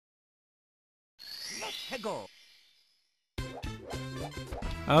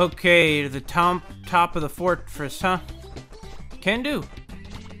Okay, to the top of the fortress, huh? Can do.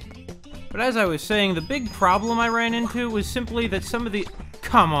 But as I was saying, the big problem I ran into was simply that some of the...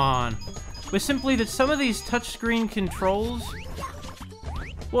 Come on! Was simply that some of these touchscreen controls...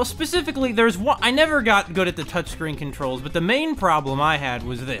 Well, specifically, there's one... I never got good at the touchscreen controls, but the main problem I had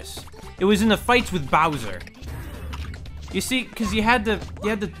was this. It was in the fights with Bowser. You see, because you had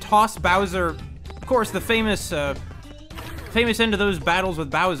to toss Bowser... Of course, the famous end of those battles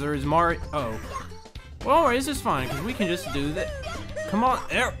with Bowser is Mario... Oh. Well, this is fine, because we can just do that. Come on,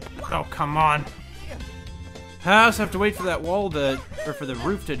 there. Oh, come on. I also have to wait for that wall to... Or for the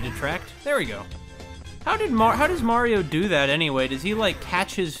roof to detract. There we go. How does Mario do that anyway? Does he, like,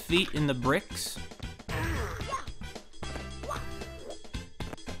 catch his feet in the bricks?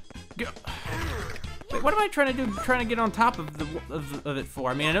 Wait, what am I trying to do? Trying to get on top of it for?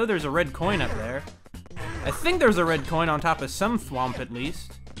 I mean, I know there's a red coin up there. I think there's a red coin on top of some thwomp, at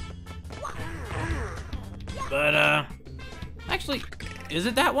least. But, actually, is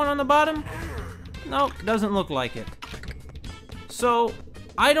it that one on the bottom? Nope, doesn't look like it. So,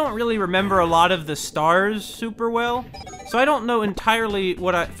 I don't really remember a lot of the stars super well, so I don't know entirely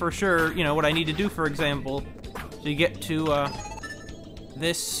what for sure, you know, what I need to do, for example, to get to,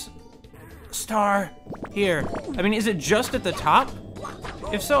 this star here. I mean, is it just at the top?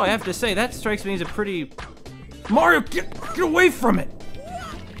 If so, I have to say, that strikes me as a pretty... Mario, get away from it!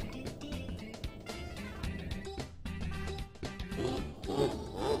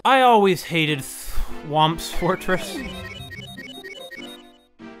 I always hated Thwomp's Fortress.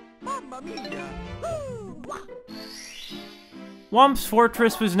 Thwomp's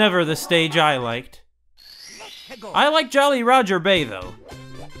Fortress was never the stage I liked. I like Jolly Roger Bay, though.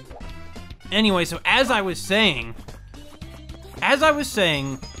 Anyway, so as I was saying,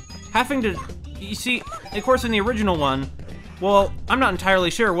 having to, you see, of course in the original one, well, I'm not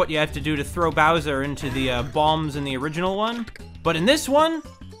entirely sure what you have to do to throw Bowser into the bombs in the original one, but in this one,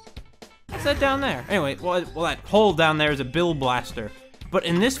 what's that down there? Anyway, well, that hole down there is a Bill Blaster. But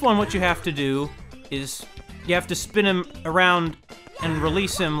in this one, what you have to do is you have to spin him around and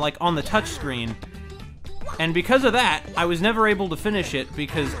release him, like, on the touchscreen. And because of that, I was never able to finish it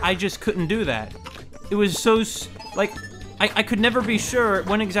because I just couldn't do that. It was so, like, I could never be sure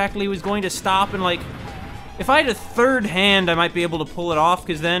when exactly he was going to stop, and, like, if I had a third hand, I might be able to pull it off,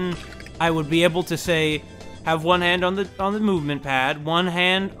 because then I would be able to, say, have one hand on the movement pad, one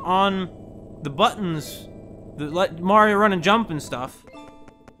hand on the buttons that let Mario run and jump and stuff,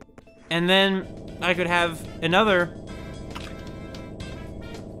 and then I could have another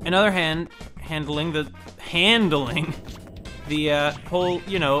hand handling the whole,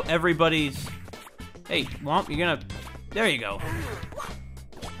 you know, everybody's... Hey, Womp, you're gonna... There you go.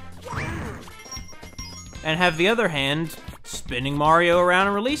 And have the other hand spinning Mario around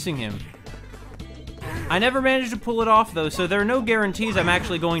and releasing him. I never managed to pull it off, though, so there are no guarantees I'm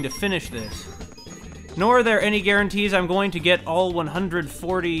actually going to finish this. Nor are there any guarantees I'm going to get all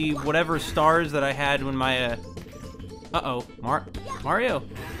 140 whatever stars that I had when my, Uh-oh, Mario?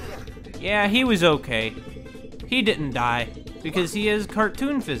 Yeah, he was okay. He didn't die, because he has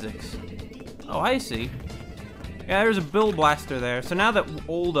cartoon physics. Oh, I see. Yeah, there's a Bill Blaster there. So now that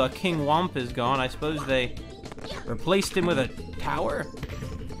old King Womp is gone, I suppose they replaced him with a tower?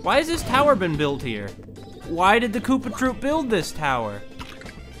 Why has this tower been built here? Why did the Koopa Troop build this tower?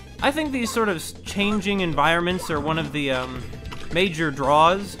 I think these sort of changing environments are one of the major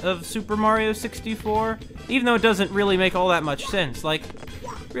draws of Super Mario 64, even though it doesn't really make all that much sense. Like,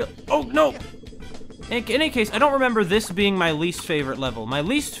 oh no! In any case, I don't remember this being my least favorite level. My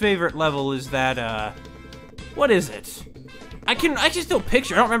least favorite level is that, what is it? I can still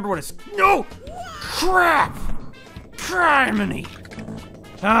picture, I don't remember what it's... No! Crap! Criminy!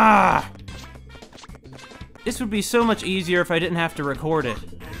 Ah! This would be so much easier if I didn't have to record it.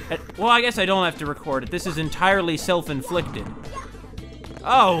 Well, I guess I don't have to record it. This is entirely self-inflicted.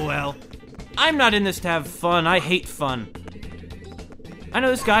 Oh, well. I'm not in this to have fun. I hate fun. I know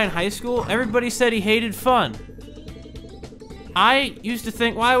this guy in high school, everybody said he hated fun. I used to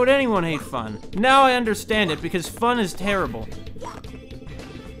think, why would anyone hate fun? Now I understand it, because fun is terrible.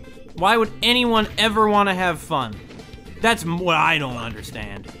 Why would anyone ever want to have fun? That's what I don't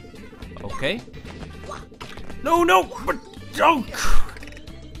understand. Okay. No, but don't.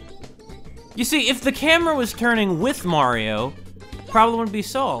 You see, if the camera was turning with Mario, problem would be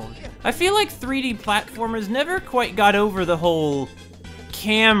solved. I feel like 3D platformers never quite got over the whole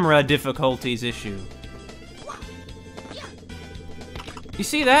camera difficulties issue. You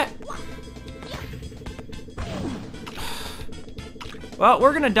see that? Well,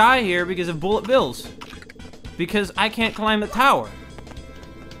 we're gonna die here because of bullet bills. Because I can't climb the tower.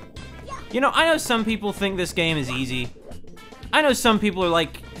 You know, I know some people think this game is easy. I know some people are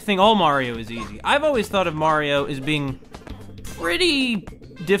like, think all Mario is easy. I've always thought of Mario as being pretty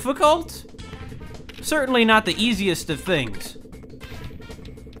difficult. Certainly not the easiest of things.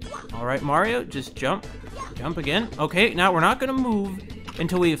 All right, Mario, just jump. Jump again. Okay, now we're not gonna move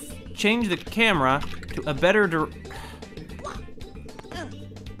until we've changed the camera to a better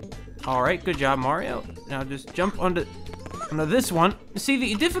All right, good job, Mario. Now just jump onto this one. See,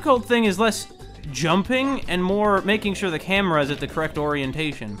 the difficult thing is less jumping and more making sure the camera is at the correct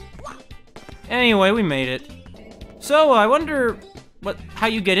orientation. Anyway, we made it. So, I wonder how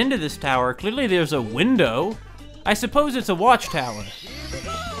you get into this tower. Clearly there's a window. I suppose it's a watchtower.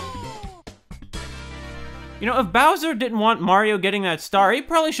 You know, if Bowser didn't want Mario getting that star, he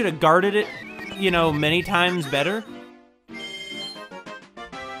probably should have guarded it, you know, many times better.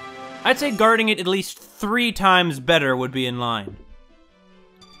 I'd say guarding it at least 3 times better would be in line.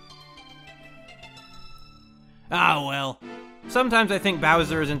 Ah, well. Sometimes I think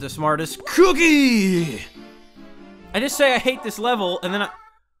Bowser isn't the smartest cookie! I just say I hate this level, and then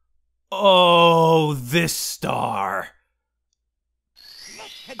oh, this star.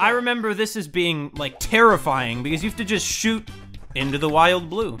 I remember this as being, like, terrifying, because you have to just shoot into the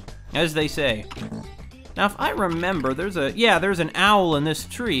wild blue, as they say. Now, if I remember, there's an owl in this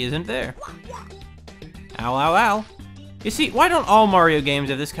tree, isn't there? Ow, ow, ow. You see, why don't all Mario games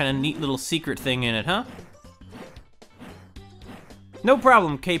have this kind of neat little secret thing in it, huh? No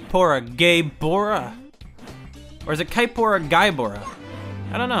problem, Kaepora Gaebora. Or is it Kaepora Gaebora?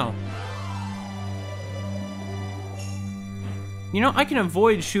 I don't know. You know, I can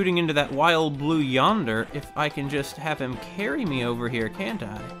avoid shooting into that wild blue yonder if I can just have him carry me over here, can't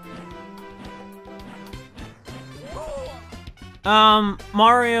I?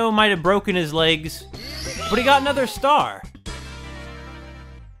 Mario might have broken his legs, but he got another star.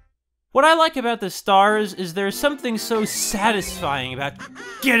 What I like about the stars is there's something so satisfying about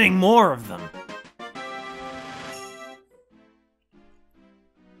getting more of them.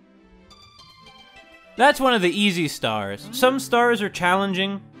 That's one of the easy stars. Some stars are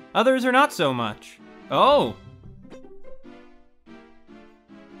challenging, others are not so much. Oh.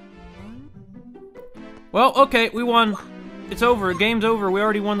 Well, okay, we won. It's over, game's over, we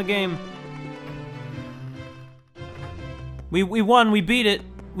already won the game. We won, we beat it.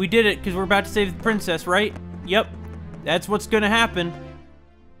 We did it, because we're about to save the princess, right? Yep, that's what's gonna happen.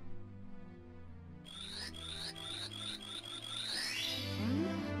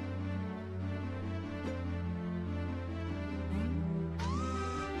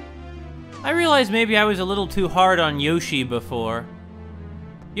 I realized maybe I was a little too hard on Yoshi before.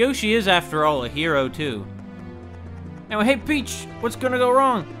 Yoshi is, after all, a hero, too. Now, hey, Peach, what's gonna go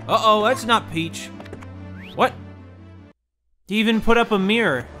wrong? Uh-oh, that's not Peach. What? He even put up a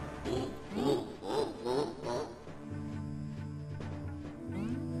mirror.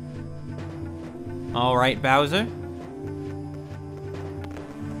 All right, Bowser.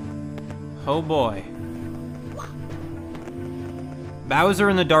 Oh boy. Bowser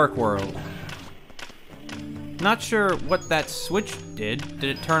in the Dark World. Not sure what that switch did.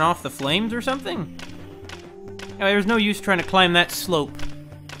 Did it turn off the flames or something? There's no use trying to climb that slope.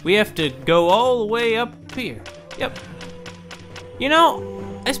 We have to go all the way up here. Yep. You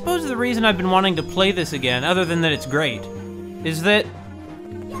know, I suppose the reason I've been wanting to play this again, other than that it's great, is that,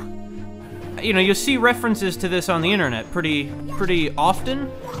 you know, you'll see references to this on the internet pretty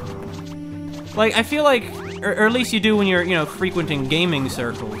often. Like, I feel like, or at least you do when you're, you know, frequenting gaming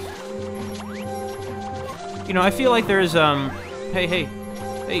circles. You know, I feel like there's, hey.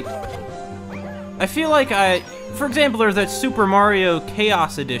 I feel like for example, there's that Super Mario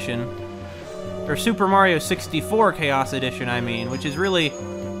Chaos Edition, or Super Mario 64 Chaos Edition, I mean, which is really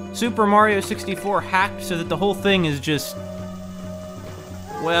Super Mario 64 hacked so that the whole thing is just,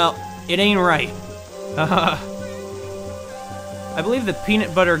 well, it ain't right. I believe the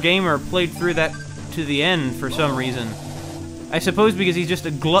Peanut Butter Gamer played through that to the end for some reason. I suppose because he's just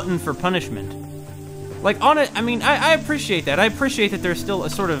a glutton for punishment. Like, on it, I mean, I appreciate that. I appreciate that there's still a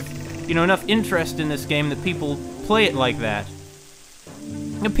sort of, you know, enough interest in this game that people play it like that.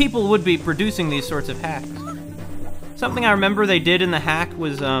 And people would be producing these sorts of hacks. Something I remember they did in the hack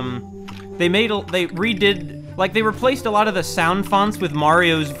was, they redid, like, they replaced a lot of the sound fonts with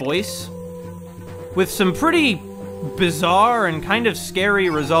Mario's voice, with some pretty bizarre and kind of scary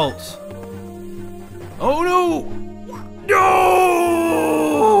results. Oh no! No!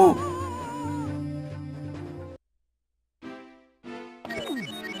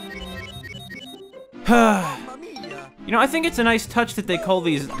 You You know, I think it's a nice touch that they call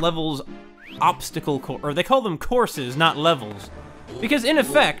these levels or they call them courses, not levels. Because in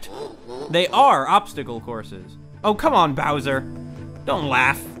effect, they are obstacle courses. Oh, come on, Bowser. Don't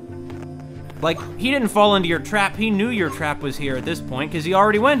laugh. Like, he didn't fall into your trap. He knew your trap was here at this point, because he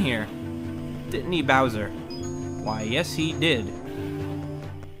already went here. Didn't he, Bowser? Why, yes, he did.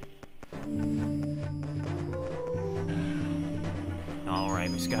 Alright,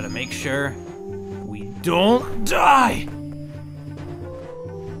 we just gotta make sure we don't die!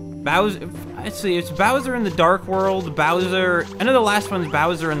 Bowser, let's see, it's Bowser in the Dark World, Bowser, I know the last one's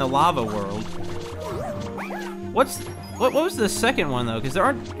Bowser in the Lava World. What was the second one though?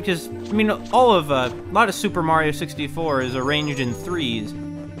 Because I mean, a lot of Super Mario 64 is arranged in threes.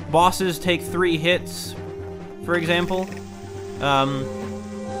 Bosses take 3 hits, for example.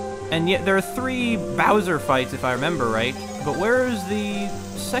 And yet there are 3 Bowser fights if I remember right. But where's the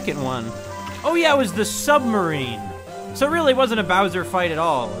second one? Oh yeah, it was the submarine. So it really wasn't a Bowser fight at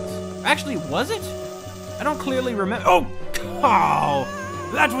all. Actually, was it? I don't clearly remember. Oh,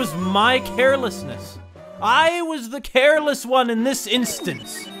 that was my carelessness. I was the careless one in this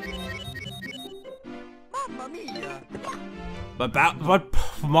instance. Mamma mia. But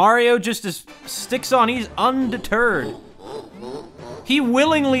Mario just sticks on. He's undeterred. He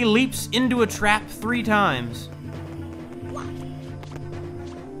willingly leaps into a trap 3 times.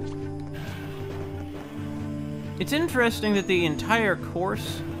 It's interesting that the entire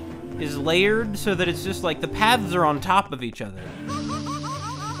course is layered so that it's just like the paths are on top of each other.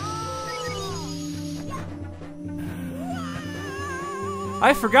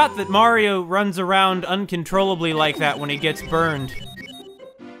 I forgot that Mario runs around uncontrollably like that when he gets burned.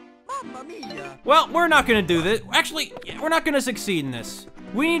 Well, we're not gonna do this. Actually, we're not gonna succeed in this.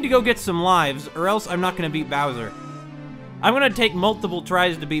 We need to go get some lives, or else I'm not gonna beat Bowser. I'm gonna take multiple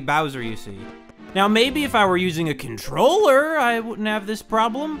tries to beat Bowser, you see. Now, maybe if I were using a controller, I wouldn't have this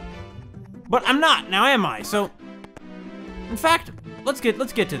problem. But I'm not, now am I? So, in fact, let's get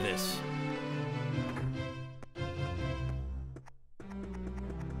to this.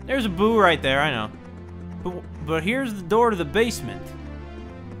 There's a Boo right there, I know. But here's the door to the basement.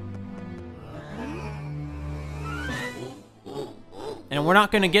 And we're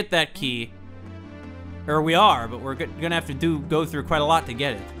not gonna get that key. Or we are, but we're gonna have to go through quite a lot to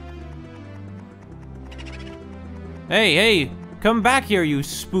get it. Hey, come back here, you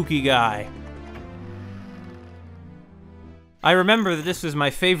spooky guy. I remember that this was my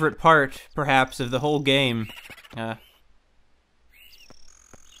favorite part, perhaps, of the whole game. Yeah,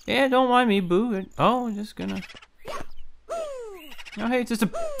 don't mind me, Boo. Oh, I'm just gonna... Oh, hey, it's just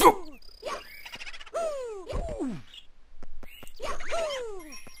a...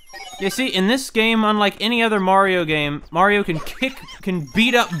 You see, in this game, unlike any other Mario game, Mario can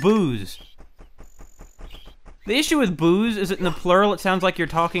beat up Boos. The issue with Boos is that in the plural, it sounds like you're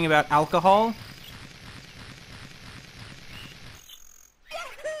talking about alcohol.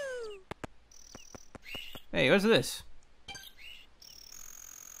 Hey, what's this?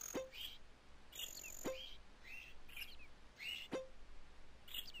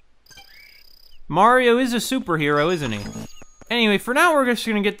 Mario is a superhero, isn't he? Anyway, for now we're just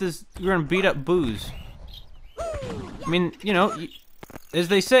gonna get this, we're gonna beat up Boos. I mean, you know, as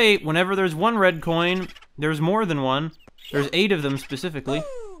they say, whenever there's one red coin, there's more than one. There's 8 of them specifically.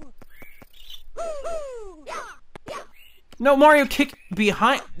 No, Mario kicked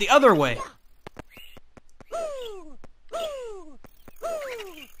behind, the other way.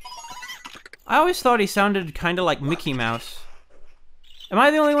 I always thought he sounded kinda like Mickey Mouse. Am I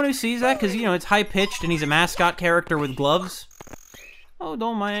the only one who sees that? Because, you know, it's high-pitched and he's a mascot character with gloves. Oh,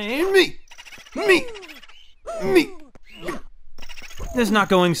 don't mind me! Me! This is not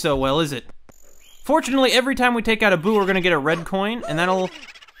going so well, is it? Fortunately, every time we take out a Boo, we're gonna get a red coin, and that'll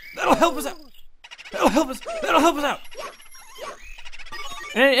help us out! That'll help us out!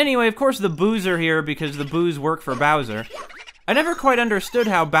 And anyway, of course the Boos are here because the Boos work for Bowser. I never quite understood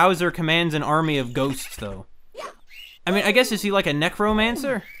how Bowser commands an army of ghosts, though. I mean, I guess, is he like a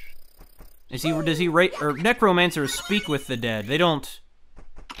necromancer? Or necromancers speak with the dead. They don't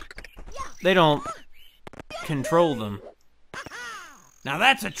control them. Now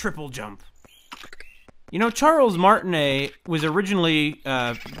that's a triple jump. You know, Charles Martinet was originally,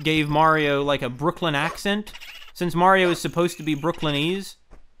 gave Mario like a Brooklyn accent, since Mario is supposed to be Brooklynese.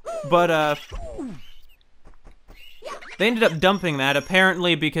 But, they ended up dumping that,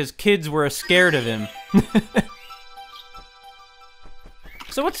 apparently because kids were scared of him.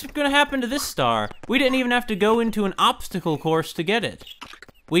 So what's gonna happen to this star? We didn't even have to go into an obstacle course to get it.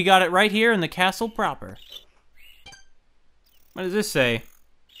 We got it right here in the castle proper. What does this say?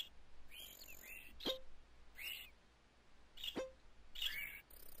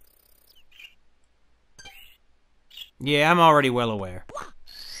 Yeah, I'm already well aware.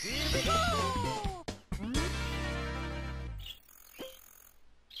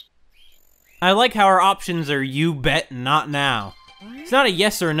 I like how our options are you bet, not now. It's not a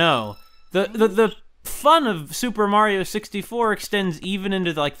yes or no. The fun of Super Mario 64 extends even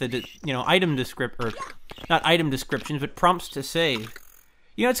into like the item descriptor, not item descriptions, but prompts to save.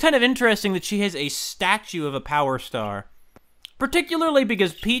 You know, it's kind of interesting that she has a statue of a Power Star. Particularly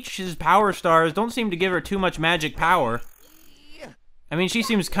because Peach's Power Stars don't seem to give her too much magic power. I mean, she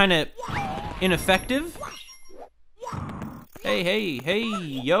seems kind of ineffective. Hey, hey, hey,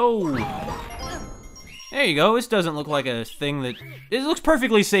 yo. There you go. This doesn't look like a thing that... It looks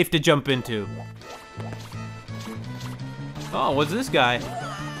perfectly safe to jump into. Oh, what's this guy?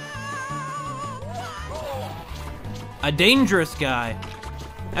 A dangerous guy.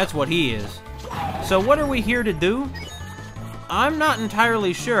 That's what he is. So what are we here to do? I'm not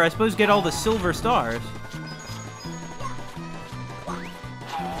entirely sure. I suppose get all the silver stars.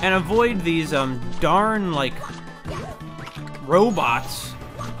 And avoid these, darn, like, robots.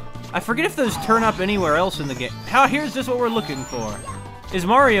 I forget if those turn up anywhere else in the game. Here's just what we're looking for. As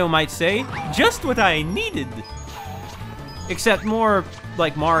Mario might say, just what I needed. Except more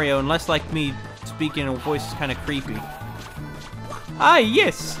like Mario and less like me speaking in a voice that's kind of creepy. Ah,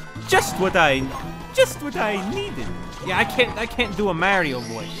 yes, just what I needed. Yeah, I can't do a Mario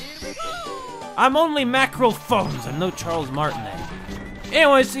voice. I'm only Mackerel Phones. I'm no Charles Martinet.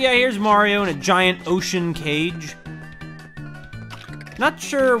 Anyway, so yeah, here's Mario in a giant ocean cage. Not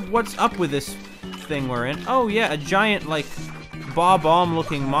sure what's up with this thing we're in. Oh yeah, a giant like Bob-omb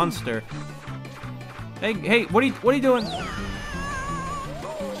looking monster. Hey, what are you doing?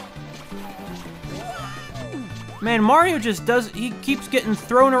 Man, Mario just he keeps getting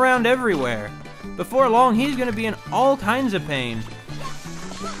thrown around everywhere. Before long, he's gonna be in all kinds of pain.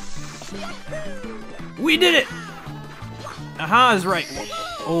 We did it! Aha is right.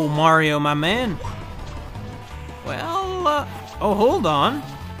 Oh, Mario, my man. Well, oh, hold on.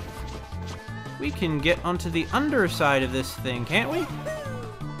 We can get onto the underside of this thing, can't we?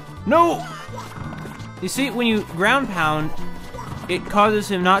 No! You see, when you ground pound, it causes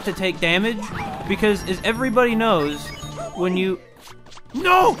him not to take damage, because as everybody knows, when you...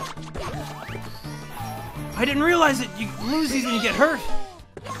 No! I didn't realize that you lose these when you get hurt.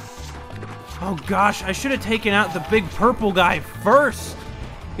 Oh gosh, I should have taken out the big purple guy first.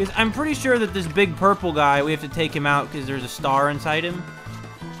 Because I'm pretty sure that this big purple guy, we have to take him out because there's a star inside him.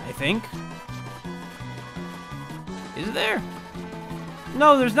 I think. Is there?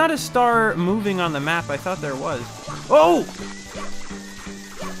 No, there's not a star moving on the map. I thought there was. Oh!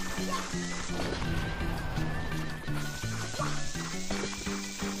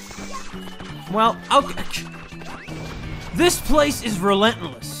 Well, okay. This place is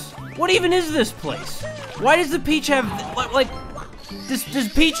relentless. What even is this place? Why does the Peach have, like, does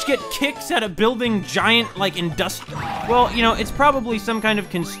Peach get kicks at a building giant, like, industrial? Well, you know, it's probably some kind of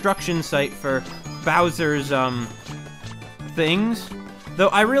construction site for Bowser's, things. Though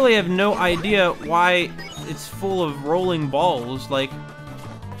I really have no idea why it's full of rolling balls. Like,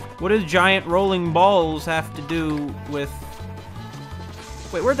 what do giant rolling balls have to do with...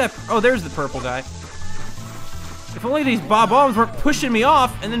 Wait, where'd that... Oh, there's the purple guy. If only these Bob-ombs weren't pushing me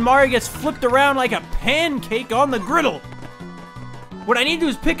off, and then Mario gets flipped around like a pancake on the griddle. What I need to do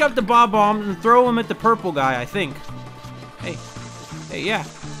is pick up the Bob-omb and throw him at the purple guy, I think. Hey. Hey, yeah.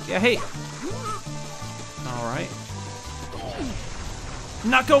 Yeah, hey. Alright.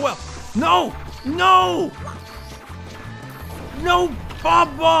 Not go well. No! No! No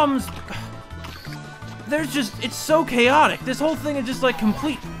Bob-ombs! There's just, it's so chaotic. This whole thing is just like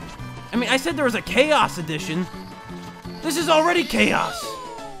complete. I mean, I said there was a chaos edition. This is already chaos.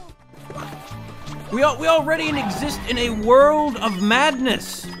 We already exist in a world of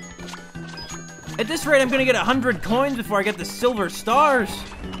madness. At this rate, I'm gonna get 100 coins before I get the silver stars.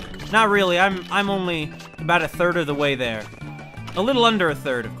 Not really, I'm only about a third of the way there. A little under a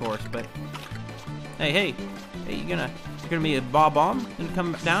third, of course, but... Hey, you're gonna be a Bob-omb? Gonna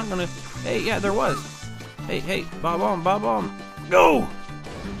come down? Hey, yeah, there was. Hey, Bob-omb. Go!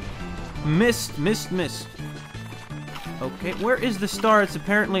 Missed. Okay, where is the star? It's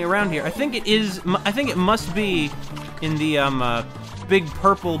apparently around here. I think it must be in the, big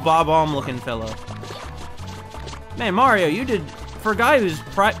purple Bob-omb looking fellow. Man, Mario, you did... For a guy who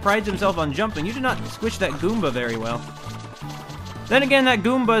prides himself on jumping, you did not squish that Goomba very well. Then again, that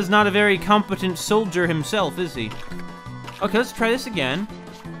Goomba is not a very competent soldier himself, is he? Okay, let's try this again.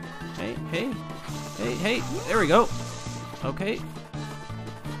 Hey, there we go. Okay.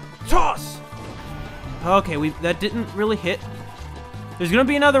 Toss! Okay, that didn't really hit. There's gonna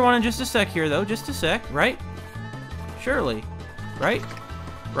be another one in just a sec here, though. Just a sec, right? Surely. Right?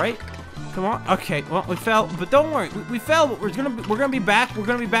 Right? Come on. Okay, well, we fell, but don't worry. We fell, but we're gonna be back. We're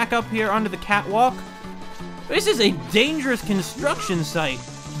gonna be back up here onto the catwalk. This is a dangerous construction site.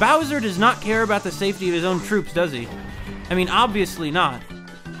 Bowser does not care about the safety of his own troops, does he? I mean, obviously not.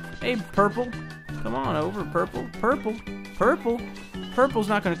 Hey, Purple. Come on over, Purple. Purple. Purple. Purple's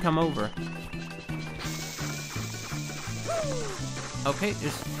not gonna come over. Okay,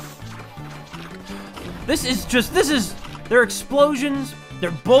 this is, there are explosions, there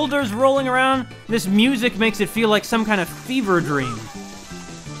are boulders rolling around. This music makes it feel like some kind of fever dream.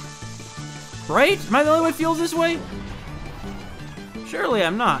 Right? Am I the only one who feels this way? Surely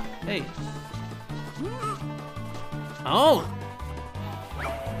I'm not. Hey. Oh.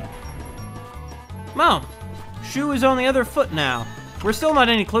 Mom, shoe is on the other foot now. We're still not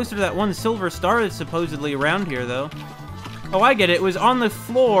any closer to that one silver star that's supposedly around here, though. Oh, I get it. It was on the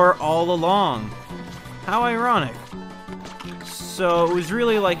floor all along. How ironic. So it was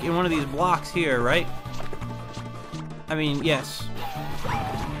really like in one of these blocks here, right? I mean, yes.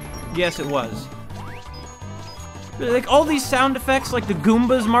 Yes, it was. Like all these sound effects, like the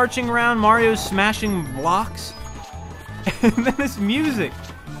Goombas marching around, Mario smashing blocks. And then this music.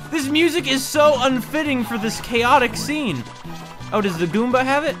 This music is so unfitting for this chaotic scene. Oh, does the Goomba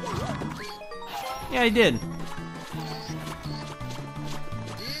have it? Yeah, he did.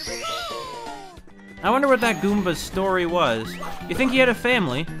 I wonder what that Goomba's story was. You think he had a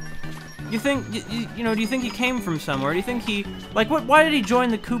family? You think, you know, do you think he came from somewhere? Do you think he, like, why did he join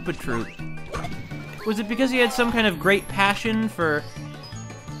the Koopa Troop? Was it because he had some kind of great passion for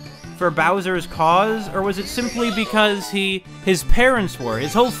Bowser's cause? Or was it simply because his parents were?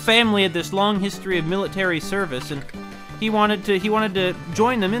 His whole family had this long history of military service, and he wanted to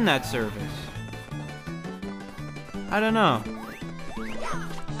join them in that service. I don't know.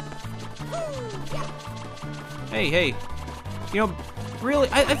 Hey, you know, really,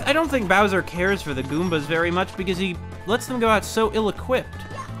 I don't think Bowser cares for the Goombas very much because he lets them go out so ill-equipped.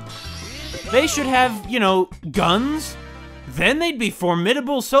 They should have, you know, guns. Then they'd be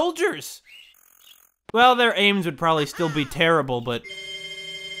formidable soldiers. Well, their aims would probably still be terrible, but...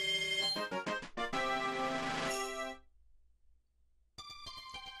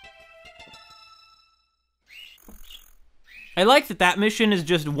 I like that that mission is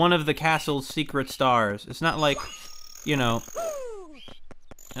just one of the castle's secret stars. It's not like, you know...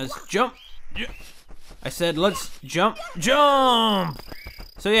 Let's jump! I said, let's jump! Jump!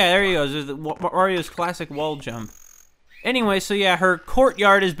 So yeah, there he goes. There's Mario's classic wall jump. Anyway, so yeah, her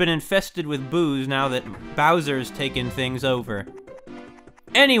courtyard has been infested with booze now that Bowser's taken things over.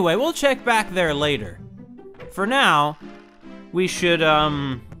 Anyway, we'll check back there later. For now, we should,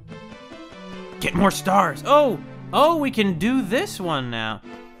 get more stars. Oh, we can do this one now.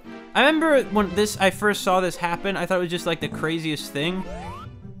 I remember when I first saw this happen, I thought it was just like the craziest thing.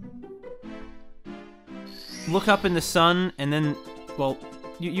 Look up in the sun, and then, well,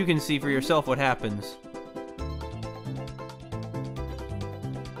 you can see for yourself what happens.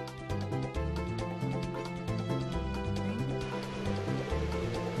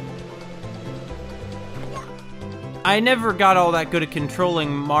 I never got all that good at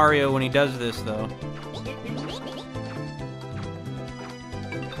controlling Mario when he does this, though.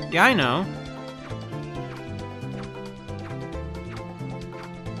 Yeah, I know.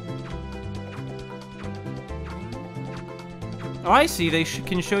 Oh, I see. They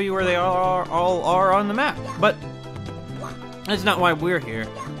can show you where they all are on the map. But that's not why we're here.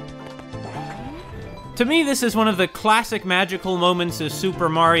 To me, this is one of the classic magical moments of Super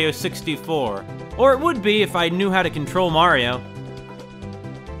Mario 64. Or it would be if I knew how to control Mario.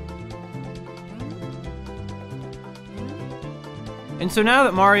 And so now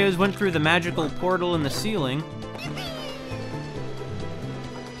that Mario's went through the magical portal in the ceiling...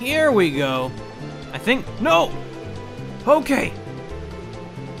 Here we go. I think... No! Okay.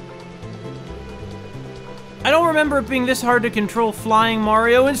 I don't remember it being this hard to control flying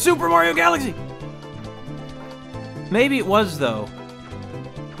Mario in Super Mario Galaxy. Maybe it was, though.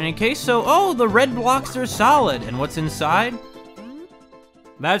 And in case so, oh, the red blocks are solid. And what's inside?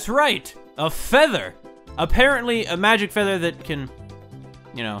 That's right, a feather. Apparently a magic feather that can,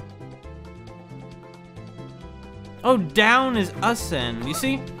 you know. Oh, down is ascend. You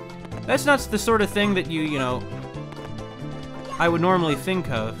see? That's not the sort of thing that you know, I would normally think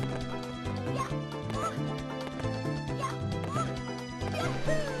of.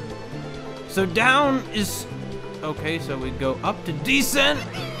 So down is... Okay, so we go up to descent.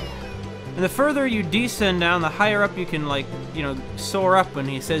 And the further you descend down, the higher up you can, like, you know, soar up when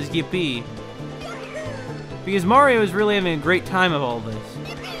he says yippee. Because Mario is really having a great time of all this.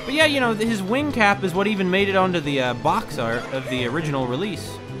 But yeah, you know, his wing cap is what even made it onto the box art of the original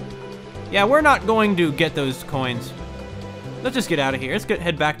release. Yeah, we're not going to get those coins. Let's just get out of here. Let's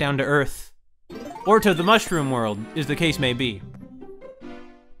head back down to Earth. Or to the mushroom world, as the case may be.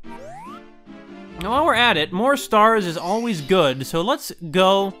 Now, while we're at it, more stars is always good, so let's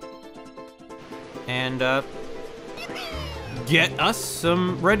go and get us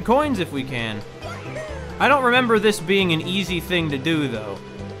some red coins if we can. I don't remember this being an easy thing to do, though.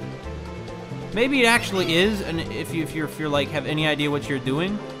 Maybe it actually is, and if you're like have any idea what you're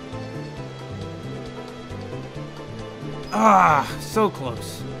doing. Ah, so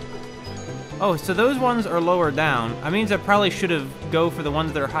close. Oh, so those ones are lower down. That means I probably should have go for the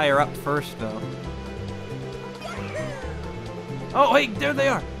ones that are higher up first, though. Oh, wait, there they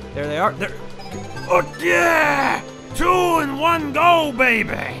are. There they are. There. Oh, yeah! 2 in 1 go,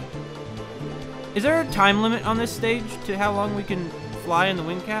 baby! Is there a time limit on this stage to how long we can fly in the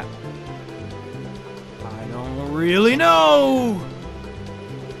wing cap? I don't really know.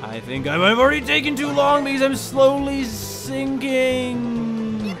 I think I might have already taken too long because I'm slowly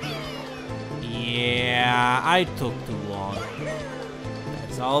sinking. Yeah, I took too long.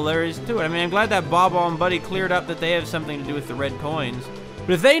 That's all there is to it. I mean, I'm glad that Bob and Buddy cleared up that they have something to do with the red coins.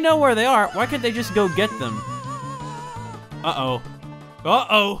 But if they know where they are, why can't they just go get them? Uh-oh.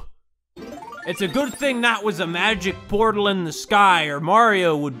 Uh-oh. It's a good thing that was a magic portal in the sky, or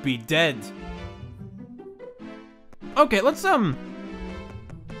Mario would be dead. Okay, let's go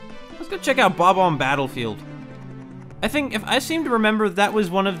check out Bob-omb Battlefield. I seem to remember that was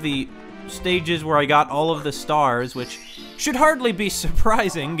one of the stages where I got all of the stars, which should hardly be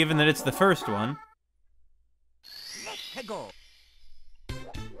surprising, given that it's the first one.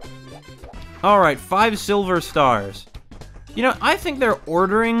 Alright, 5 silver stars. You know, I think their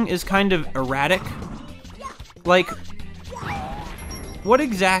ordering is kind of erratic. Like, what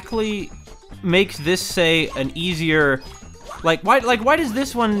exactly makes this, say, an easier... why does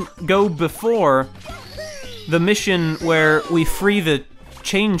this one go before the mission where we free the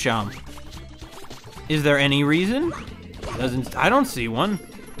Chain Chomp? Is there any reason? I don't see one.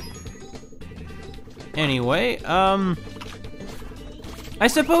 Anyway, I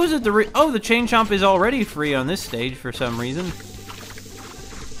suppose that the Chain Chomp is already free on this stage for some reason.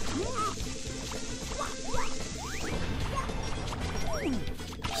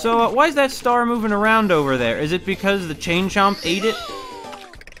 So, why is that star moving around over there? Is it because the Chain Chomp ate it?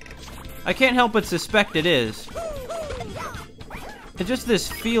 I can't help but suspect it is. It's just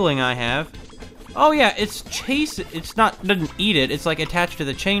this feeling I have. Oh yeah, it's doesn't eat it, it's like attached to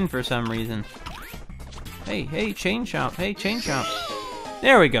the chain for some reason. Hey, Chain Chomp, hey, Chain Chomp.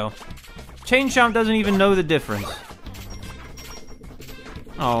 There we go. Chain Chomp doesn't even know the difference.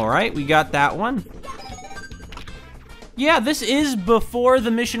 Alright, we got that one. Yeah, this is before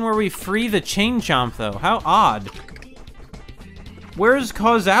the mission where we free the Chain Chomp, though. How odd. Where's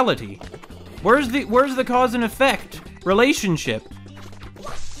causality? Where's the cause and effect relationship?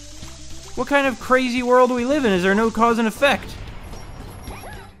 What kind of crazy world do we live in? Is there no cause and effect?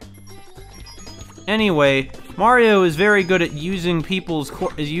 Anyway, Mario is very good at using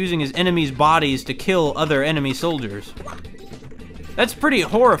his enemies' bodies to kill other enemy soldiers. That's pretty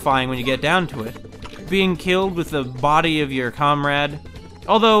horrifying when you get down to it. Being killed with the body of your comrade.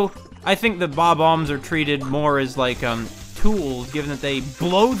 Although, I think the Bob-ombs are treated more as like, tools, given that they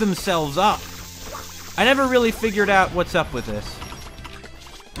blow themselves up. I never really figured out what's up with this.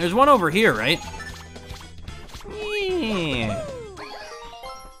 There's one over here, right? Yeah.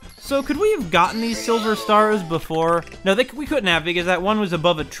 So, could we have gotten these silver stars before? No, we couldn't have, because that one was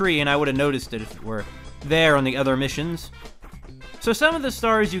above a tree, and I would have noticed it if it were there on the other missions. So some of the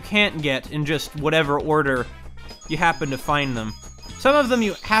stars you can't get in just whatever order you happen to find them. Some of them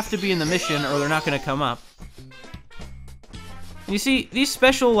you have to be in the mission, or they're not going to come up. And you see, these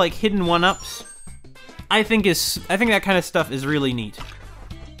special, like, hidden one-ups, I think that kind of stuff is really neat.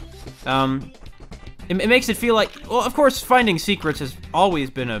 It makes it feel like, well, of course, finding secrets has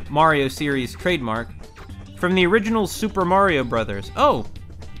always been a Mario series trademark. From the original Super Mario Brothers. Oh,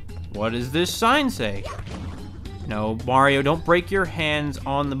 what does this sign say? No, Mario, don't break your hands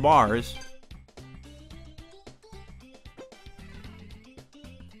on the bars.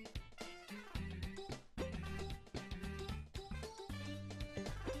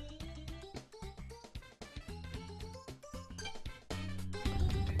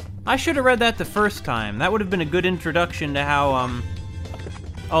 I should have read that the first time. That would have been a good introduction to how,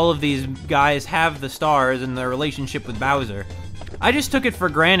 all of these guys have the stars and their relationship with Bowser. I just took it for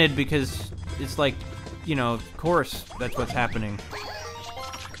granted because it's like, you know, of course that's what's happening.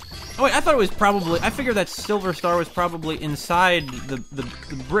 Oh wait, I thought it was probably, I figured that silver star was probably inside the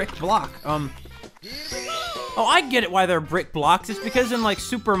brick block. Oh, I get it why they're brick blocks. It's because in like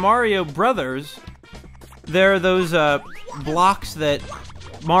Super Mario Brothers, there are those blocks that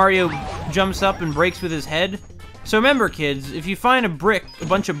Mario jumps up and breaks with his head. So remember, kids, if you find a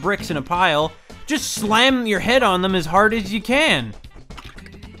bunch of bricks in a pile, just slam your head on them as hard as you can.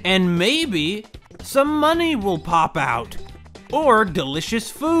 And maybe some money will pop out. Or delicious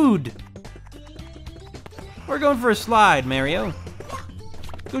food. We're going for a slide, Mario.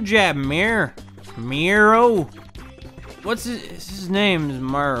 Good job, Miro. What's his name? Is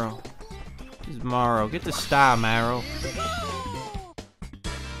Maro. Is Maro. Get the star, Maro.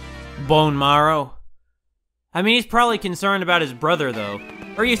 Bone Marrow. I mean, he's probably concerned about his brother, though.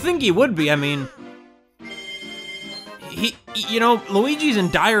 Or you think he would be, I mean... You know, Luigi's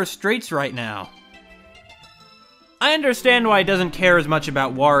in dire straits right now. I understand why he doesn't care as much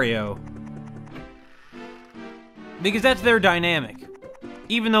about Wario. Because that's their dynamic.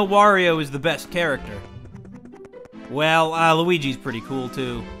 Even though Wario is the best character. Well, Luigi's pretty cool,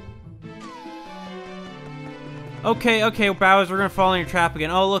 too. Okay, Bowser, we're gonna fall in your trap again.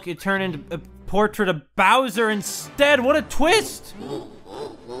 Oh, look, it turned into a portrait of Bowser instead. What a twist!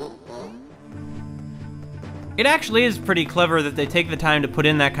 It actually is pretty clever that they take the time to put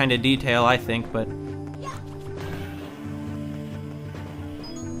in that kind of detail, I think, but...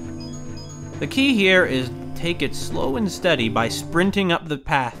 The key here is take it slow and steady by sprinting up the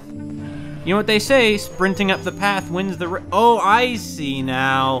path. You know what they say, sprinting up the path wins the race. Oh, I see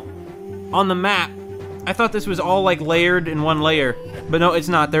now. On the map, I thought this was all like layered in one layer, but no, it's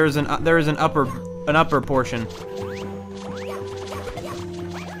not. There is an upper portion.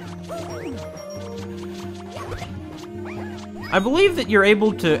 I believe that you're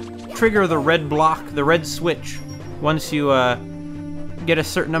able to trigger the red block, the red switch, once you get a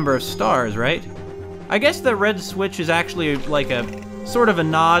certain number of stars, right? I guess the red switch is actually like a sort of a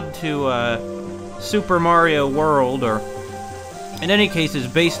nod to Super Mario World, or in any case is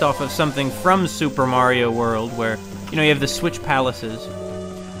based off of something from Super Mario World, where, you know, you have the switch palaces.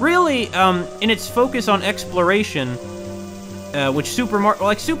 Really, in its focus on exploration, which Super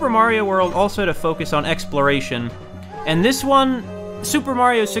Mario World also had a focus on exploration, and this one, Super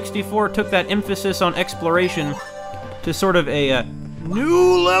Mario 64 took that emphasis on exploration to sort of a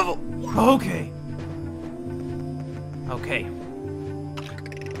new level. Okay.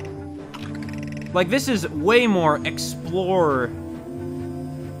 Like, this is way more explore-y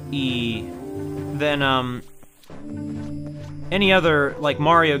than, any other, like,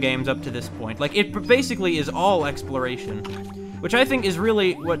 Mario games up to this point. Like, it basically is all exploration, which I think is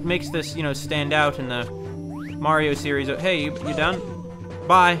really what makes this, you know, stand out in the Mario series. Hey, you done?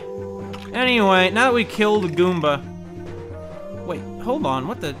 Bye. Anyway, now that we killed the Goomba... Wait, hold on,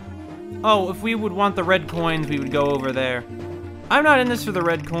 what the... Oh, if we would want the red coins, we would go over there. I'm not in this for the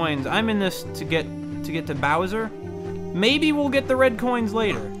red coins. I'm in this to get to Bowser. Maybe we'll get the red coins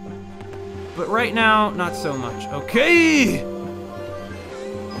later. But right now, not so much. Okay!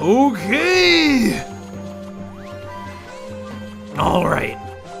 Alright.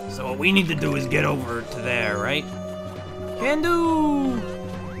 So what we need to do is get over to there, right? Can do!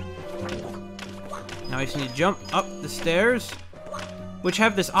 Now I just need to jump up the stairs, which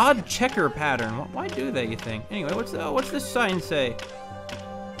have this odd checker pattern. Why do they, you think? Anyway, what's this sign say?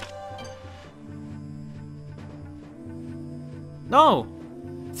 No!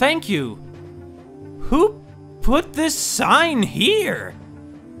 Thank you! Who put this sign here?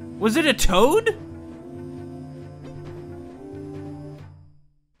 Was it a toad?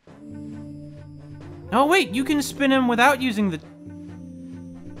 Oh wait, you can spin him without using the...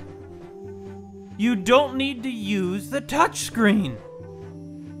 You don't need to use the touchscreen!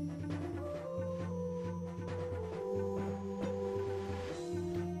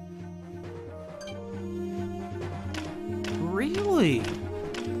 Really?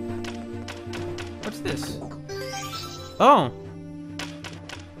 What's this? Oh.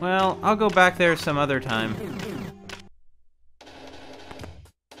 Well, I'll go back there some other time.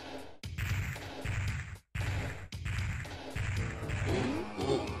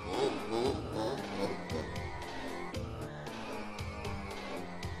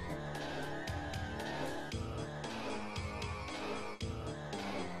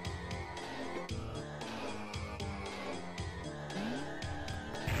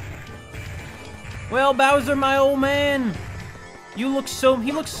 Well, Bowser, my old man, he looks so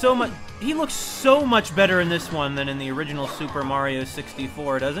much better in this one than in the original Super Mario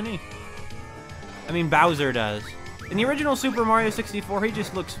 64, doesn't he? I mean, Bowser does. In the original Super Mario 64, he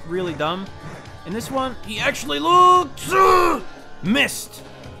just looks really dumb. In this one, he actually looks... Missed!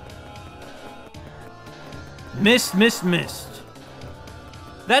 Missed, missed, missed.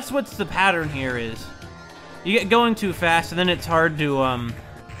 That's what's the pattern here is. You get going too fast, and then it's hard to,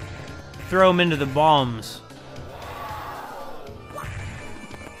 throw them into the bombs.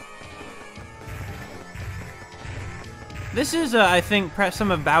 This is, I think,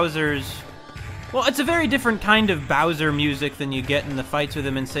 some of Bowser's... Well, it's a very different kind of Bowser music than you get in the fights with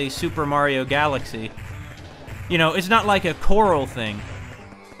him in, say, Super Mario Galaxy. You know, it's not like a choral thing.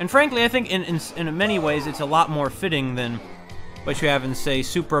 And frankly, I think in many ways it's a lot more fitting than what you have in, say,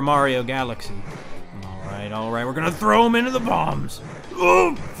 Super Mario Galaxy. Alright, we're gonna throw him into the bombs.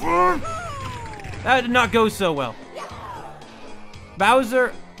 That did not go so well.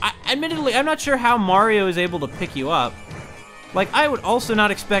 Bowser, admittedly, I'm not sure how Mario is able to pick you up. Like, I would also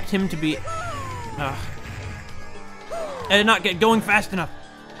not expect him to be... I did not get going fast enough.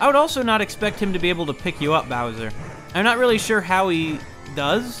 I would also not expect him to be able to pick you up, Bowser. I'm not really sure how he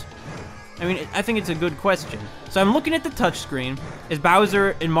does. I mean, I think it's a good question. So I'm looking at the touchscreen, as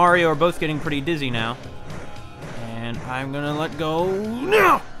Bowser and Mario are both getting pretty dizzy now. And I'm gonna let go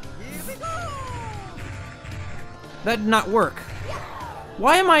now! That did not work.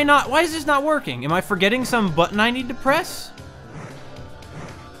 Why is this not working? Am I forgetting some button I need to press?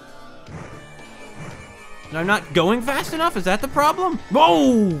 I'm not going fast enough? Is that the problem?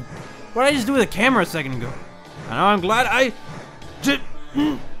 Whoa! What did I just do with the camera a second ago? I know, I'm glad I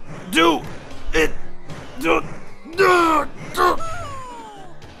didn't do it.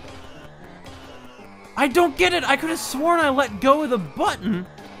 I don't get it. I could have sworn I let go of the button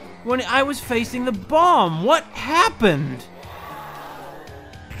when I was facing the bomb. What happened?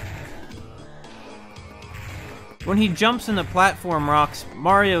 When he jumps in the platform rocks,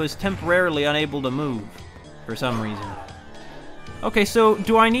 Mario is temporarily unable to move. For some reason. Okay, so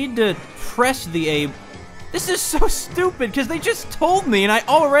do I need to press the A? This is so stupid, because they just told me, and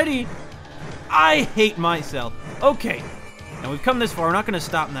I hate myself. Okay, now we've come this far, we're not going to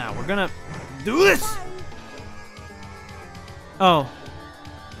stop now. We're going to do this! Oh,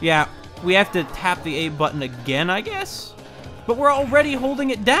 yeah, we have to tap the A button again, I guess? But we're already holding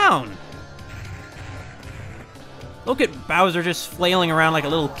it down. Look at Bowser just flailing around like a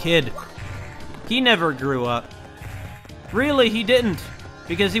little kid. He never grew up. Really, he didn't.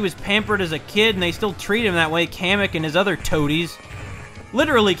 Because he was pampered as a kid and they still treat him that way, Kamek and his other toadies.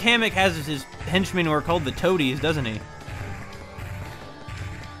 Literally, Kamek has his henchmen who are called the toadies, doesn't he?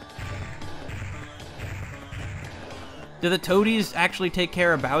 Do the toadies actually take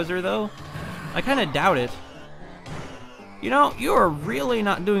care of Bowser, though? I kind of doubt it. You know, you are really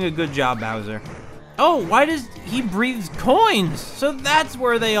not doing a good job, Bowser. Oh, why does he breathe coins? So that's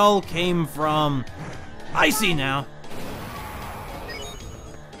where they all came from. I see now.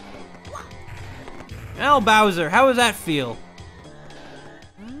 Well, Bowser, how does that feel?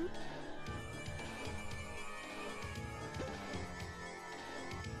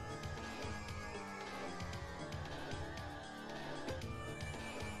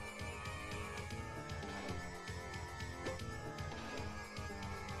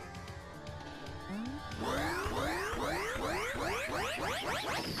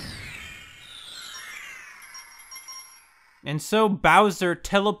 And so Bowser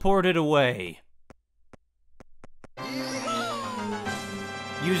teleported away.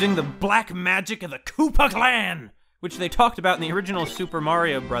 Using the black magic of the Koopa Clan, which they talked about in the original Super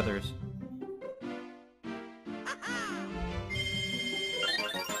Mario Brothers.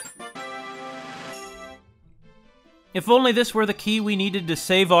 If only this were the key we needed to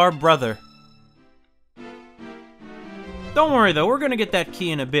save our brother. Don't worry though, we're gonna get that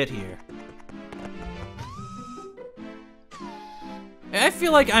key in a bit here. I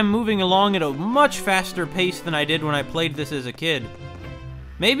feel like I'm moving along at a much faster pace than I did when I played this as a kid.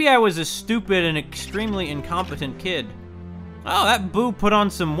 Maybe I was a stupid and extremely incompetent kid. Oh, that Boo put on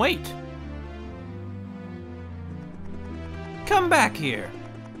some weight. Come back here.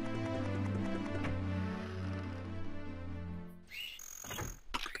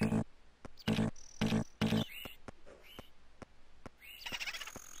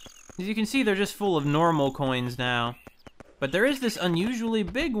 As you can see, they're just full of normal coins now. But there is this unusually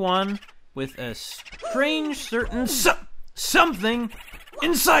big one with a strange certain something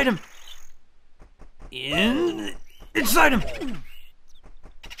inside him. Inside him.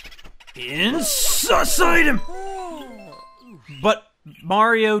 Inside him. But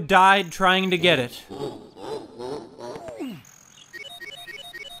Mario died trying to get it.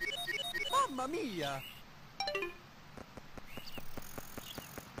 Mamma mia.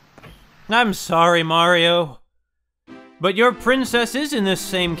 I'm sorry, Mario. But your princess is in this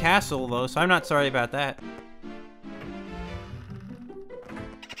same castle, though, so I'm not sorry about that.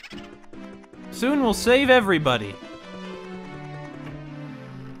 Soon we'll save everybody.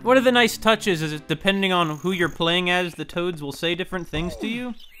 One of the nice touches is that depending on who you're playing as, the toads will say different things to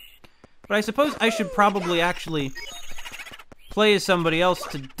you. But I suppose I should probably actually play as somebody else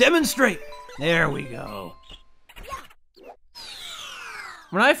to demonstrate. There we go.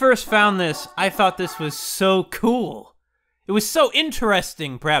 When I first found this, I thought this was so cool. It was so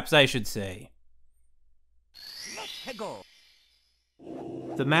interesting, perhaps I should say.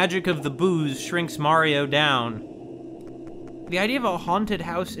 The magic of the booze shrinks Mario down. The idea of a haunted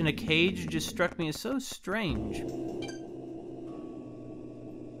house in a cage just struck me as so strange.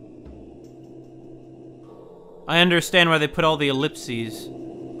 I understand why they put all the ellipses,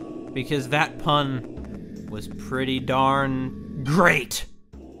 because that pun was pretty darn great.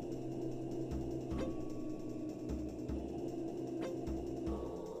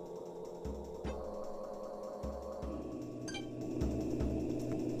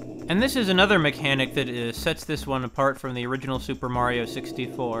 And this is another mechanic that sets this one apart from the original Super Mario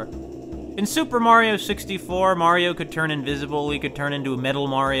 64. In Super Mario 64, Mario could turn invisible, he could turn into a Metal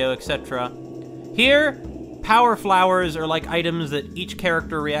Mario, etc. Here, power flowers are like items that each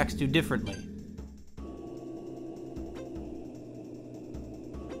character reacts to differently.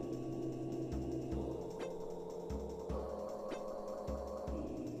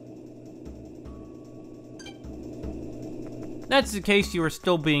 That's the case you were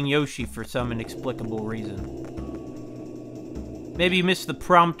still being Yoshi for some inexplicable reason. Maybe you missed the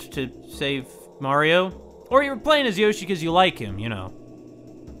prompt to save Mario, or you were playing as Yoshi because you like him, you know.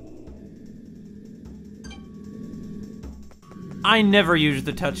 I never use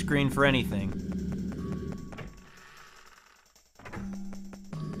the touchscreen for anything.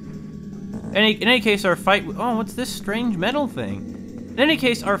 In any case, our fight with... Oh, what's this strange metal thing? In any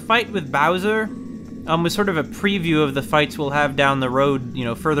case, our fight with Bowser was sort of a preview of the fights we'll have down the road, you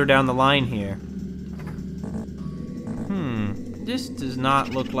know, further down the line here. This does not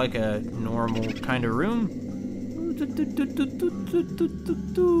look like a normal kind of room.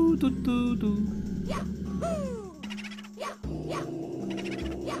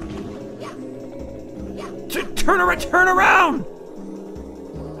 Turn around!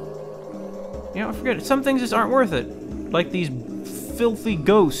 You know, forget it. Some things just aren't worth it. Like these filthy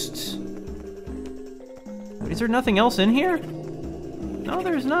ghosts. Is there nothing else in here? No,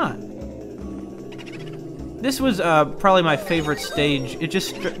 there's not. This was probably my favorite stage. It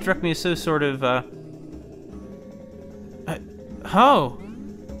just struck me as so sort of, oh.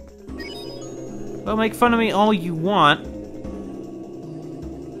 Well, make fun of me all you want.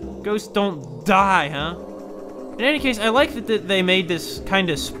 Ghosts don't die, huh? In any case, I like that they made this kind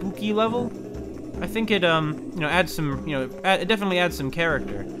of spooky level. I think it, you know, adds some, you know, it definitely adds some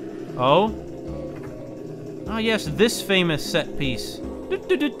character. Oh? Oh yes, this famous set piece.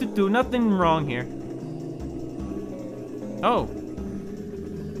 Nothing wrong here. Oh.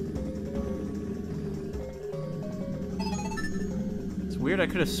 It's weird, I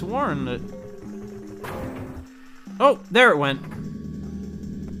could have sworn that... Oh, there it went.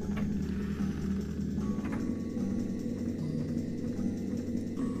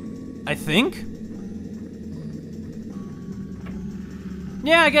 I think?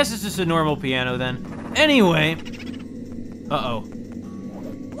 Yeah, I guess it's just a normal piano then. Anyway. Uh-oh.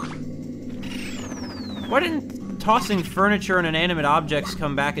 Why didn't tossing furniture and inanimate objects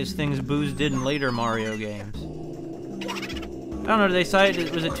come back as things Booz did in later Mario games? I don't know, did they decide,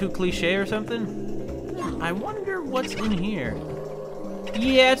 was it too cliche or something? I wonder what's in here.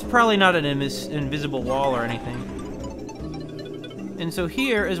 Yeah, it's probably not an invisible wall or anything. And so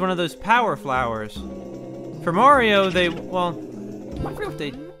here is one of those power flowers. For Mario, they, well, I forget if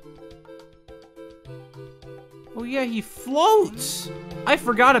they... Oh yeah, he floats! I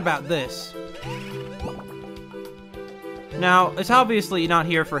forgot about this. Now, it's obviously not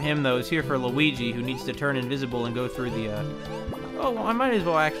here for him, though. It's here for Luigi, who needs to turn invisible and go through the, Oh, well, I might as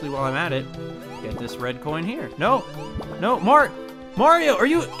well actually, while I'm at it, get this red coin here. No! No, Mario, are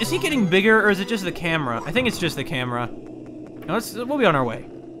you... Is he getting bigger, or is it just the camera? I think it's just the camera. No, we'll be on our way.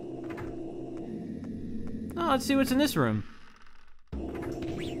 Oh, let's see what's in this room.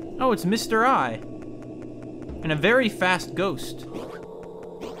 Oh, it's Mr. I. And a very fast ghost.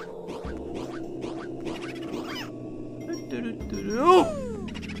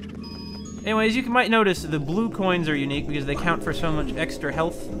 Anyways, you might notice the blue coins are unique because they count for so much extra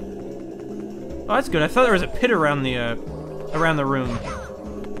health. Oh, that's good. I thought there was a pit around the room.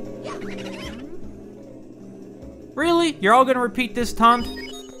 Really? You're all gonna repeat this taunt?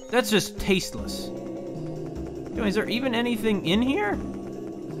 That's just tasteless. Anyway, is there even anything in here?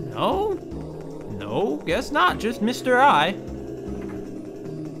 No? No, guess not. Just Mr. I.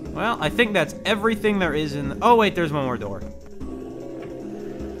 Well, I think that's everything there is in the... Oh, wait, there's one more door.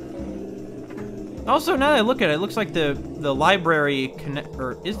 Also, now that I look at it, it looks like the library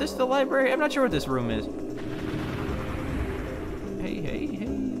or is this the library? I'm not sure what this room is. Hey, hey, hey.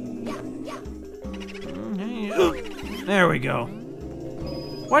 Hey. There we go.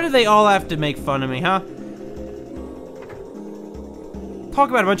 Why do they all have to make fun of me, huh? Talk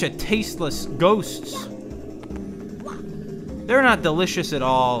about a bunch of tasteless ghosts. They're not delicious at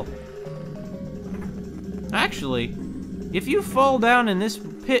all. Actually, if you fall down in this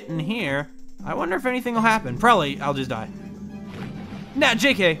pit in here, I wonder if anything will happen. Probably, I'll just die. Nah,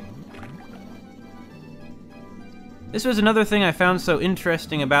 JK. This was another thing I found so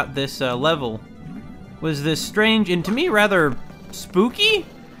interesting about this level. Was this strange, and to me rather spooky,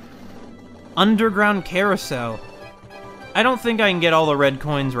 underground carousel. I don't think I can get all the red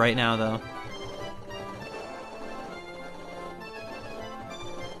coins right now, though.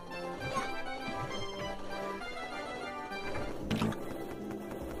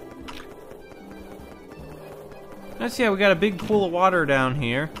 Let's see, we got a big pool of water down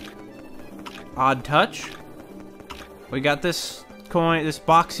here. Odd touch. We got this coin, this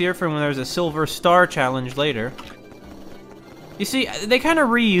box here from when there's a silver star challenge later. You see, they kind of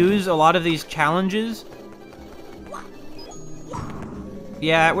reuse a lot of these challenges.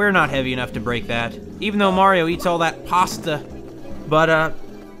 Yeah, we're not heavy enough to break that. Even though Mario eats all that pasta. But,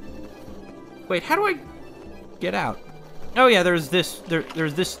 wait, how do I get out? Oh yeah, there's this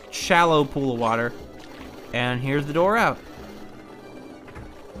shallow pool of water. And here's the door out.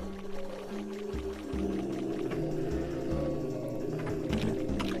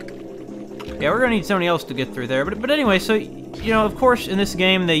 Yeah, we're gonna need somebody else to get through there. But anyway, so, you know, of course, in this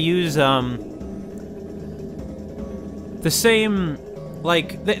game they use, the same,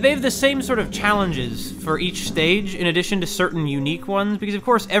 like, they have the same sort of challenges for each stage, in addition to certain unique ones, because of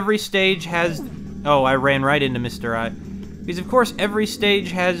course every stage has... Oh, I ran right into Mr. I. Because of course every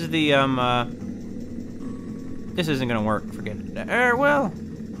stage has the, This isn't gonna work, forget it. Well...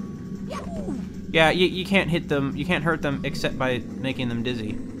 Yeah, you can't hit them, you can't hurt them except by making them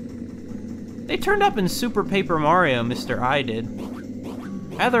dizzy. They turned up in Super Paper Mario, Mr. I did.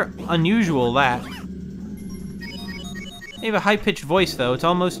 Rather unusual, that. They have a high-pitched voice, though. It's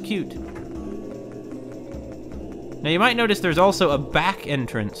almost cute. Now, you might notice there's also a back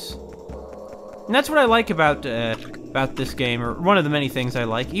entrance. And that's what I like about this game, or one of the many things I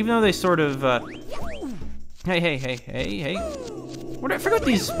like. Even though they sort of, Hey, hey, hey, hey, hey. I forgot what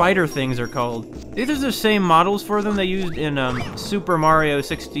these spider things are called. These are the same models for them they used in, Super Mario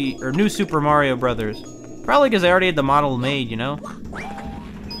 60, or New Super Mario Brothers. Probably because they already had the model made, you know?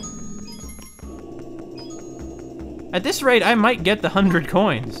 At this rate, I might get the 100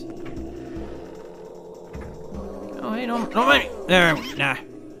 coins. Oh, hey, don't mind me. There, nah.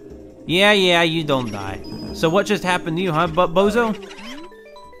 Yeah, you don't die. So what just happened to you, huh, bozo?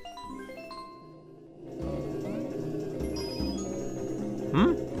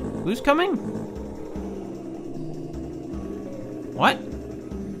 Hmm? Who's coming? What?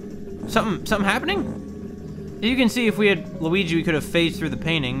 Something happening? As you can see, if we had Luigi, we could have phased through the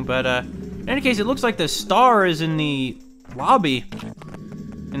painting, but, in any case, it looks like the star is in the lobby.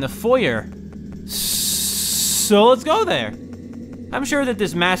 In the foyer. So let's go there. I'm sure that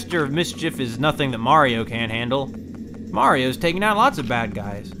this master of mischief is nothing that Mario can't handle. Mario's taking out lots of bad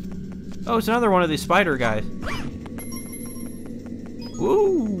guys. Oh, it's another one of these spider guys.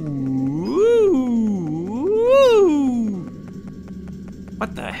 Woo! Woo! Woo!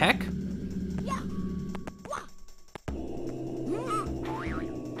 What the heck?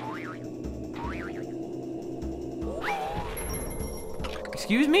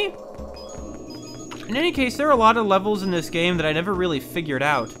 Excuse me? In any case, there are a lot of levels in this game that I never really figured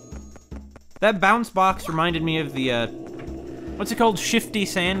out. That bounce box reminded me of the, what's it called? Shifty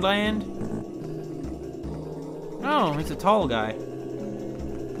Sandland? Oh, it's a tall guy.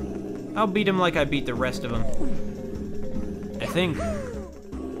 I'll beat him like I beat the rest of them. I think.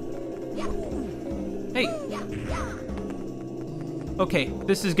 Hey! Okay,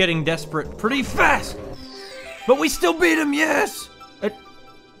 this is getting desperate pretty fast! But we still beat him, yes!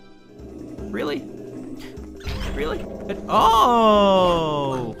 Really? Really?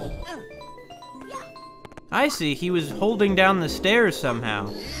 Oh! I see, he was holding down the stairs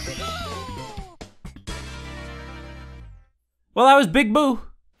somehow. Well, that was Big Boo.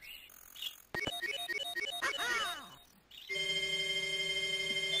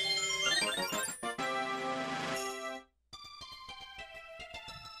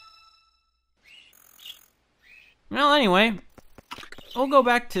 Well, anyway, we'll go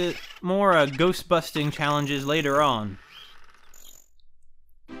back to more ghost-busting challenges later on.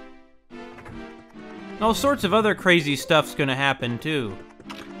 All sorts of other crazy stuff's gonna happen, too.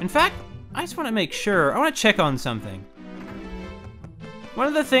 In fact, I just want to make sure. I want to check on something. One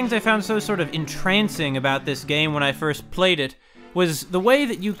of the things I found so sort of entrancing about this game when I first played it was the way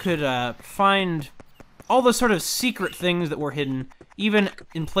that you could find all the sort of secret things that were hidden, even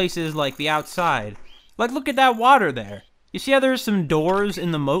in places like the outside. Like, look at that water there. You see how there's some doors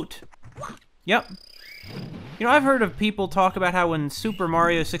in the moat? Yep. You know, I've heard of people talk about how when Super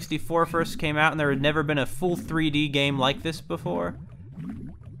Mario 64 first came out and there had never been a full 3D game like this before,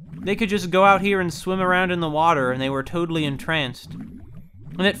 they could just go out here and swim around in the water and they were totally entranced.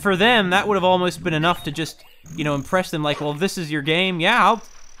 And that for them, that would have almost been enough to just, you know, impress them like, well, this is your game? Yeah,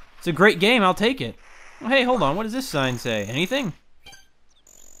 it's a great game, I'll take it. Well, hey, hold on, what does this sign say? Anything?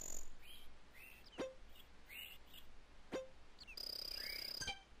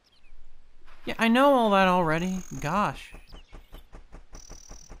 Yeah, I know all that already. Gosh.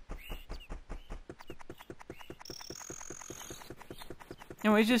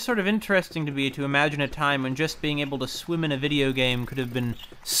 Anyway, it's just sort of interesting to me to imagine a time when just being able to swim in a video game could have been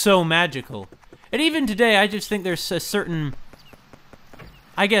so magical. And even today, I just think there's a certain...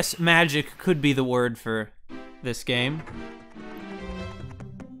 I guess magic could be the word for this game.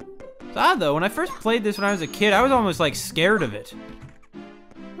 It's odd, though. When I first played this when I was a kid, I was almost, like, scared of it.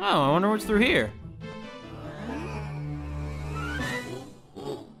 Oh, I wonder what's through here.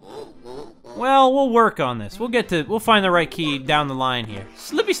 Well, we'll work on this. We'll find the right key down the line here.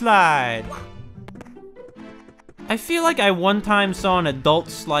 Slippy slide! I feel like I one time saw an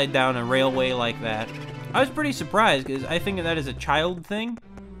adult slide down a railway like that. I was pretty surprised, because I think of that as a child thing.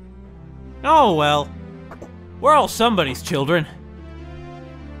 Oh, well. We're all somebody's children.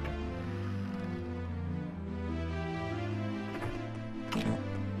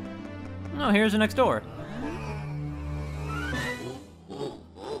 Oh, here's the next door.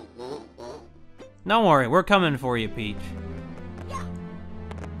 Don't worry, we're coming for you, Peach.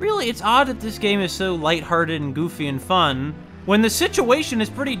 Really, it's odd that this game is so lighthearted and goofy and fun, when the situation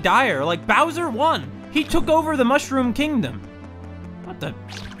is pretty dire, like Bowser won. He took over the Mushroom Kingdom. What the?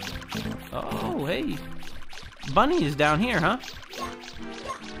 Oh, hey. Bunny is down here, huh?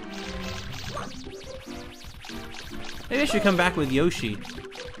 Maybe I should come back with Yoshi.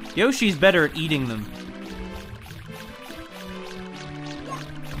 Yoshi's better at eating them.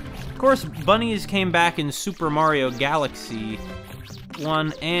 Of course, bunnies came back in Super Mario Galaxy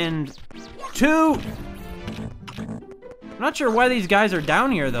 1 and 2. I'm not sure why these guys are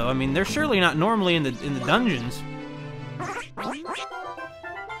down here, though. I mean, they're surely not normally in the dungeons.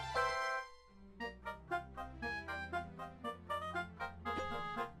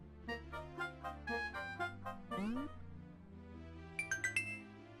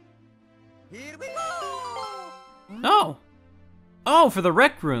 Here we go! Oh! Oh, for the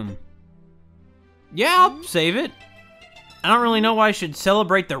rec room. Yeah, I'll save it. I don't really know why I should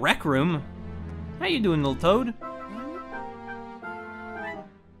celebrate the rec room. How you doing, little toad?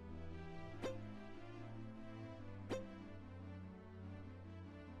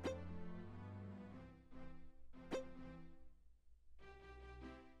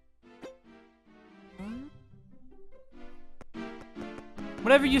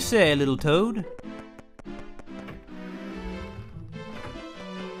 Whatever you say, little toad.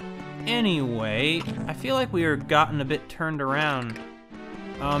 Anyway, I feel like we are gotten a bit turned around.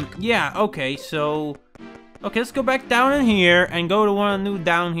 Yeah, okay, so... Okay, let's go back down in here and go to one of the new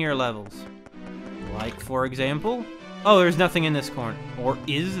down here levels. Like, for example... Oh, there's nothing in this corner. Or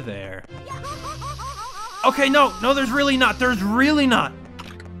is there? Okay, no, there's really not. There's really not.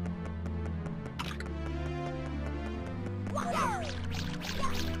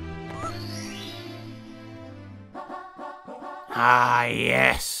 Ah,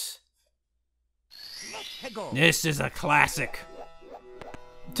 yes. This is a classic.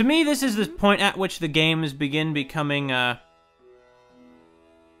 To me, this is the point at which the games begin becoming,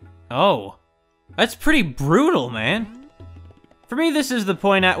 Oh. That's pretty brutal, man. For me, this is the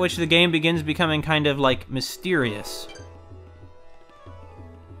point at which the game begins becoming kind of, like, mysterious.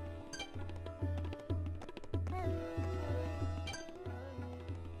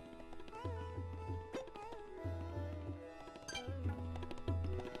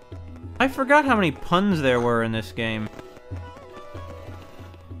 I forgot how many puns there were in this game.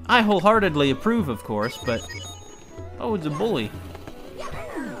 I wholeheartedly approve, of course, but... Oh, it's a bully.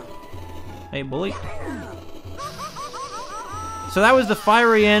 Hey, bully. So that was the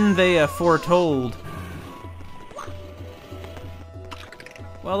fiery end they foretold.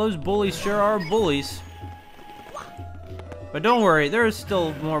 Well, those bullies sure are bullies. But don't worry, there's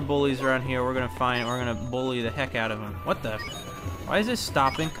still more bullies around here we're gonna find. We're gonna bully the heck out of them. What the? Why is this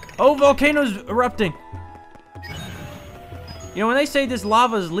stopping? Oh, volcano's erupting! You know, when they say this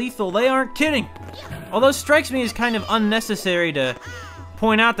lava is lethal, they aren't kidding! Although it strikes me as kind of unnecessary to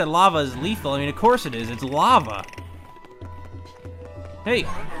point out that lava is lethal. I mean, of course it is. It's lava. Hey.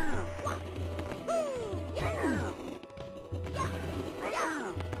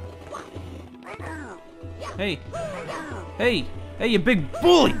 Hey. Hey. Hey, you big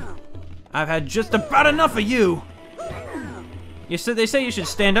bully! I've had just about enough of you! They say you should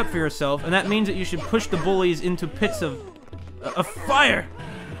stand up for yourself, and that means that you should push the bullies into pits of fire!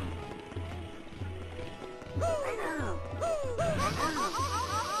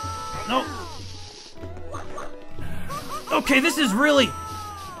 No! Okay, this is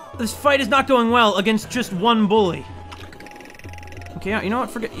fight is not going well against just one bully. Okay, you know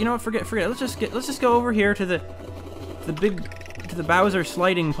what? Forget it. Let's just go over here to the Bowser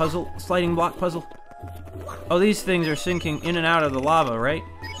sliding block puzzle. Oh, these things are sinking in and out of the lava, right?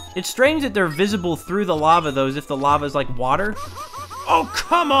 It's strange that they're visible through the lava, though, as if the lava is like water. Oh,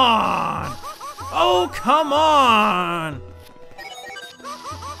 come on! Oh, come on!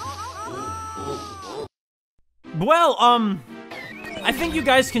 Well, I think you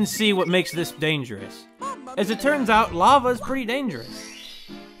guys can see what makes this dangerous. As it turns out, lava is pretty dangerous.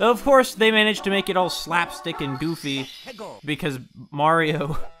 Though, of course, they managed to make it all slapstick and goofy because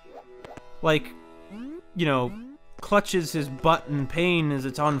Mario, like, you know, clutches his butt in pain as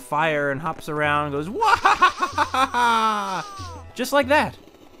it's on fire and hops around and goes, "Wah!" Just like that.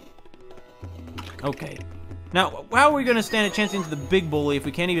 Okay. Now, how are we gonna stand a chance into the big bully if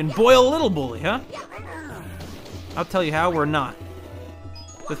we can't even boil a little bully, huh? I'll tell you how, we're not.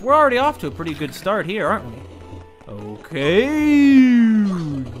 But we're already off to a pretty good start here, aren't we? Okay.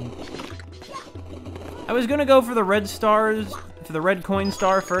 I was gonna go for the red stars, for the red coin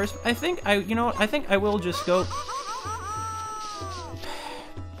star first. You know what? I think I will just go.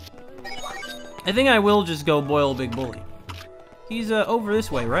 I think I will just go boil Big Bully. He's over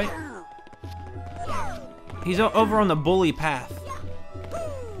this way, right? He's over on the bully path.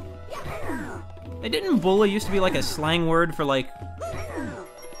 Didn't bully used to be like a slang word for like...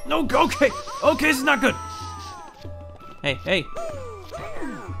 No, okay, this is not good. Hey,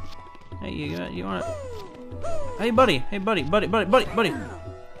 you wanna... Hey, buddy, I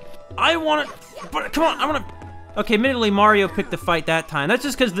wanna... But come on, I wanna... Okay, admittedly, Mario picked the fight that time. That's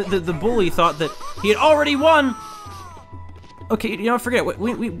just because the bully thought that he had already won. Okay, you know, forget it.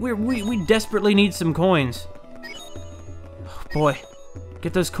 We desperately need some coins. Oh, boy,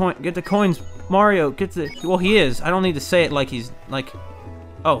 get the coins. Mario, get the... Well, he is. I don't need to say it like he's, like...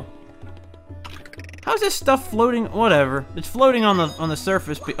 Oh. How's this stuff floating? Whatever. It's floating on the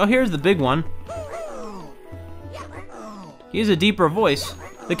surface. Oh, here's the big one. He has a deeper voice.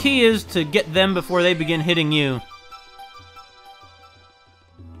 The key is to get them before they begin hitting you.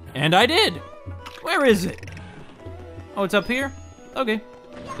 And I did! Where is it? Oh, it's up here? Okay.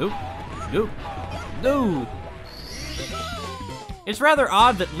 Ooh. It's rather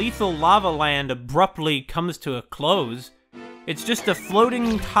odd that Lethal Lava Land abruptly comes to a close. It's just a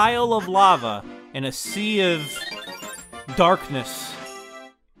floating tile of lava in a sea of darkness.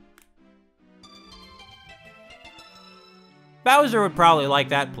 Bowser would probably like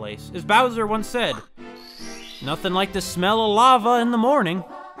that place. As Bowser once said, nothing like the smell of lava in the morning.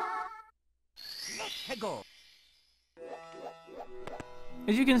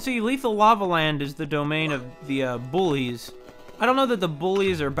 As you can see, Lethal Lava Land is the domain of the bullies. I don't know that the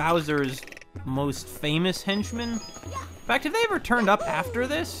bullies are Bowser's most famous henchmen. In fact, have they ever turned up after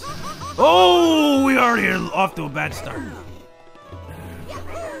this? Oh, we already are off to a bad start.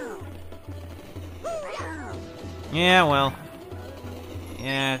 Yeah, well.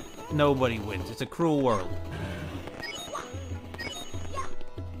 Yeah, nobody wins. It's a cruel world.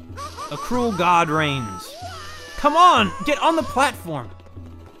 A cruel god reigns. Come on, get on the platform.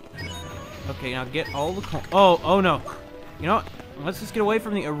 Okay, now get all the coins. Oh no. You know what? Let's just get away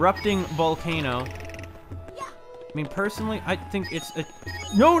from the erupting volcano. I mean, personally, I think it's a...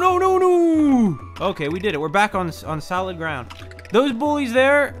 No! Okay, we did it. We're back on solid ground. Those bullies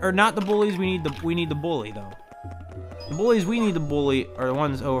there are not the bullies we need the bully, though. The bullies we need to bully are the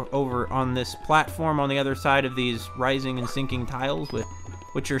ones over on this platform on the other side of these rising and sinking tiles,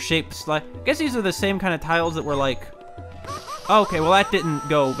 which are shaped like... I guess these are the same kind of tiles that were like... Okay, well that didn't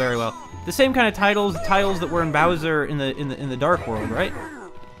go very well. The same kind of tiles that were in Bowser in the Dark World, right?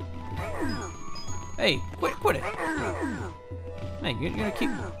 Hey, quit it! Hey, you're gonna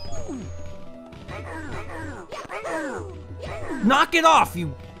keep... Knock it off,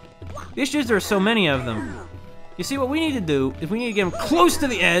 you... The issue is there are so many of them. You see, what we need to do is we need to get them close to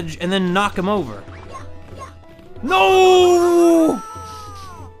the edge and then knock them over. No!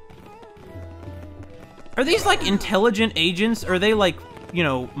 Are these like intelligent agents? Or are they like, you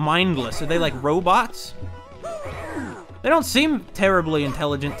know, mindless? Are they like robots? They don't seem terribly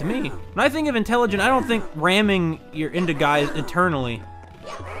intelligent to me. When I think of intelligent, I don't think ramming into guys eternally.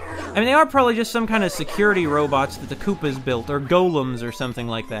 I mean, they are probably just some kind of security robots that the Koopas built, or golems or something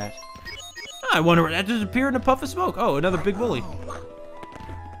like that. I wonder where that just appeared in a puff of smoke. Oh, another big bully.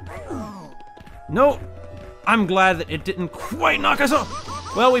 No, I'm glad that it didn't quite knock us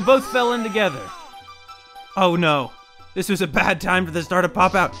off. Well, we both fell in together. Oh no, this was a bad time for the star to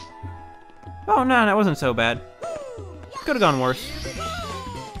pop out. Oh no, that wasn't so bad. Could have gone worse.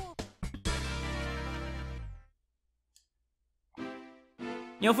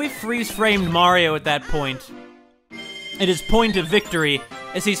 You know, if we freeze-framed Mario at that point, at his point of victory,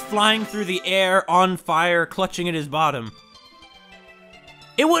 as he's flying through the air, on fire, clutching at his bottom,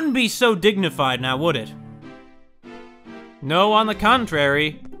 it wouldn't be so dignified now, would it? No, on the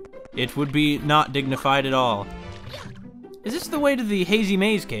contrary, it would be not dignified at all. Is this the way to the Hazy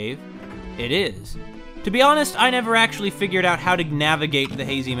Maze Cave? It is. To be honest, I never actually figured out how to navigate the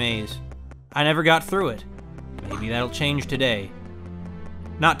Hazy Maze. I never got through it. Maybe that'll change today.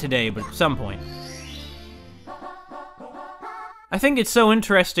 Not today, but at some point. I think it's so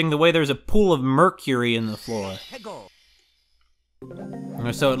interesting the way there's a pool of mercury in the floor.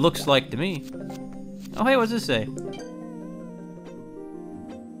 Or so it looks like to me. Oh hey, what's this say?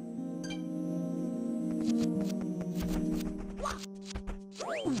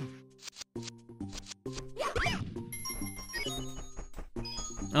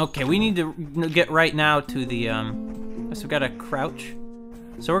 Okay, we need to get right now to the, guess we've got to crouch.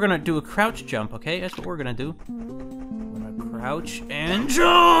 So we're gonna do a crouch jump, okay? That's what we're gonna do. We're gonna crouch and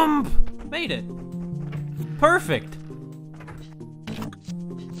jump! Made it. Perfect.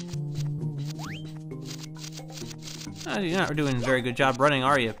 You're not doing a very good job running,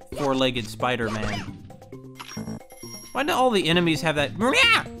 are you, four-legged Spider-Man? Why do all the enemies have that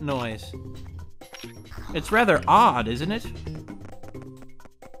noise? It's rather odd, isn't it?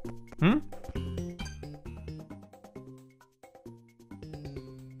 Hmm?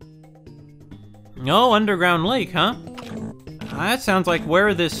 No, underground lake, huh? That sounds like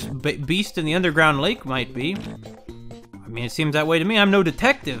where this beast in the underground lake might be. I mean, it seems that way to me. I'm no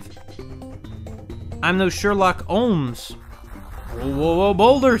detective. I'm no Sherlock Holmes. Whoa, whoa, whoa,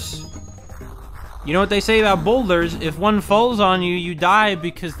 boulders! You know what they say about boulders? If one falls on you, you die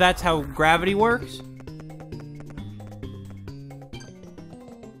because that's how gravity works?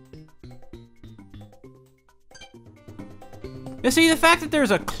 You see, the fact that there's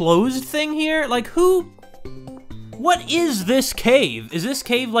a closed thing here, like who? What is this cave? Is this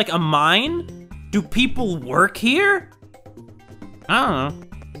cave like a mine? Do people work here? I don't know.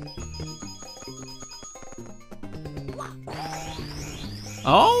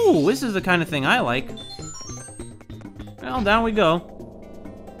 Oh, this is the kind of thing I like. Well, down we go.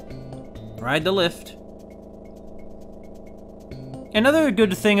 Ride the lift. Another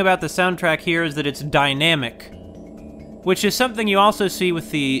good thing about the soundtrack here is that it's dynamic, which is something you also see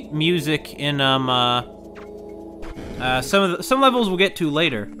with the music in some levels we'll get to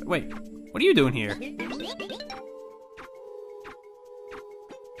later. Wait, what are you doing here?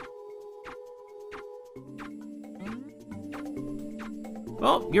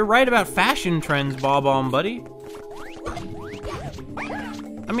 Well, you're right about fashion trends, Bob-omb buddy.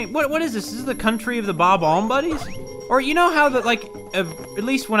 I mean, what is this? Is this the country of the Bob-omb buddies? Or you know how that, like, at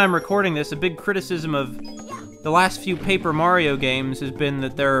least when I'm recording this, a big criticism of the last few Paper Mario games has been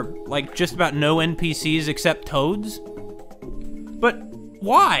that there are, like, just about no NPCs except Toads? But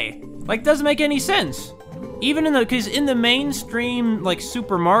why? Like, doesn't make any sense. Even in the, because in the mainstream, like,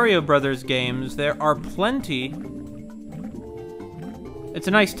 Super Mario Brothers games, there are plenty. It's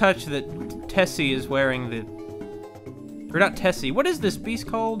a nice touch that Tessie is wearing the, or not Tessie, what is this beast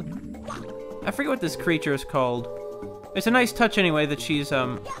called? I forget what this creature is called. It's a nice touch anyway that she's,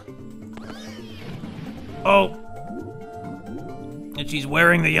 oh. And she's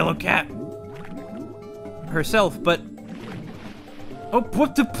wearing the yellow cat herself, but, oh,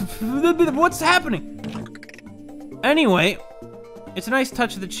 what's happening? Anyway, it's a nice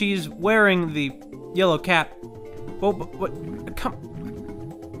touch that she's wearing the yellow cap. Oh, but what, come,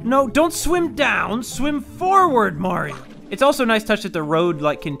 no, don't swim down, swim forward, Mario. It's also a nice touch that the road,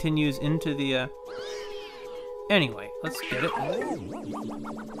 like, continues into the, anyway, let's get it.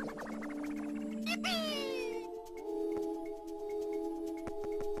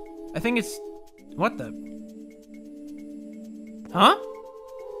 I think it's, what the? Huh?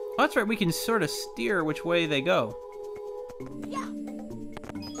 Oh, that's right, we can sort of steer which way they go.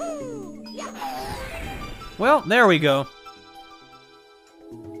 Well, there we go.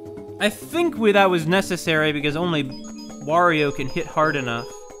 I think that was necessary because only Wario can hit hard enough.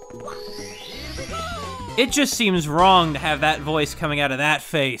 It just seems wrong to have that voice coming out of that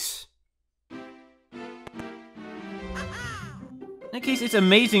face. In that case, it's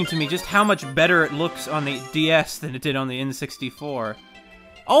amazing to me just how much better it looks on the DS than it did on the N64.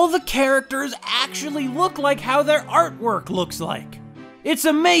 All the characters actually look like how their artwork looks like. It's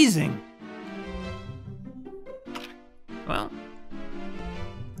amazing! Well,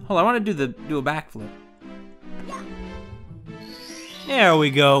 hold on, I want to do a backflip. There we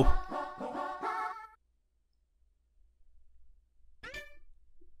go.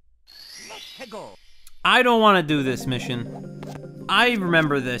 I don't want to do this mission. I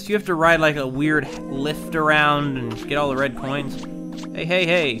remember this. You have to ride like a weird lift around and get all the red coins. Hey, hey,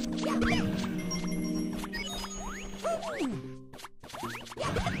 hey.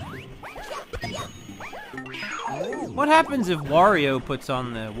 What happens if Wario puts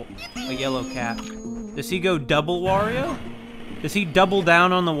on a yellow cap? Does he go double Wario? Does he double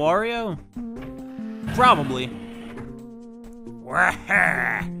down on the Wario? Probably.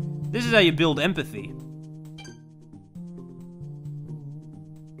 This is how you build empathy.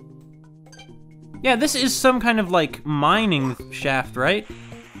 Yeah, this is some kind of, like, mining shaft, right?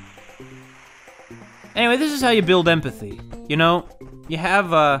 Anyway, this is how you build empathy. You know, you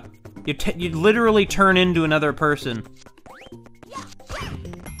have, you literally turn into another person.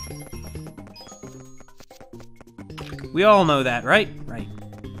 We all know that, right? Right.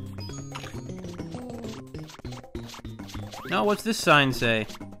 Now, what's this sign say?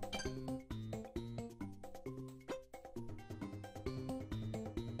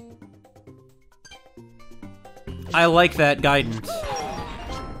 I like that guidance.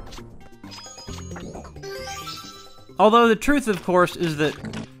 Although the truth, of course, is that...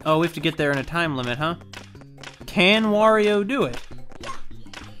 Oh, we have to get there in a time limit, huh? Can Wario do it?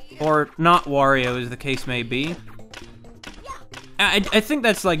 Or not Wario, as the case may be. I think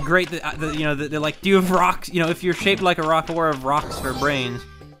that's, like, great that, you know, that they're like, do you have rocks? You know, if you're shaped like a rock, or have rocks for brains.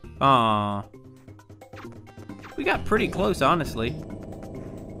 Aww. We got pretty close, honestly.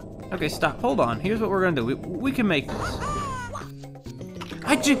 Okay, stop. Hold on. Here's what we're gonna do. We can make this.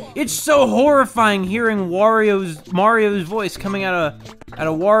 It's so horrifying hearing Mario's voice coming out of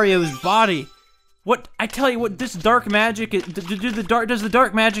Wario's body. What I tell you, what this dark magic is, does the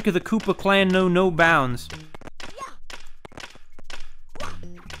dark magic of the Koopa Clan know no bounds?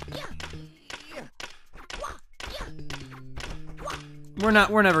 We're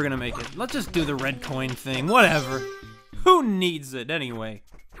never gonna make it. Let's just do the red coin thing. Whatever. Who needs it anyway?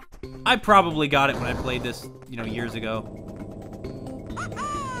 I probably got it when I played this, you know, years ago.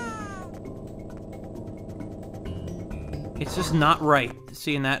 It's just not right,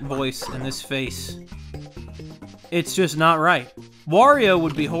 seeing that voice and this face. It's just not right. Wario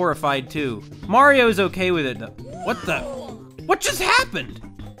would be horrified too. Mario's okay with it though. What the? What just happened?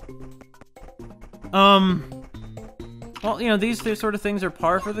 Well, you know, these sort of things are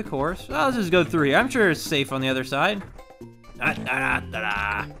par for the course. Well, let's just go through here. I'm sure it's safe on the other side.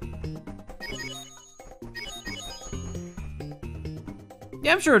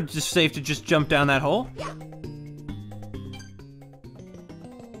 Yeah, I'm sure it's just safe to just jump down that hole.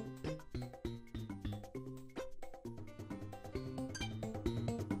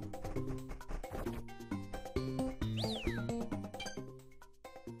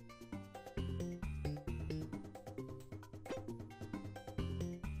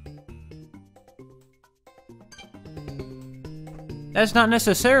 That's not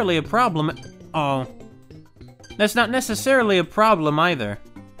necessarily a problem. Oh. That's not necessarily a problem either.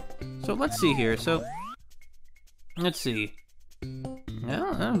 So let's see here. So, let's see.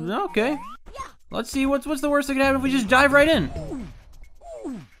 Yeah, okay. Let's see what's the worst that could happen if we just dive right in.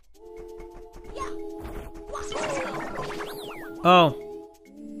 Oh.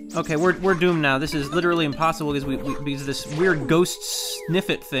 Okay, we're doomed now. This is literally impossible because this weird ghost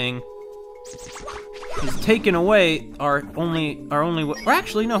sniffit thing is taken away our only or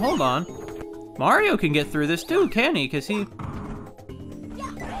actually no, hold on. Mario can get through this too, can he? Cause he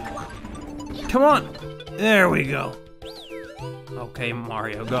Come on. There we go. Okay,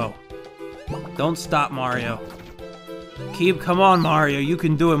 Mario, go. Don't stop, Mario. Come on, Mario. You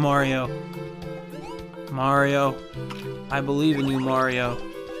can do it, Mario. Mario. I believe in you, Mario.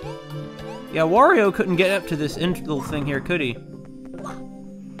 Yeah, Wario couldn't get up to this little thing here, could he?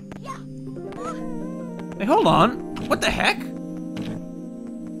 Hey, hold on. What the heck?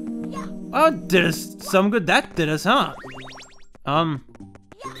 Oh, did us some good. That did us, huh? What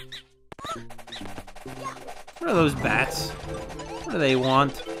are those bats? What do they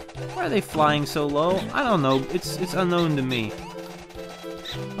want? Why are they flying so low? I don't know. It's unknown to me.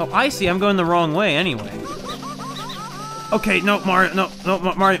 Oh, I see. I'm going the wrong way anyway. Okay, no, Mario, no,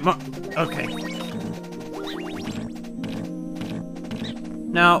 Mario, okay.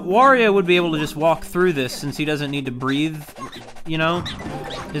 Now, Wario would be able to just walk through this since he doesn't need to breathe, you know?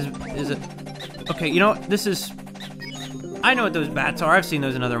 Is it... Okay, you know what? This is... I know what those bats are. I've seen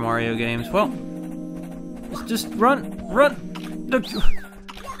those in other Mario games. Well, just run.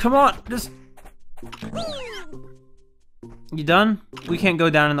 Come on, just... You done? We can't go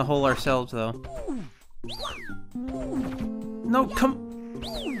down in the hole ourselves, though. No, come...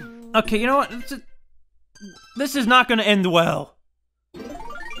 Okay, you know what? This is not gonna end well.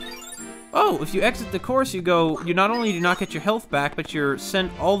 Oh, if you exit the course, you not only do not get your health back, but you're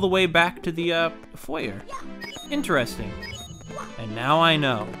sent all the way back to the, foyer. Interesting. And now I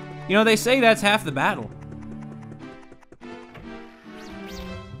know. You know, they say that's half the battle.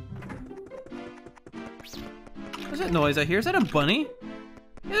 What's that noise I hear? Is that a bunny?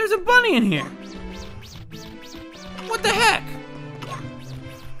 Yeah, there's a bunny in here! What the heck?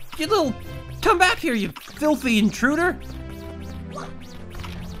 You little... Come back here, you filthy intruder!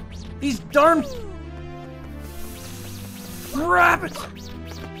 These darn... rabbits!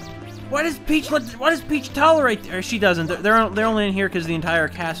 Why does Peach tolerate... Or she doesn't. They're only in here because the entire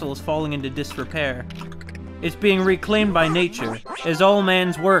castle is falling into disrepair. It's being reclaimed by nature, as all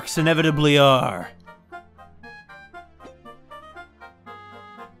man's works inevitably are.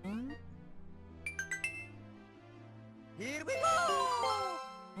 Here we go!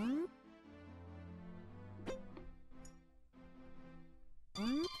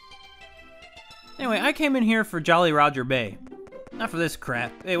 Anyway, I came in here for Jolly Roger Bay. Not for this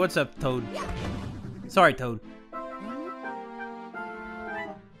crap. Hey, what's up, Toad? Sorry, Toad.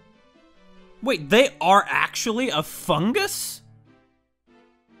 Wait, they are actually a fungus?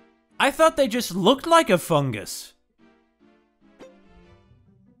 I thought they just looked like a fungus.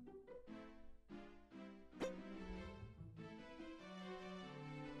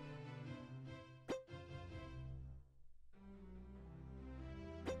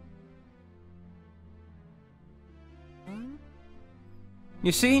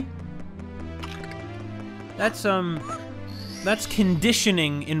 You see? That's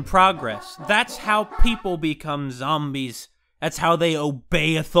conditioning in progress. That's how people become zombies. That's how they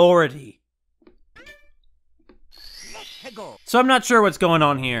obey authority. So I'm not sure what's going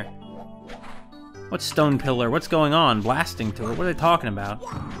on here. What's stone pillar? What's going on? Blasting to it? What are they talking about?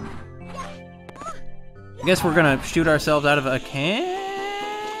 I guess we're gonna shoot ourselves out of a cannon.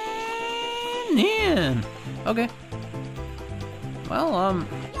 Okay. Well,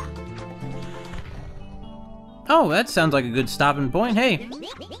 oh, that sounds like a good stopping point. Hey.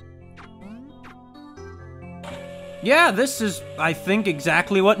 Yeah, this is, I think,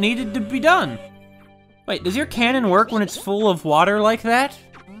 exactly what needed to be done. Wait, does your cannon work when it's full of water like that?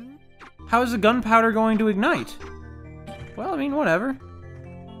 How is the gunpowder going to ignite? Well, I mean, whatever.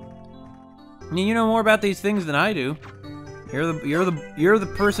 I mean, you know more about these things than I do. You're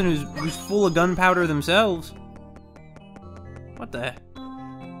the person who's full of gunpowder themselves. What the heck?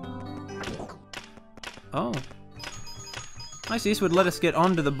 Oh. I see, this would let us get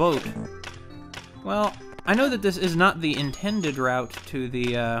onto the boat. Well, I know that this is not the intended route to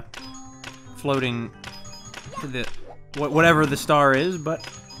the, floating... to the... whatever the star is, but...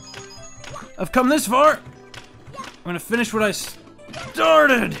 I've come this far! I'm gonna finish what I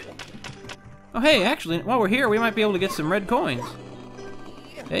started! Oh, hey, actually, while we're here, we might be able to get some red coins.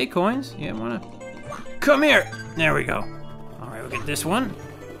 Hey, coins? Yeah, wanna... Come here! There we go. Alright, we'll get this one.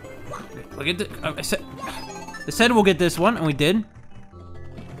 We'll get the... I said we'll get this one, and we did.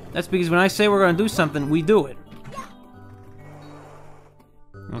 That's because when I say we're gonna do something, we do it.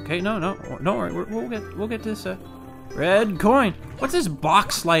 Okay, no, don't worry. We'll get this red coin. What's this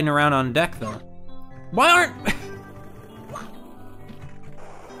box sliding around on deck though? Why aren't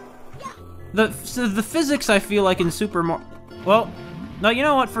the physics? I feel like in Super Mario. Well, no, you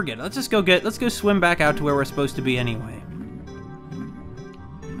know what? Forget it. Let's go swim back out to where we're supposed to be anyway.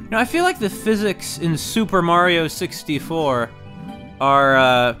 You know, I feel like the physics in Super Mario 64 are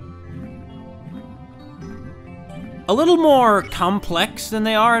a little more complex than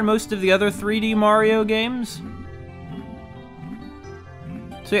they are in most of the other 3D Mario games.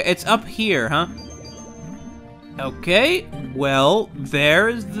 So yeah, it's up here, huh? Okay, well,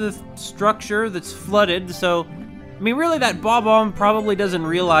 there's the structure that's flooded, so... I mean, really, that Bob-omb probably doesn't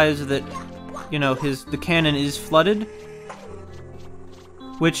realize that, you know, the cannon is flooded.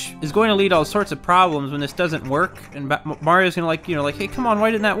 Which is going to lead to all sorts of problems when this doesn't work, and Mario's gonna like, hey, come on, why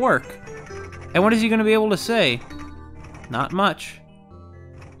didn't that work? And what is he gonna be able to say? Not much.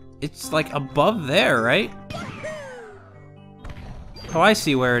 It's like above there, right? Oh, I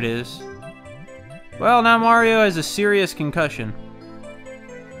see where it is. Well, now Mario has a serious concussion.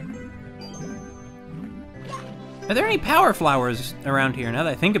 Are there any power flowers around here now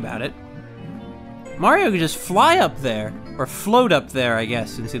that I think about it? Mario could just fly up there, or float up there, I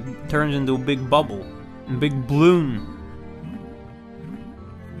guess, since it turns into a big bubble, a big balloon.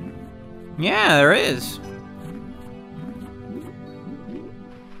 Yeah, there is.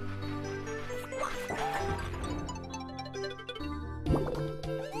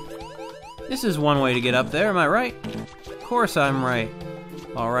 This is one way to get up there, am I right? Of course I'm right.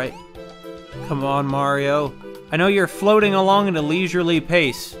 Alright. Come on, Mario. I know you're floating along at a leisurely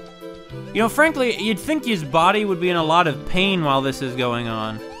pace. You know, frankly, you'd think his body would be in a lot of pain while this is going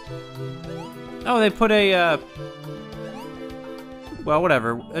on. Oh, they put a, well,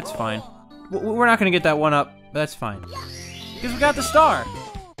 whatever. That's fine. We're not gonna get that one up. That's fine. Because we got the star.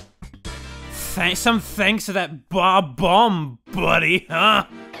 Some thanks to that bomb, buddy, huh?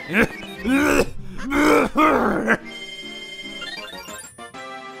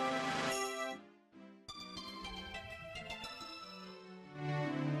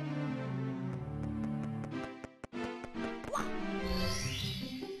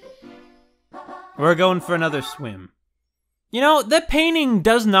 We're going for another swim. You know, that painting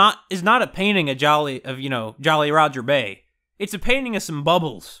is not a painting of Jolly Roger Bay. It's a painting of some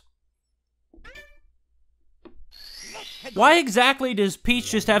bubbles. Why exactly does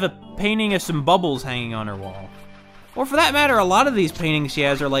Peach just have a painting of some bubbles hanging on her wall? Or for that matter, a lot of these paintings she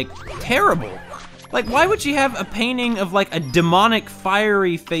has are, like, terrible. Like, why would she have a painting of, like, a demonic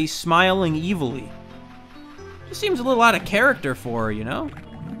fiery face smiling evilly? It seems a little out of character for her, you know?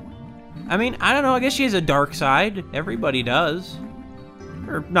 I mean, I don't know, I guess she has a dark side. Everybody does.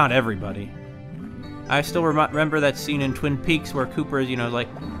 Or, not everybody. I still remember that scene in Twin Peaks where Cooper is, like,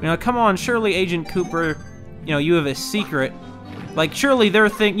 come on, surely Agent Cooper, you have a secret. Like, surely they're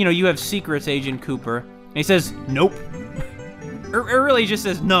you have secrets, Agent Cooper. And he says, nope. or really, he just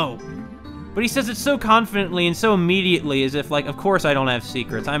says no. But he says it so confidently and so immediately as if, like, of course I don't have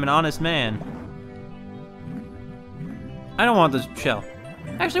secrets. I'm an honest man. I don't want this shell.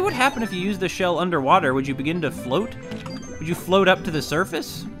 Actually, what happened if you used the shell underwater? Would you begin to float? Would you float up to the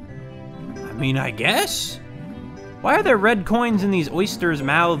surface? I mean, I guess. Why are there red coins in these oysters'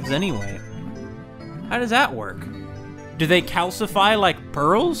 mouths anyway? How does that work? Do they calcify like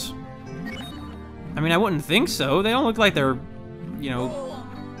pearls? I mean, I wouldn't think so. They don't look like they're,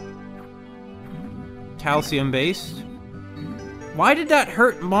 calcium-based. Why did that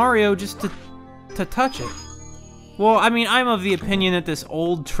hurt Mario just to touch it? Well, I mean, I'm of the opinion that this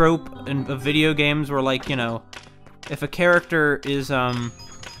old trope of video games where, like, if a character is,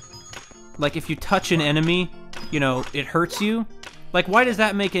 like, if you touch an enemy, it hurts you. Like, why does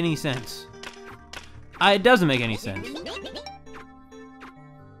that make any sense? It doesn't make any sense.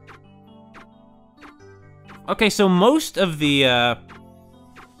 Okay, so most of the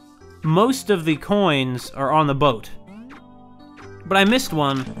coins are on the boat. But I missed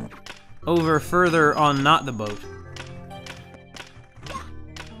one over further on not the boat.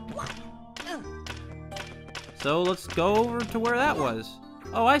 So let's go over to where that was.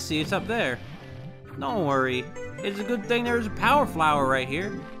 Oh, I see, it's up there. Don't worry. It's a good thing there's a power flower right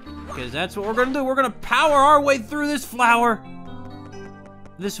here. Because that's what we're gonna do. We're gonna power our way through this flower.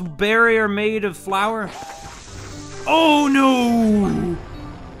 This barrier made of flour. Oh no!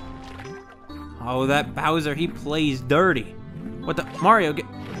 Oh, that Bowser, he plays dirty. What the? Mario, get...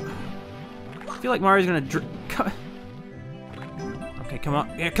 I feel like Mario's gonna Okay, come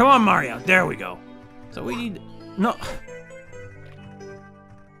on. Yeah, come on, Mario. There we go. So we need... No.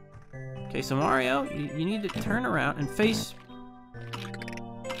 Okay, so Mario, you need to turn around and face...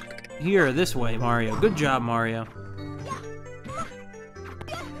 Here, this way, Mario. Good job, Mario.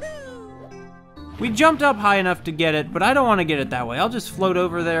 We jumped up high enough to get it, but I don't want to get it that way. I'll just float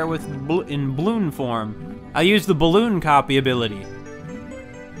over there in balloon form. I'll use the balloon copy ability.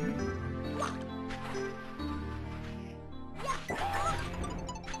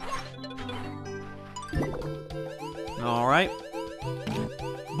 Alright.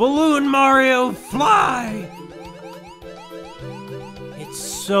 Balloon Mario, fly! It's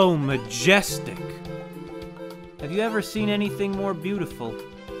so majestic. Have you ever seen anything more beautiful?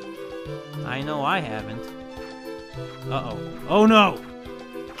 I know I haven't. Uh-oh. Oh no!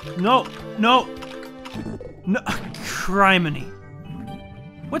 No! No! No! Criminy.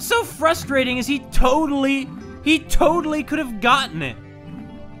 What's so frustrating is he totally could have gotten it.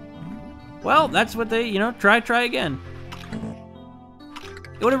 Well, that's what they, try again.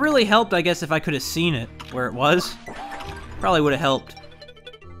 It would have really helped, I guess, if I could have seen it where it was. Probably would have helped.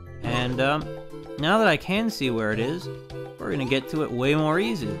 And now that I can see where it is, we're gonna get to it way more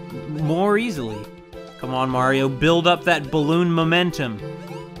easily. Come on, Mario, build up that balloon momentum.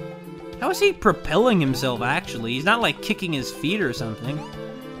 How is he propelling himself, actually? He's not, like, kicking his feet or something.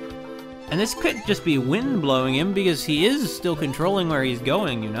 And this could just be wind blowing him, because he is still controlling where he's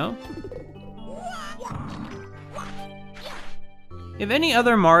going, you know? If any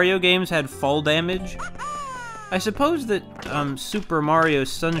other Mario games had fall damage, I suppose that Super Mario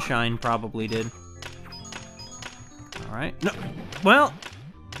Sunshine probably did. Alright, no, well,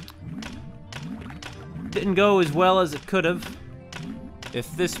 didn't go as well as it could have if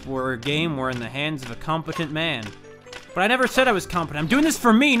this were a game were in the hands of a competent man. But I never said I was competent. I'm doing this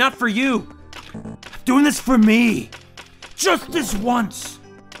for me, not for you. I'm doing this for me. Just this once.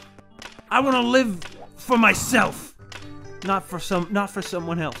 I want to live for myself, not for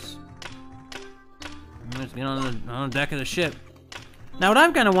someone else. Let's get on the deck of the ship. Now, what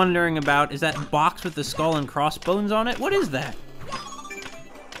I'm kind of wondering about is that box with the skull and crossbones on it. What is that?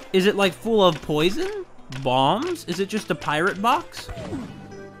 Is it like full of poison? Bombs? Is it just a pirate box?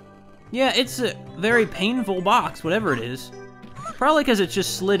 Yeah, it's a very painful box, whatever it is. Probably because it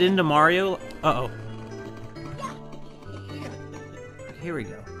just slid into Mario. Uh-oh. Here we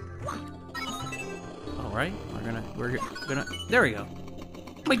go. All right, we're gonna. There we go.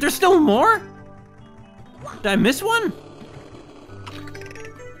 Wait, there's still more? Did I miss one?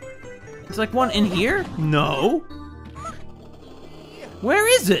 It's like one in here? No. Where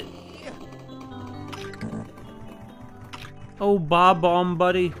is it? Oh, Bob-Bomb,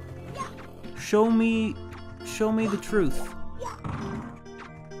 buddy. Show me the truth.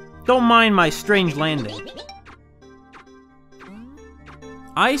 Don't mind my strange landing.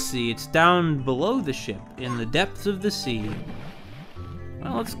 I see it's down below the ship, in the depths of the sea.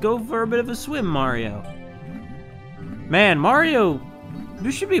 Well, let's go for a bit of a swim, Mario. Man, Mario,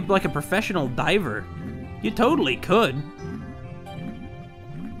 you should be like a professional diver. You totally could.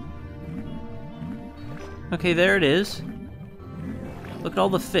 Okay, there it is. Look at all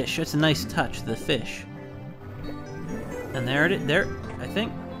the fish. That's a nice touch, the fish. And there it is. There, I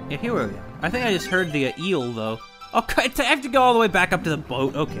think. Yeah, here we go. I think I just heard the eel, though. Okay, I have to go all the way back up to the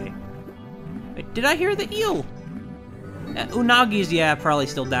boat. Okay. Wait, did I hear the eel? Unagi's, yeah, probably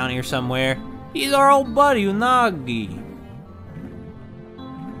still down here somewhere. He's our old buddy, Unagi.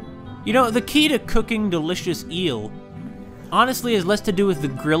 You know, the key to cooking delicious eel, honestly, has less to do with the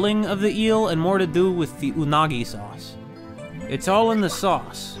grilling of the eel and more to do with the unagi sauce. It's all in the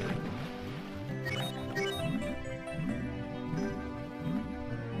sauce.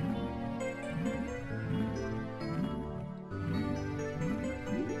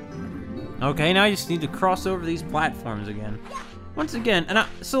 Okay, now I just need to cross over these platforms again. Once again,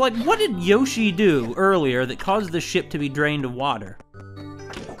 so like, what did Yoshi do earlier that caused the ship to be drained of water?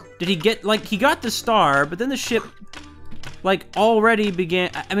 Did he get, like, he got the star, but then the ship, like, already began,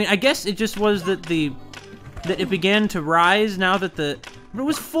 I mean, I guess it just was that that it began to rise now that but it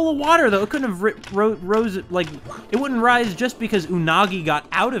was full of water, though. It couldn't have rose, like, it wouldn't rise just because Unagi got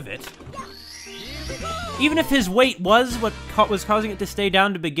out of it. Even if his weight was what was causing it to stay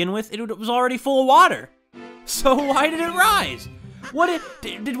down to begin with, it was already full of water. So why did it rise?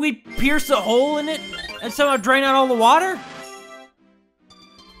 Did we pierce a hole in it and somehow drain out all the water?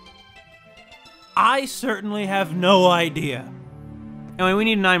 I certainly have no idea. Anyway, we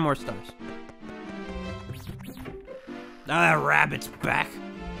need 9 more stars. Now that rabbit's back.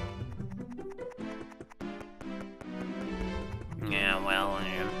 Yeah, well,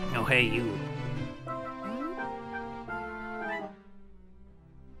 oh, hey, you.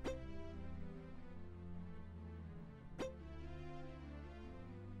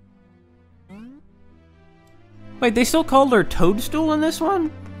 Wait, they still called her Toadstool in this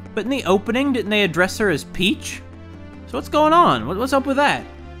one? But in the opening, didn't they address her as Peach? So what's going on? What's up with that?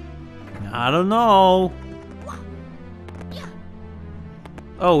 I don't know.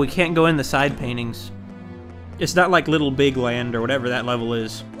 Oh, we can't go in the side paintings. It's not like Little Big Land or whatever that level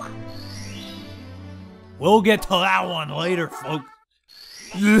is. We'll get to that one later, folks.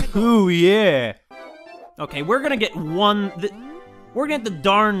 Ooh, yeah. Okay, we're gonna get we're gonna get the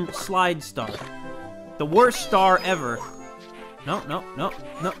darn slide star. The worst star ever. No,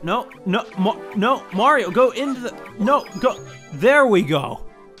 Mario, go into the, go, there we go.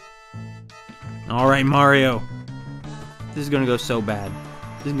 All right, Mario. This is gonna go so bad.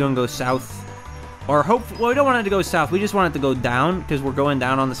 This is gonna go south. Or well, we don't want it to go south, we just want it to go down, because we're going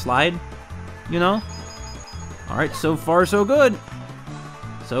down on the slide, you know? All right, so far so good.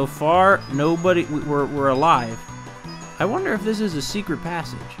 So far, we're alive. I wonder if this is a secret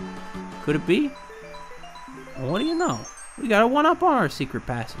passage. Could it be? What do you know? We got a 1-up on our secret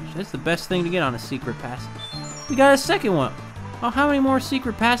passage. That's the best thing to get on a secret passage. We got a second one. Oh, how many more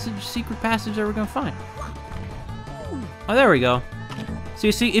secret passages are we gonna find? Oh, there we go. So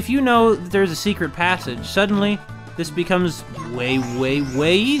you see, if you know that there's a secret passage, suddenly this becomes way, way,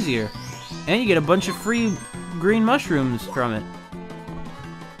 way easier. And you get a bunch of free green mushrooms from it.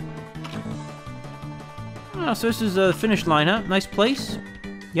 Oh, so this is the finish line, huh? Nice place.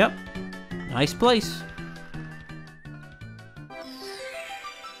 Yep. Nice place.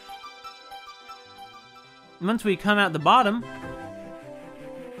 Once we come out the bottom,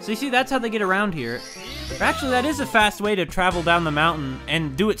 so you see, that's how they get around here. Actually, that is a fast way to travel down the mountain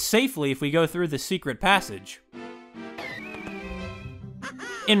and do it safely if we go through the secret passage.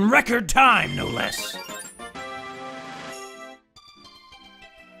 In record time, no less.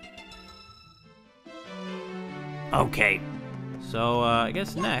 Okay, so I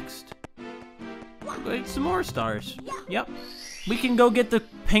guess next, we'll get some more stars. Yep, we can go get the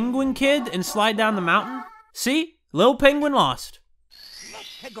penguin kid and slide down the mountain. See? Little penguin lost.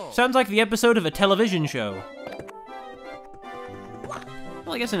 Sounds like the episode of a television show.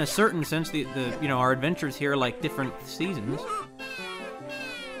 Well, I guess in a certain sense, you know, our adventures here are like different seasons.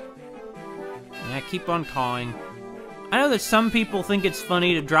 Yeah, keep on calling. I know that some people think it's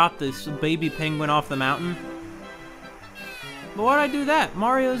funny to drop this baby penguin off the mountain. But why'd I do that?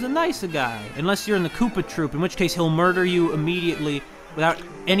 Mario's a nice guy. Unless you're in the Koopa Troop, in which case he'll murder you immediately without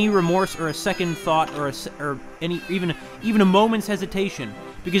any remorse or a second thought or even a moment's hesitation.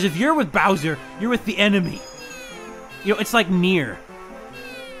 Because if you're with Bowser, you're with the enemy. You know, it's like Nier.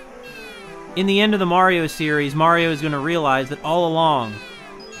 In the end of the Mario series, Mario is going to realize that all along,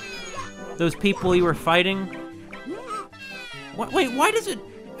 those people you were fighting... Wait, why does it...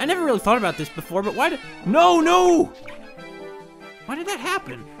 I never really thought about this before, but why did... No! Why did that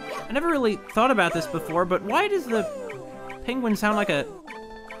happen? I never really thought about this before, but why does the penguin sound like a...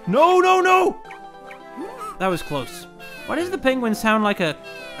 No! That was close. Why does the penguin sound like a...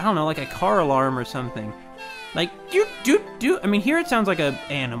 I don't know, like a car alarm or something? Like, do. I mean, here it sounds like an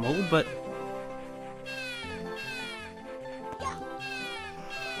animal, but...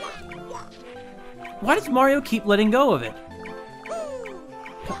 Why does Mario keep letting go of it?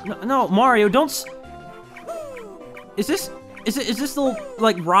 No, Mario, don't... Is this the,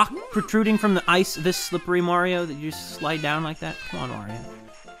 like, rock protruding from the ice, this slippery, Mario, that you just slide down like that? Come on, Mario.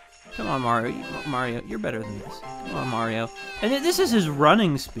 Come on, Mario. Mario, you're better than this. Come on, Mario. And this is his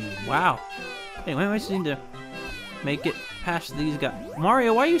running speed. Wow. Anyway, I just need to make it past these guys.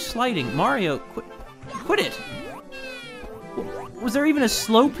 Mario, why are you sliding? Mario, quit it. Was there even a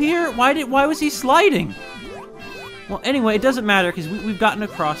slope here? Why was he sliding? Well, anyway, it doesn't matter, because we've gotten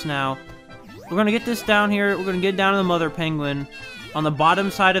across now. We're gonna get this down here. We're gonna get down to the mother penguin on the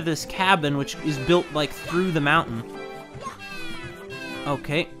bottom side of this cabin, which is built, like, through the mountain.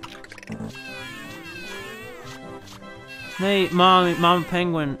 Okay. Hey, Mama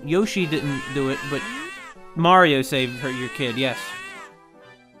Penguin. Yoshi didn't do it, but Mario saved your kid, yes.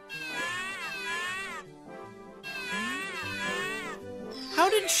 How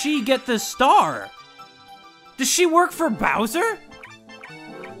did she get the star? Does she work for Bowser?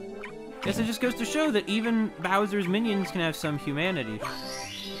 Guess it just goes to show that even Bowser's minions can have some humanity.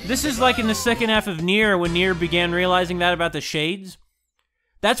 This is like in the second half of Nier, when Nier began realizing that about the shades.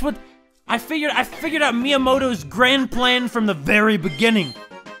 That's what... I figured out Miyamoto's grand plan from the very beginning.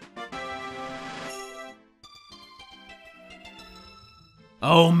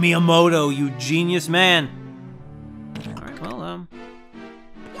 Oh, Miyamoto, you genius man. Alright, well,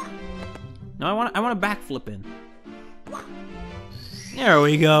 no, I want a backflip in. There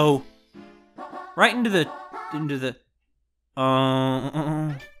we go. Right into the...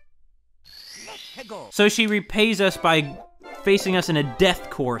 So she repays us by facing us in a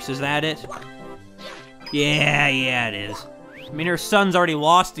death course, is that it? Yeah, it is. I mean, her son's already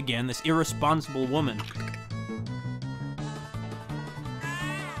lost again, this irresponsible woman.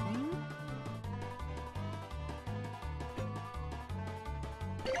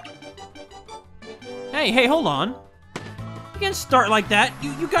 Hey, hold on. You can't start like that.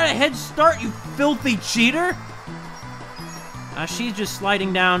 You got a head start, you filthy cheater! She's just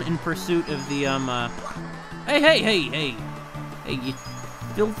sliding down in pursuit of the, Hey, you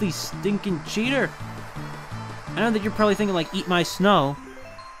filthy, stinking cheater. I know that you're probably thinking, like, eat my snow.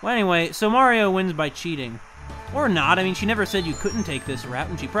 Well, anyway, so Mario wins by cheating. Or not, I mean, she never said you couldn't take this route,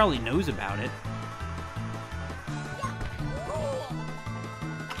 and she probably knows about it.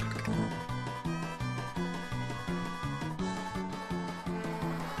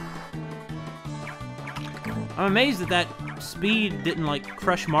 I'm amazed that that speed didn't, like,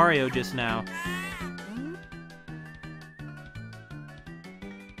 crush Mario just now.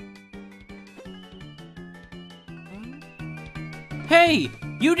 Hey,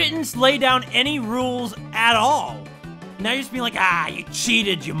 you didn't lay down any rules at all. Now you're just being like, ah, you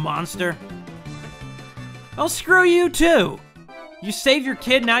cheated, you monster. Well, screw you too. You saved your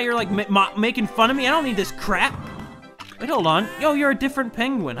kid, now you're like making fun of me? I don't need this crap. Wait, hold on. Yo, you're a different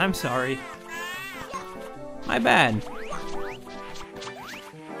penguin. I'm sorry. My bad.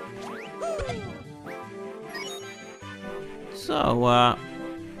 So, what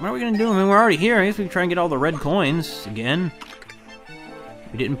are we gonna do? I mean, we're already here. I guess we can try and get all the red coins again.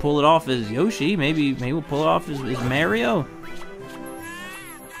 We didn't pull it off as Yoshi. Maybe we'll pull it off as Mario.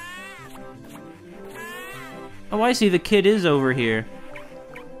 Oh, I see. The kid is over here.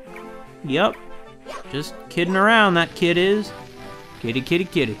 Yup. Just kidding around, that kid is. Kitty, kitty,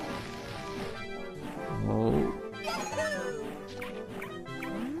 kitty. Oh.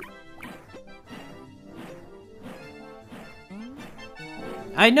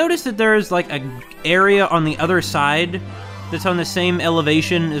 I noticed that there's like an area on the other side that's on the same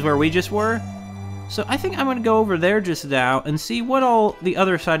elevation as where we just were. So I think I'm gonna go over there just now and see what all the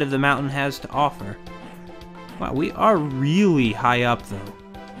other side of the mountain has to offer. Wow, we are really high up though.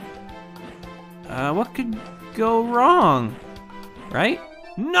 What could go wrong? Right?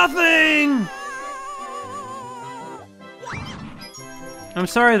 Nothing! I'm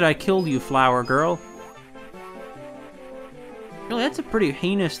sorry that I killed you, flower girl. Really, that's a pretty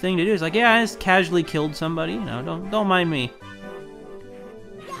heinous thing to do. It's like, yeah, I just casually killed somebody. No, don't mind me.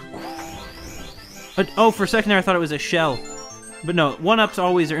 But, oh, for a second there I thought it was a shell. But no, one-ups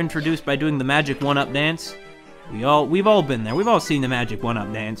always are introduced by doing the magic one-up dance. We've all been there. We've all seen the magic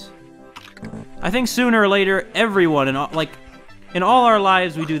one-up dance. I think sooner or later, everyone, in all our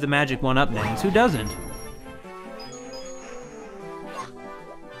lives, we do the magic one-up dance. Who doesn't?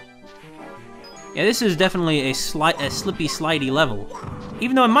 Yeah, this is definitely a slippy, slidey level.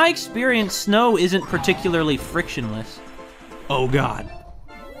 Even though in my experience, snow isn't particularly frictionless. Oh god.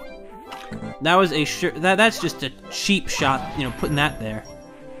 That was that's just a cheap shot, you know, putting that there.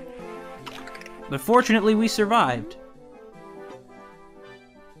 But fortunately, we survived.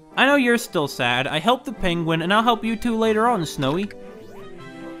 I know you're still sad. I helped the penguin, and I'll help you too later on, Snowy.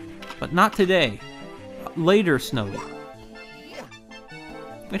 But not today. Later, Snowy.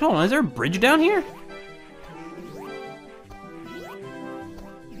 Wait, hold on, is there a bridge down here?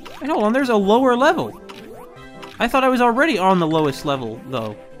 Wait, hold on, there's a lower level. I thought I was already on the lowest level,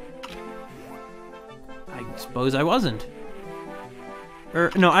 though. I suppose I wasn't.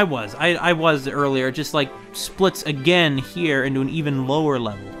 No, I was. I was earlier. It just, like, splits again here into an even lower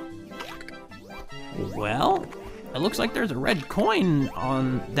level. Well, it looks like there's a red coin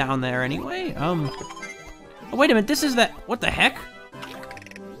down there anyway. Oh, wait a minute, this is that... What the heck?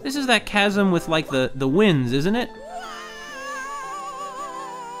 This is that chasm with, like, the winds, isn't it?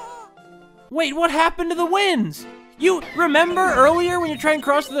 Wait, what happened to the winds? You remember earlier when you tried and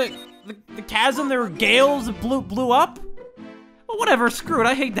cross the chasm, there were gales that blew up? Well, whatever, screw it,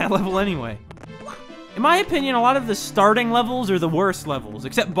 I hate that level anyway. In my opinion, a lot of the starting levels are the worst levels,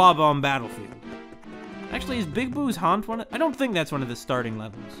 except Bob-omb Battlefield. Actually, is Big Boo's Haunt one? I don't think that's one of the starting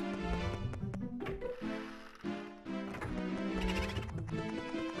levels.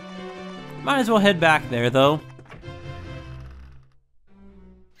 Might as well head back there, though.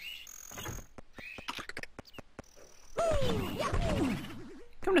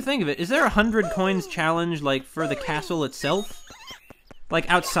 Come to think of it, is there a 100 coins challenge, like, for the castle itself? Like,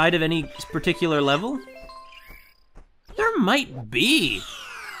 outside of any particular level? There might be.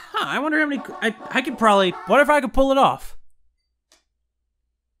 Huh, I wonder how many... I could probably... What if I could pull it off?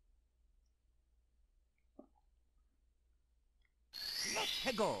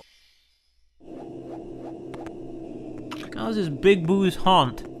 Let's go. Now this is Big Boo's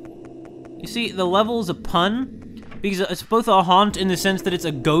Haunt. You see, the level's a pun, because it's both a haunt in the sense that it's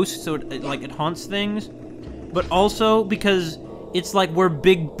a ghost, so it haunts things, but also because it's like where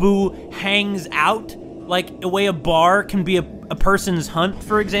Big Boo hangs out, like the way a bar can be a person's hunt,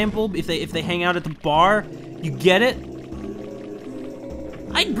 for example. If they hang out at the bar, you get it?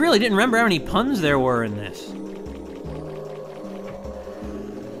 I really didn't remember how many puns there were in this.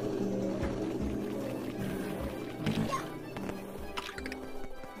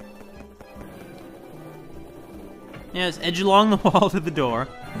 Yeah, just edge along the wall to the door.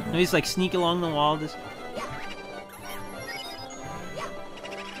 Maybe just like sneak along the wall, just...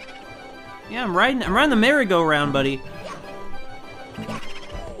 Yeah, I'm riding the merry-go-round, buddy.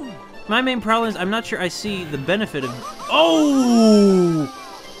 My main problem is I'm not sure I see the benefit of... Oh!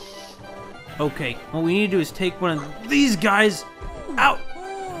 Okay, what we need to do is take one of these guys out.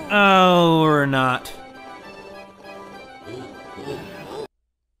 Oh, or not.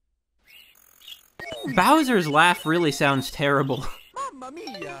 Bowser's laugh really sounds terrible.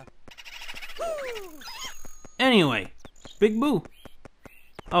 Anyway, Big Boo.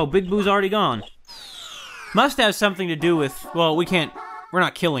 Oh, Big Boo's already gone. Must have something to do with, well, we're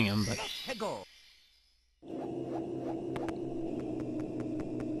not killing him, but... Hego.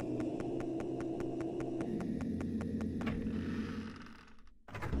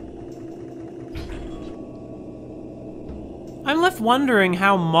 I'm left wondering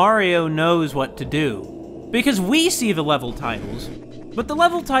how Mario knows what to do. Because we see the level titles, but the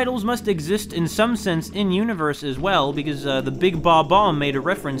level titles must exist in some sense in-universe as well, because the Big Bob-omb made a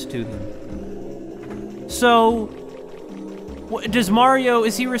reference to them. So, does Mario,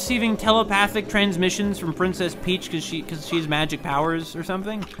 is he receiving telepathic transmissions from Princess Peach because she has magic powers or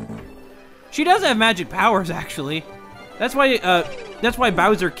something? She does have magic powers, actually. That's why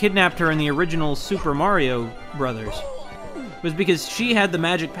Bowser kidnapped her in the original Super Mario Brothers. Was because she had the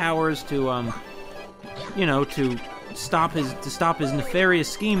magic powers to, you know, to stop his nefarious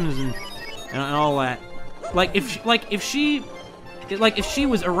schemes and all that. Like if she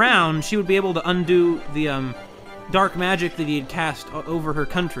was around, she would be able to undo the dark magic that he had cast over her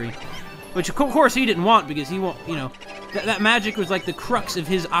country, which of course he didn't want because he won't, you know, that magic was like the crux of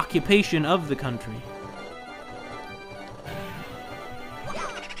his occupation of the country.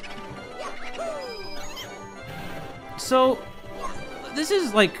 So, this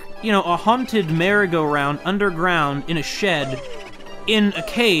is like, you know, a haunted merry-go-round underground in a shed, in a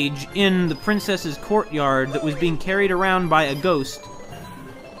cage, in the princess's courtyard that was being carried around by a ghost.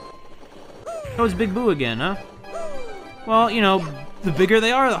 Oh, it's Big Boo again, huh? Well, you know, the bigger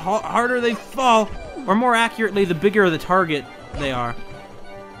they are, the harder they fall. Or more accurately, the bigger the target they are.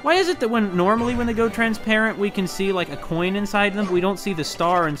 Why is it that normally when they go transparent, we can see like a coin inside them, but we don't see the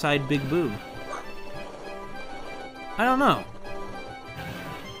star inside Big Boo? I don't know.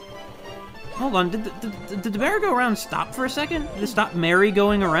 Hold on, did the merry-go-round stop for a second? Did it stop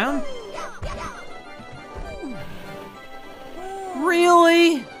merry-going around?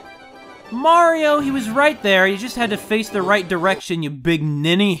 Really? Mario, he was right there. You just had to face the right direction, you big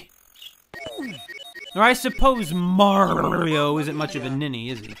ninny. Or I suppose Mario isn't much of a ninny,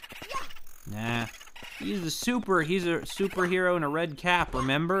 is he? Nah. He's a superhero in a red cap,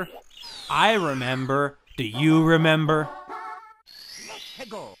 remember? I remember. Do you remember? I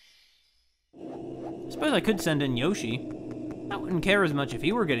suppose I could send in Yoshi. I wouldn't care as much if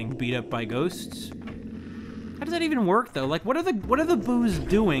he were getting beat up by ghosts. How does that even work, though? Like, what are the Boos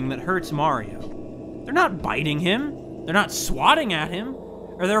doing that hurts Mario? They're not biting him. They're not swatting at him.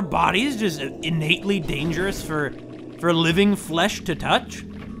 Are their bodies just innately dangerous for living flesh to touch?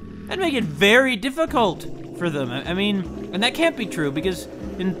 That'd make it very difficult for them. I mean, and that can't be true because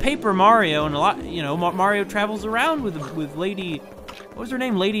in Paper Mario and a lot, you know, Mario travels around with Lady, what was her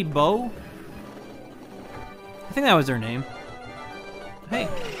name? Lady Bo? I think that was her name. Hey.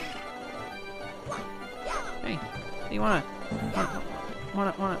 Hey, you wanna...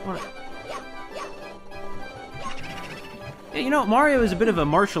 Yeah, you know, Mario is a bit of a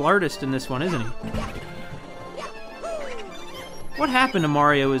martial artist in this one, isn't he? What happened to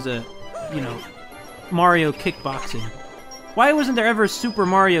Mario as a, you know, Mario kickboxing? Why wasn't there ever Super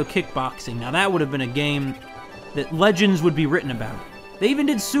Mario kickboxing? Now that would have been a game that legends would be written about. They even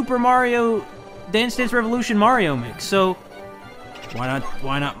did Super Mario Dance Dance Revolution Mario Mix, so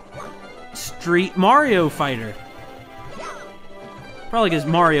why not Street Mario Fighter? Probably because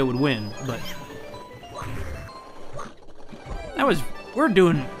Mario would win, but that was, we're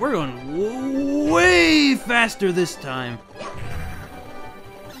going way faster this time.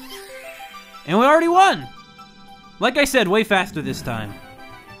 And we already won! Like I said, way faster this time.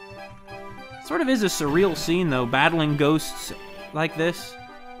 Sort of is a surreal scene though, battling ghosts like this.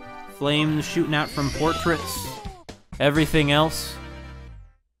 Flames shooting out from portraits. Everything else.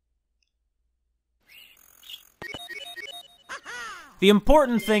 The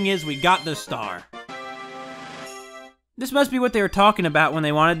important thing is we got the star. This must be what they were talking about when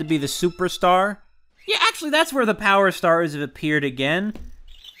they wanted to be the superstar. Yeah, actually that's where the power stars have appeared again.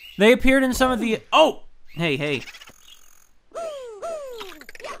 They appeared in some of the... Oh! Hey, hey.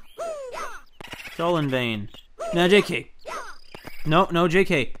 It's all in vain. Now, JK. No,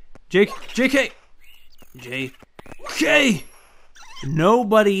 JK. JK! JK!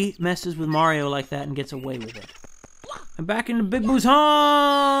 Nobody messes with Mario like that and gets away with it. I'm back into Big Boo's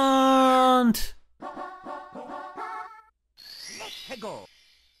haunt!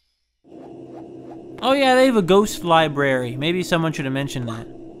 Oh yeah, they have a ghost library. Maybe someone should have mentioned that.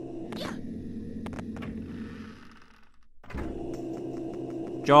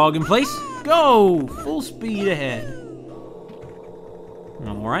 Jog in place. Go! Full speed ahead.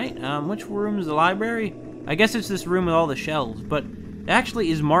 Alright, which room is the library? I guess it's this room with all the shelves, but it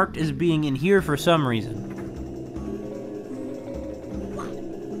actually is marked as being in here for some reason.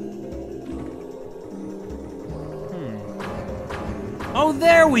 Oh,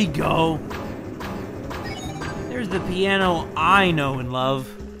 there we go! There's the piano I know and love.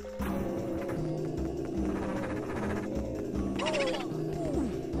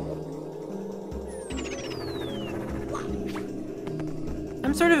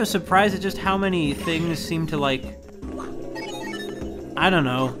 I'm sort of surprised at just how many things seem to, like, I don't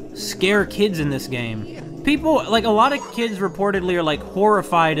know, scare kids in this game. People, like, a lot of kids reportedly are, like,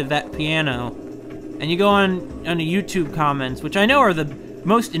 horrified of that piano. And you go on the YouTube comments, which I know are the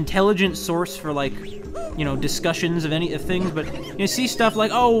most intelligent source for, like, you know, discussions of things, but you see stuff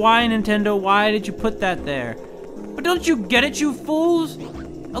like, oh, why Nintendo, why did you put that there? But don't you get it, you fools?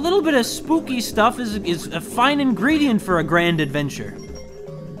 A little bit of spooky stuff is a fine ingredient for a grand adventure.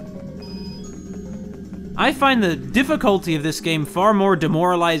 I find the difficulty of this game far more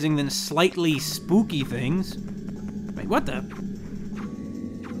demoralizing than slightly spooky things. Wait, what the?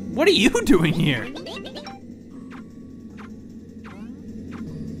 What are you doing here?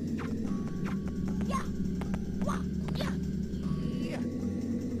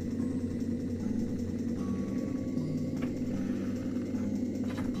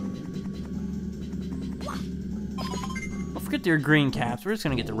 Well, forget your green caps. We're just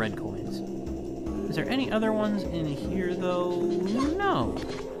gonna get the red coins. Is there any other ones in here, though? No.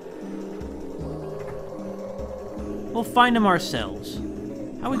 We'll find them ourselves.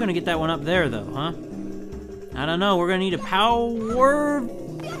 How are we gonna get that one up there, though, huh? I don't know. We're gonna need a power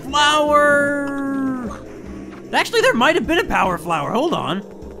flower. Actually, there might have been a power flower. Hold on.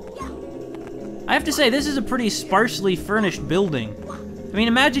 I have to say, this is a pretty sparsely furnished building. I mean,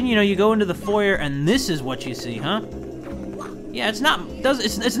 imagine, you know, you go into the foyer and this is what you see, huh? Yeah, it's not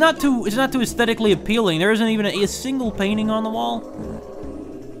too aesthetically appealing. There isn't even a single painting on the wall.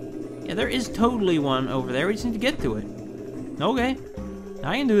 Yeah, there is totally one over there. We just need to get to it. Okay,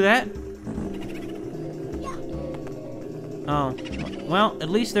 I can do that. Oh, well, at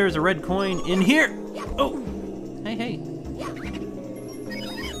least there's a red coin in here. Oh, hey.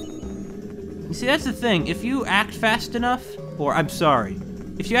 You see, that's the thing. If you act fast enough, or I'm sorry,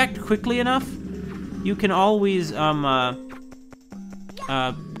 if you act quickly enough, you can always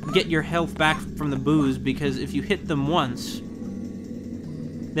get your health back from the boos, because if you hit them once,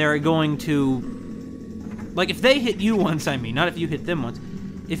 they're going to, like, if they hit you once, I mean, not if you hit them once.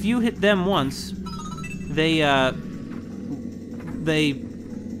 If you hit them once, if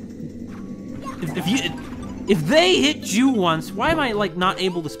they hit you once, why am I, like, not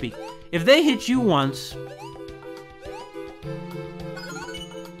able to speak? If they hit you once,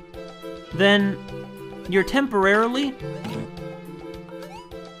 then you're temporarily...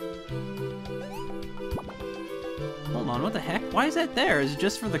 Hold on, what the heck? Why is that there? Is it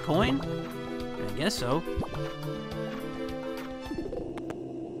just for the coin? I guess so.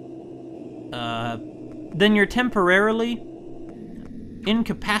 Then you're temporarily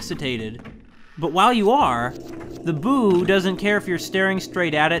incapacitated. But while you are, the boo doesn't care if you're staring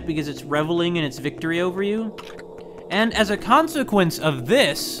straight at it because it's reveling in its victory over you. And as a consequence of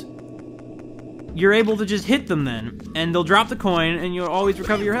this, you're able to just hit them then, and they'll drop the coin and you'll always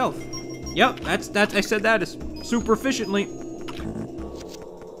recover your health. Yep, that's I said that as super efficiently.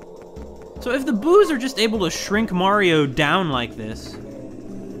 So if the boos are just able to shrink Mario down like this,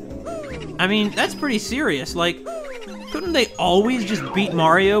 I mean, that's pretty serious. Like, couldn't they always just beat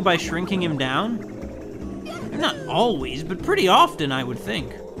Mario by shrinking him down? Not always, but pretty often, I would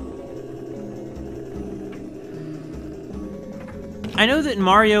think. I know that in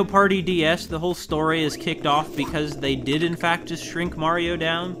Mario Party DS, the whole story is kicked off because they did, in fact, just shrink Mario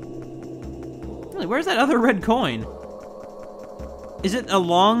down. Really, where's that other red coin? Is it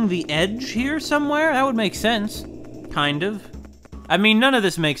along the edge here somewhere? That would make sense. Kind of. I mean, none of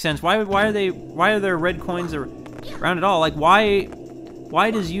this makes sense. Why are there red coins around at all? Like, why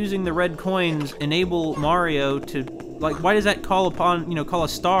does using the red coins enable Mario to, like, why does that call a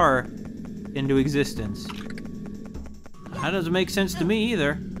star into existence? That doesn't make sense to me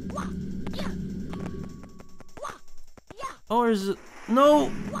either. Oh, there's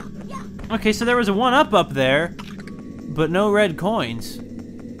no... Okay, so there was a 1-up up there, but no red coins.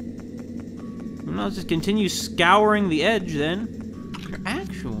 Well, let's just continue scouring the edge then.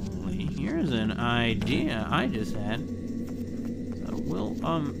 Actually, here's an idea I just had. So we'll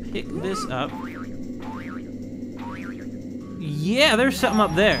pick this up. Yeah, there's something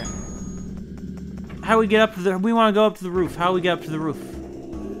up there. How we get up to the... We want to go up to the roof. How we get up to the roof?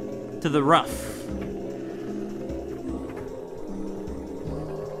 To the rough.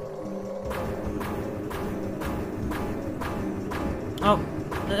 Oh,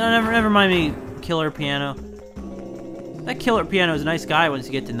 never mind me, Killer Piano. That Killer Piano is a nice guy once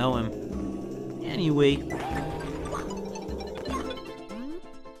you get to know him. Anyway.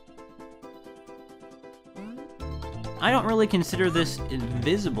 I don't really consider this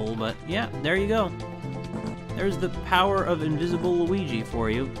invisible, but yeah, there you go. There's the power of invisible Luigi for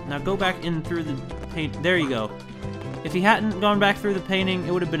you. Now go back in through the paint. There you go. If he hadn't gone back through the painting,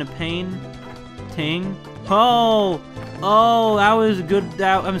 it would have been a pain. Ting. Oh! Oh, that was a good...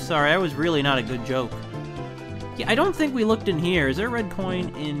 I'm sorry, that was really not a good joke. Yeah, I don't think we looked in here. Is there a red coin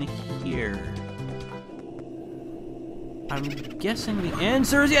in here? I'm guessing the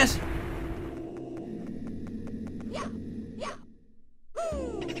answer is yes!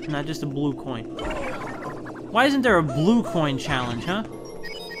 Not just a blue coin. Why isn't there a blue coin challenge, huh?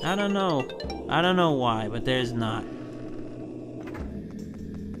 I don't know. I don't know why, but there's not.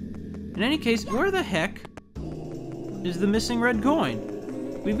 In any case, where the heck is the missing red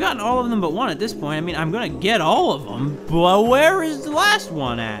coin? We've gotten all of them but one at this point. I mean, I'm gonna get all of them, but where is the last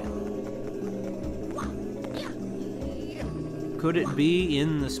one at? Could it be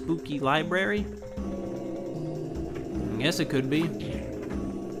in the spooky library? I guess it could be.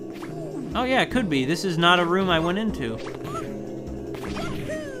 Oh yeah, it could be. This is not a room I went into.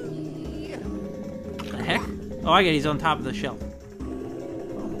 The heck? Oh, I get he's on top of the shelf.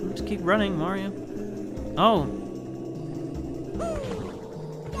 Let's keep running, Mario. Oh.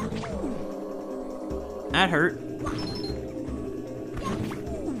 That hurt.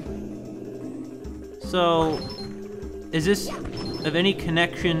 So, is this of any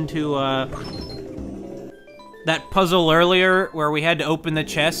connection to, that puzzle earlier where we had to open the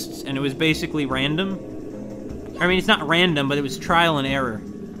chests and it was basically random? I mean, it's not random, but it was trial and error.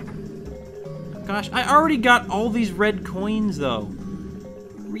 Gosh, I already got all these red coins, though.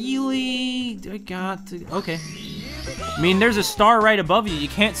 Really? I got to... Okay. I mean, there's a star right above you. You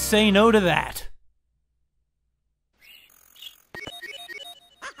can't say no to that.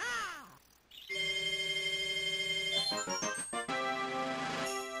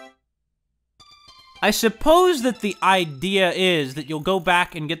 I suppose that the idea is that you'll go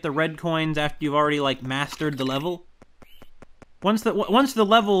back and get the red coins after you've already, like, mastered the level. Once the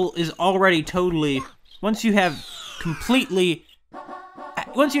level is already totally... Once you have completely...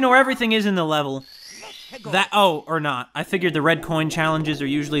 Once you know where everything is in the level... That... Oh, or not. I figured the red coin challenges are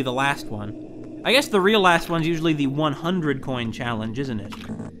usually the last one. I guess the real last one's usually the 100 coin challenge, isn't it?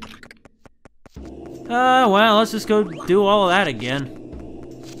 Well, let's just go do all of that again.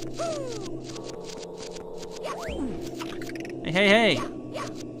 Hey, hey, hey!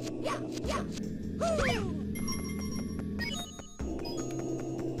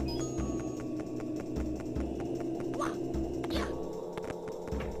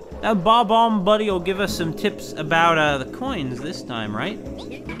 Now, Bob-omb Buddy will give us some tips about, the coins this time, right?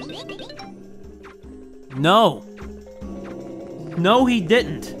 No! No, he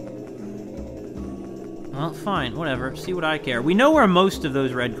didn't! Well, fine, whatever. See what I care. We know where most of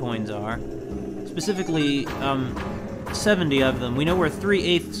those red coins are. Specifically, 70 of them. We know where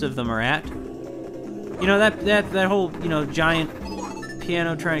 3/8 of them are at. You know, that whole, you know, giant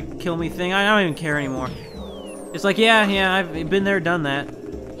piano trying to kill me thing, I don't even care anymore. It's like, yeah, I've been there, done that.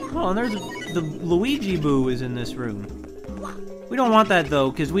 Oh, and there's the Luigi Boo is in this room. We don't want that, though,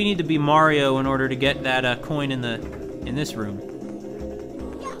 because we need to be Mario in order to get that coin in this room.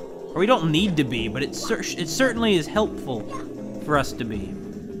 Or we don't need to be, but it certainly is helpful for us to be.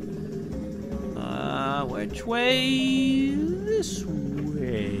 Which way? This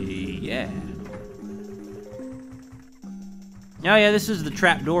way, yeah. Oh yeah, this is the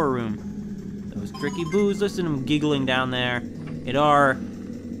trapdoor room. Those tricky boos, listen to them giggling down there. It are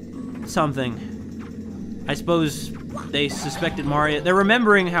something. I suppose they suspected Mario. They're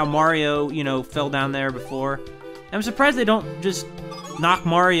remembering how Mario, you know, fell down there before. I'm surprised they don't just knock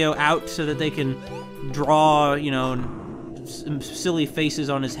Mario out so that they can draw, you know, some silly faces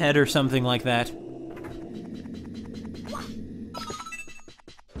on his head or something like that.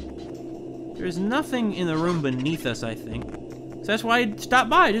 There's nothing in the room beneath us, I think. So that's why I stopped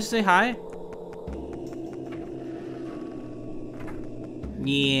by, just say hi.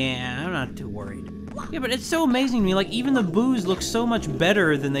 Yeah, I'm not too worried. Yeah, but it's so amazing to me, like, even the boos look so much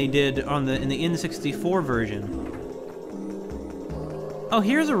better than they did in the N64 version. Oh,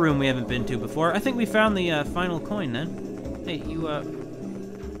 here's a room we haven't been to before. I think we found the final coin, then. Hey, you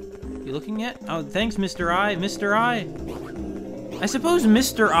looking yet? Oh, thanks, Mr. I. Mr. I. I suppose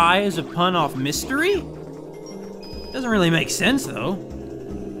Mr. I is a pun off mystery? Doesn't really make sense, though.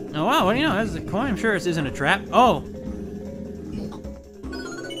 Oh, wow, what do you know? That's a coin. I'm sure this isn't a trap. Oh.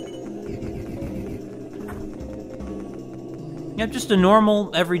 Yep, just a normal,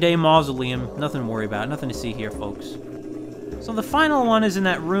 everyday mausoleum. Nothing to worry about. Nothing to see here, folks. So the final one is in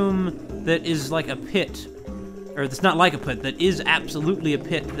that room that is like a pit. Or that's not like a pit, that is absolutely a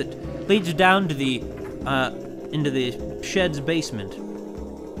pit that leads down to the, into the shed's basement.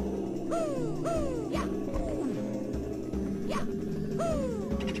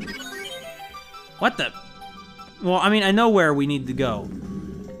 What the? Well, I mean, I know where we need to go.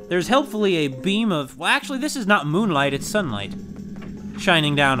 There's helpfully a beam of... Well, actually, this is not moonlight, it's sunlight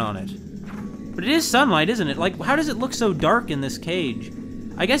shining down on it. But it is sunlight, isn't it? Like, how does it look so dark in this cage?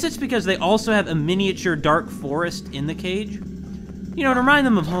 I guess it's because they also have a miniature dark forest in the cage. You know, to remind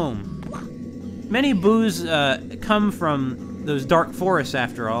them of home. Many boos come from those dark forests,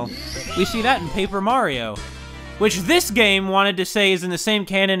 after all. We see that in Paper Mario, which this game wanted to say is in the same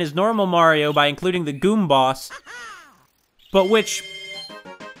canon as normal Mario by including the Goom Boss, but which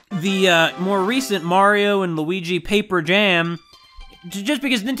the more recent Mario and Luigi Paper Jam, just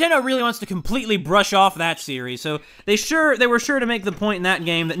because Nintendo really wants to completely brush off that series, so they were sure to make the point in that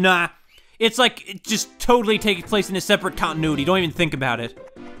game that, nah, it's like, it just totally takes place in a separate continuity, don't even think about it.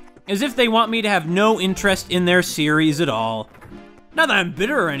 As if they want me to have no interest in their series at all. Not that I'm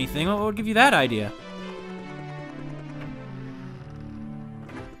bitter or anything, what would give you that idea?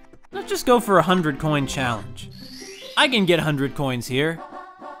 Let's just go for a 100 coin challenge. I can get 100 coins here.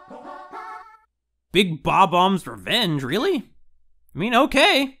 Big Bob-omb's Revenge, really? I mean,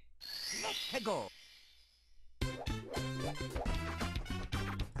 okay.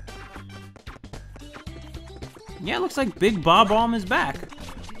 Yeah, it looks like Big Bob-omb is back.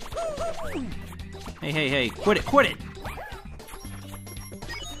 Hey, quit it.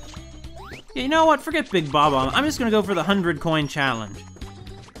 Yeah, you know what, forget Big Bob-omb. I'm just gonna go for the 100 coin challenge.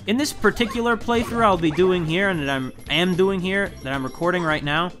 In this particular playthrough I'll be doing here, and that I'm recording right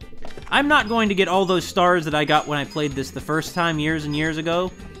now, I'm not going to get all those stars that I got when I played this the first time years and years ago.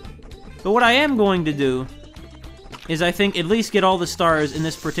 But what I am going to do is, I think, at least get all the stars in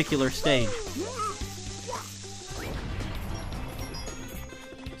this particular stage.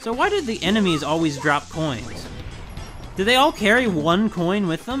 So why did the enemies always drop coins? Do they all carry one coin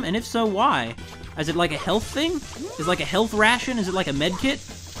with them? And if so, why? Is it like a health thing? Is it like a health ration? Is it like a med kit?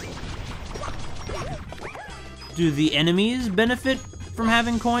 Do the enemies benefit from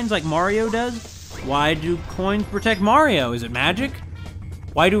having coins like Mario does? Why do coins protect Mario? Is it magic?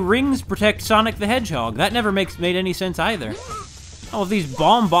 Why do rings protect Sonic the Hedgehog? That never made any sense either. Oh, if these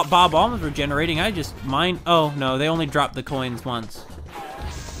bombs were generating, I just mine. Oh, no, they only dropped the coins once.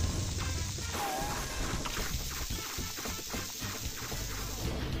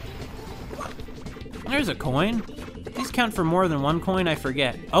 There's a coin. These count for more than one coin, I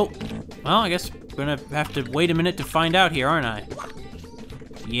forget. Oh, well, I guess I'm gonna have to wait a minute to find out here, aren't I?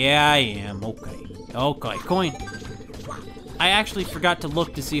 Yeah, I am. Okay, coin. I actually forgot to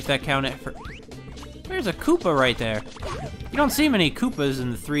look to see if that counted for... There's a Koopa right there. You don't see many Koopas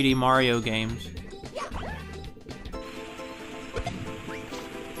in the 3D Mario games.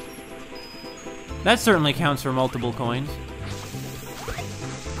 That certainly counts for multiple coins.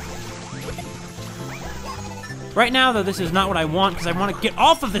 Right now, though, this is not what I want, because I want to get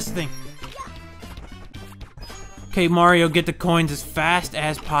off of this thing! Okay, Mario, get the coins as fast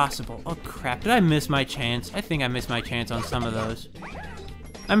as possible. Oh, crap. Did I miss my chance? I think I missed my chance on some of those.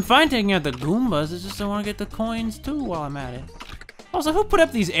 I'm fine taking out the Goombas, it's just I want to get the coins, too, while I'm at it. Also, who put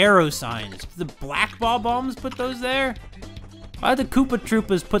up these arrow signs? Did the Black Bob-ombs put those there? Why did the Koopa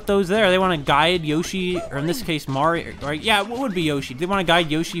Troopas put those there? They want to guide Yoshi, or in this case, Mario, or yeah, what would be Yoshi? They want to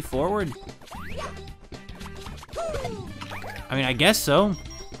guide Yoshi forward? I mean, I guess so.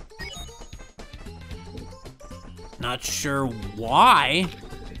 Not sure why.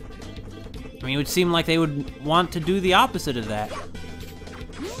 I mean, it would seem like they would want to do the opposite of that.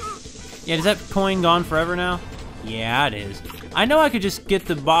 Yeah, is that coin gone forever now? Yeah, it is. I know I could just get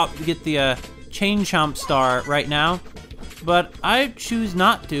the Chain Chomp star right now, but I choose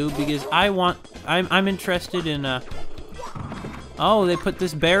not to because I'm interested in oh, they put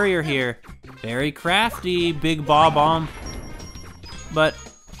this barrier here. Very crafty, Big Bob-omb. But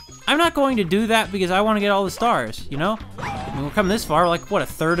I'm not going to do that because I want to get all the stars, you know? I mean, we're coming this far, like, what, a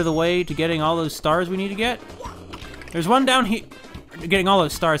third of the way to getting all those stars we need to get? There's one down here, getting all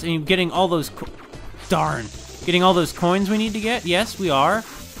those stars, and getting all those, darn, getting all those coins we need to get? Yes, we are.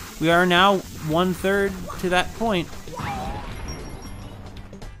 We are now 1/3 to that point.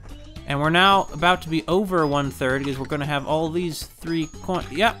 And we're now about to be over 1/3 because we're going to have all these 3 coins.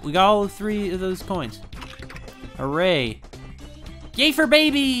 Yep, we got all 3 of those coins. Hooray. Yay for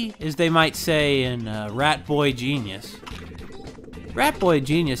baby, as they might say in Rat Boy Genius. Rat Boy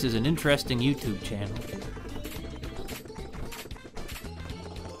Genius is an interesting YouTube channel.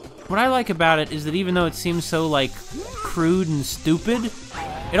 What I like about it is that even though it seems so, like, crude and stupid,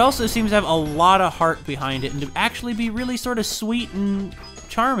 it also seems to have a lot of heart behind it and to actually be really sort of sweet and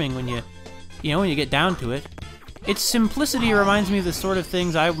charming when you know, when you get down to it. its simplicity reminds me of the sort of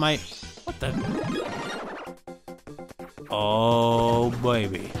things I might... What the... Oh,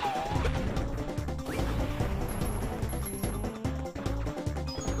 baby.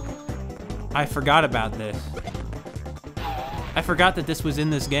 I forgot about this. I forgot that this was in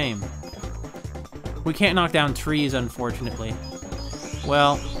this game. We can't knock down trees, unfortunately.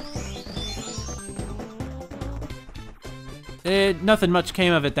 Well... nothing much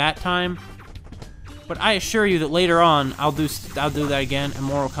came of it that time. But I assure you that later on, I'll do that again, and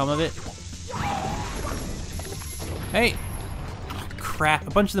more will come of it. Hey! Oh, crap,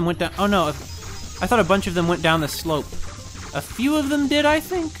 a bunch of them went down... Oh no, I thought a bunch of them went down the slope. A few of them did, I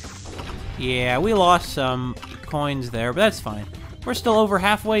think? Yeah, we lost some coins there, but that's fine. We're still over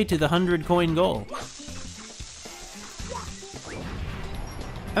halfway to the 100 coin goal.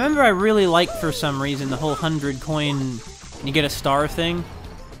 I remember I really liked, for some reason, the whole 100 coin, you get a star thing.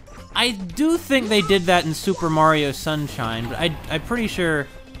 I do think they did that in Super Mario Sunshine, but I'm pretty sure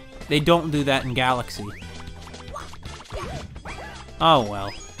they don't do that in Galaxy. Oh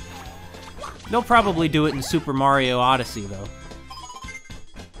well. They'll probably do it in Super Mario Odyssey, though.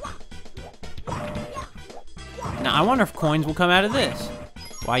 Now, I wonder if coins will come out of this.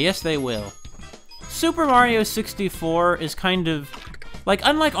 Why, yes, they will. Super Mario 64 is kind of... Like,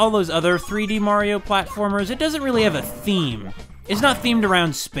 unlike all those other 3D Mario platformers, it doesn't really have a theme. It's not themed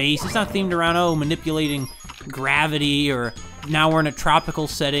around space. It's not themed around, oh, manipulating gravity, or now we're in a tropical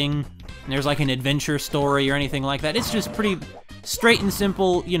setting, and there's like an adventure story or anything like that. It's just pretty straight and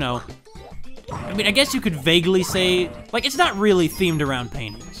simple, you know. I mean, I guess you could vaguely say, like, it's not really themed around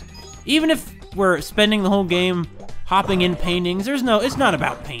paintings. Even if we're spending the whole game hopping in paintings, it's not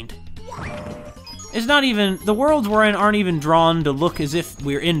about paint. It's not even, the worlds we're in aren't even drawn to look as if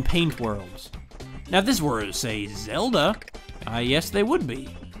we're in paint worlds. Now, if this were, say, Zelda, yes, they would be.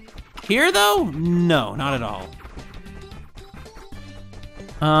 Here, though? No, not at all.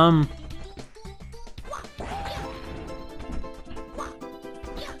 I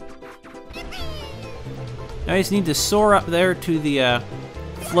just need to soar up there to the,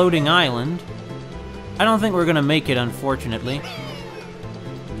 floating island. I don't think we're gonna make it, unfortunately.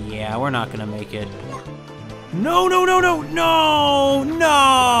 Yeah, we're not gonna make it. No, no, no, no, no,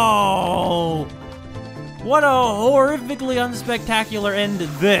 no! What a horrifically unspectacular end to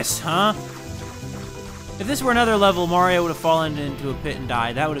this, huh? If this were another level, Mario would have fallen into a pit and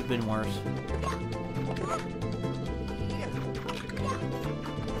died. That would have been worse.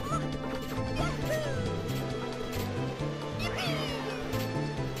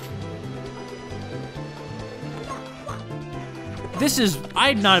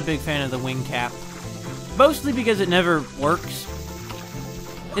 I'm not a big fan of the wing cap. Mostly because it never works.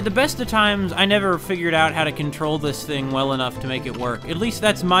 At the best of times, I never figured out how to control this thing well enough to make it work. At least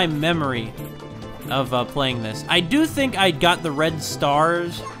that's my memory of playing this. I do think I got the red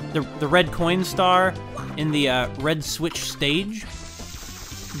stars, the red coin star in the red switch stage.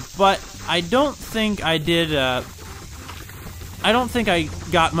 But I don't think I did, I don't think I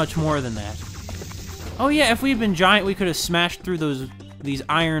got much more than that. Oh yeah, if we'd been giant, we could have smashed through these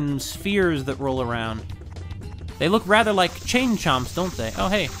iron spheres that roll around. They look rather like chain chomps, don't they? Oh,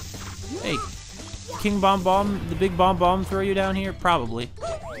 hey. Hey. King Bomb Bomb, the big Bomb Bomb throw you down here? Probably.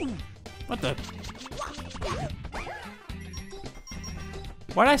 What the?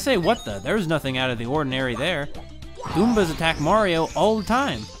 Why'd I say what the? There's nothing out of the ordinary there. Goombas attack Mario all the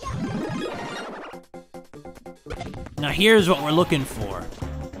time. Now here's what we're looking for.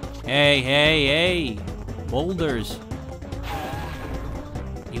 Hey, hey, hey. Boulders.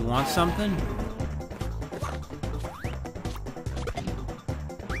 You want something?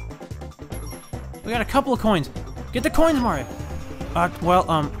 We got a couple of coins. Get the coins, Mario.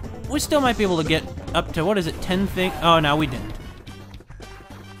 We still might be able to get up to, what is it, 10 things? Oh, no, we didn't.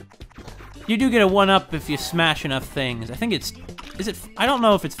 You do get a 1-up if you smash enough things. I think I don't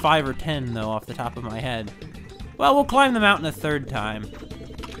know if it's 5 or 10, though, off the top of my head. Well, we'll climb the mountain a third time.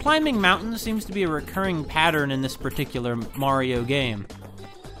 Climbing mountains seems to be a recurring pattern in this particular Mario game.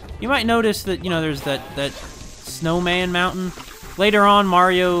 You might notice that, you know, there's that snowman mountain. Later on,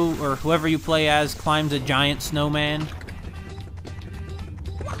 Mario, or whoever you play as, climbs a giant snowman.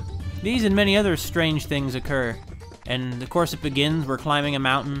 These and many other strange things occur. And of course it begins, we're climbing a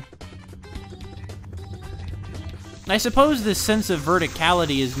mountain. I suppose this sense of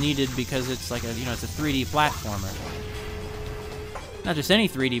verticality is needed because it's like a, you know, it's a 3D platformer. Not just any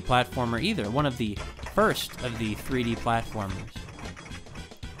 3D platformer either, one of the first of the 3D platformers.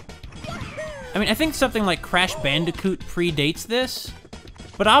 I mean, I think something like Crash Bandicoot predates this,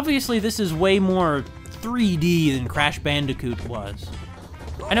 but obviously this is way more 3D than Crash Bandicoot was.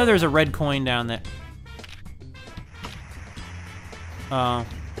 I know there's a red coin down there. The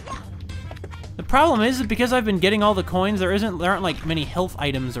problem is that because I've been getting all the coins, there aren't like many health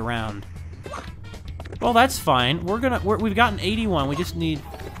items around. Well, that's fine. We've gotten 81. We just need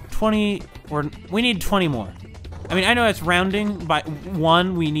 20, or we need 20 more. I mean, I know that's rounding by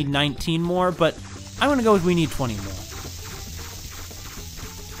 1. We need 19 more, but I'm gonna go with we need 20 more.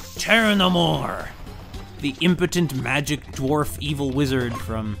 Terranamor, the impotent magic dwarf evil wizard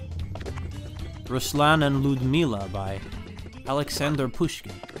from Ruslan and Ludmila by Alexander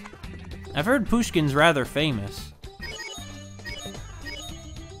Pushkin. I've heard Pushkin's rather famous.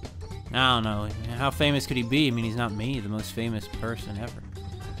 I don't know. How famous could he be? I mean, he's not me, the most famous person ever.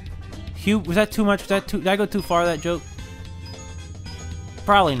 Hugh, was that too much? Did I go too far, that joke?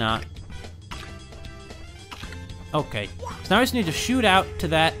 Probably not. Okay. So now I just need to shoot out to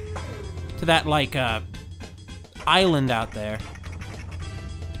that like, island out there.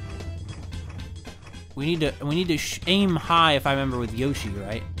 We need to aim high, if I remember, with Yoshi,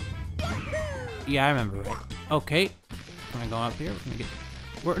 right? Yeah, I remember right. Okay. I'm gonna go up here.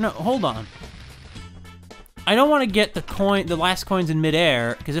 No, hold on. I don't want to get the last coins in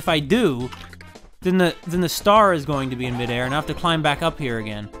midair, because if I do, then the star is going to be in midair, and I have to climb back up here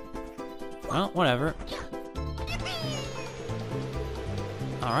again. Well, whatever.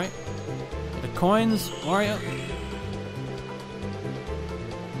 All right. The coins, Mario.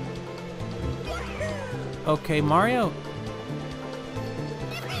 Okay, Mario.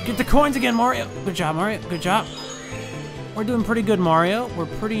 Get the coins again, Mario. Good job, Mario. Good job. We're doing pretty good, Mario. We're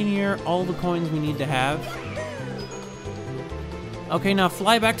pretty near all the coins we need to have. Okay, now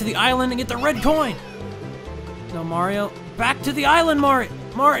fly back to the island and get the red coin. No, Mario. Back to the island, Mario.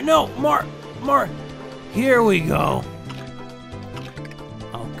 Mario, no, Mar. Here we go.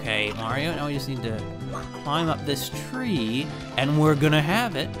 Okay, Mario. Now we just need to climb up this tree, and we're gonna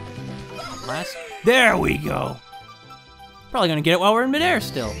have it. There we go. Probably gonna get it while we're in midair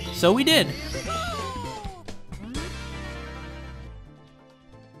still. So we did.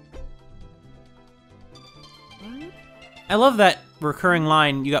 I love that recurring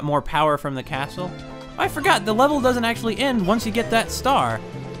line, you got more power from the castle. I forgot, the level doesn't actually end once you get that star.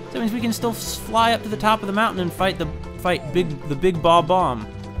 So that means we can still fly up to the top of the mountain and fight the big Bob-Bomb.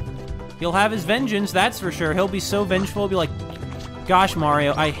 He'll have his vengeance, that's for sure. He'll be so vengeful, he'll be like, gosh,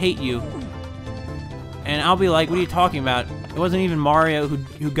 Mario, I hate you. And I'll be like, what are you talking about? It wasn't even Mario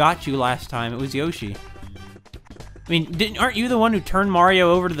who got you last time, it was Yoshi. I mean, aren't you the one who turned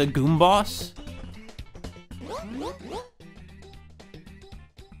Mario over to the Goom Boss?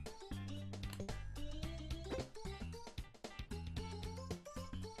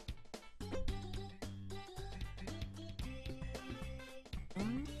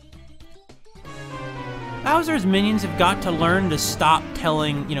 Bowser's minions have got to learn to stop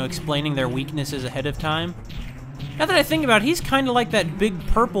explaining their weaknesses ahead of time. Now that I think about it, he's kind of like that big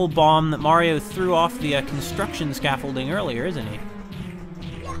purple bomb that Mario threw off the construction scaffolding earlier, isn't he?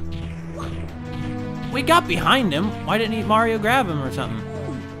 We got behind him. Why didn't Mario grab him or something?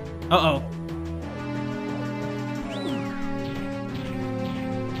 Uh-oh.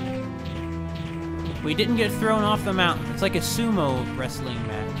 We didn't get thrown off the mountain. It's like a sumo wrestling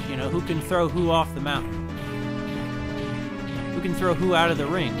match, you know, who can throw who off the mountain. Who can throw who out of the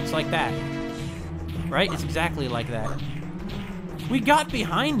ring. It's like that. Right? It's exactly like that. We got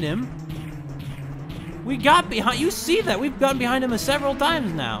behind him. You see that? We've gotten behind him several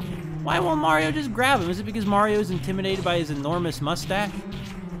times now. Why won't Mario just grab him? Is it because Mario's intimidated by his enormous mustache?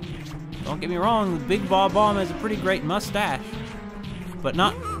 Don't get me wrong, the Big Bob-Bomb has a pretty great mustache. But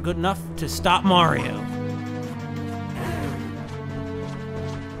not good enough to stop Mario.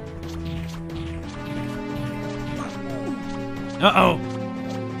 Uh-oh.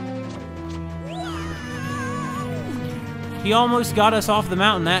 He almost got us off the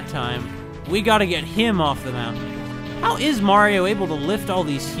mountain that time. We gotta get him off the mountain. How is Mario able to lift all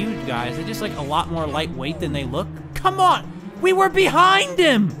these huge guys? They're just like a lot more lightweight than they look. Come on! We were behind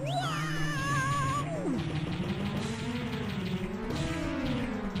him!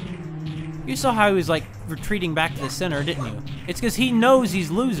 You saw how he was like retreating back to the center, didn't you? It's because he knows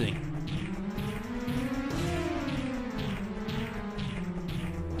he's losing.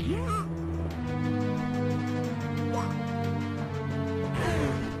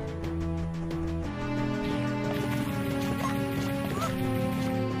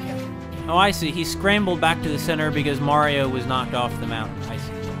 Oh, I see. He scrambled back to the center because Mario was knocked off the mountain. I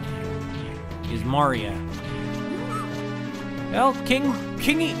see. He's Mario. Well,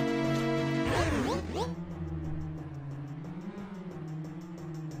 Kingy.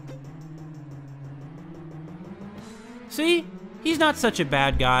 See? He's not such a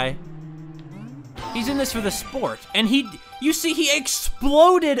bad guy. He's in this for the sport. And You see, he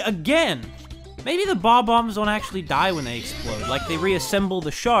exploded again! Maybe the bob-bombs don't actually die when they explode, like they reassemble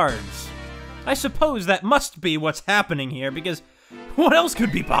the shards. I suppose that must be what's happening here, because what else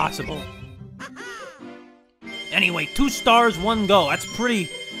could be possible? Anyway, 2 stars, 1 go. That's pretty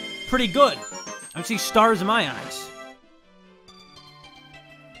good. I see stars in my eyes.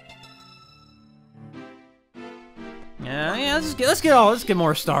 Yeah, let's get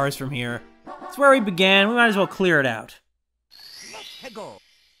more stars from here. That's where we began. We might as well clear it out.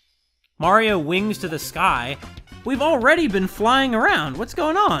 Mario wings to the sky. We've already been flying around. What's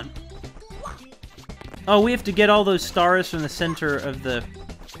going on? Oh, we have to get all those stars from the center of the...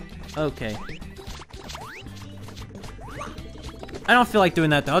 Okay. I don't feel like doing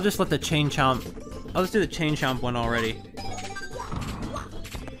that, though. I'll just let the chain chomp... I'll just do the chain chomp one already.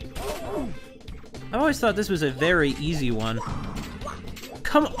 I always thought this was a very easy one.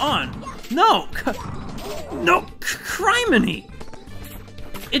 Come on! No! No! Criminy!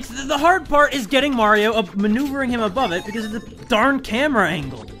 It's the hard part is getting Mario up, maneuvering him above it because of the darn camera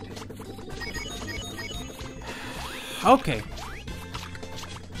angle. Okay.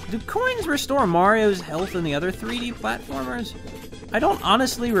 Do coins restore Mario's health in the other 3D platformers? I don't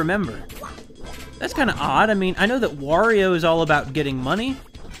honestly remember. That's kind of odd. I mean, I know that Wario is all about getting money,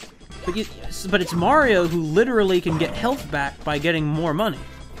 but it's Mario who literally can get health back by getting more money.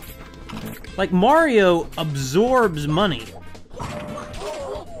 Like, Mario absorbs money.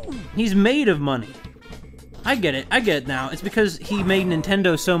 He's made of money. I get it now. It's because he made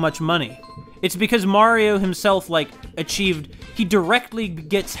Nintendo so much money. It's because Mario himself, like, he directly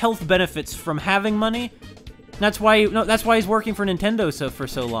gets health benefits from having money. That's why he's working for Nintendo for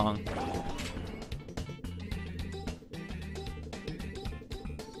so long.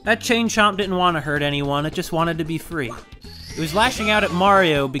 That chain chomp didn't want to hurt anyone, it just wanted to be free. It was lashing out at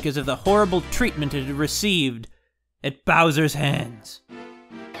Mario because of the horrible treatment it had received at Bowser's hands.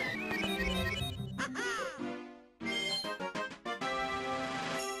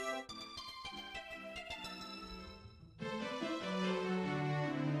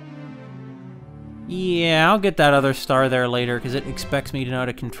 Yeah, I'll get that other star there later, because it expects me to know how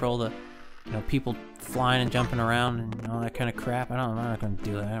to control the, people flying and jumping around and all that kind of crap. I'm not gonna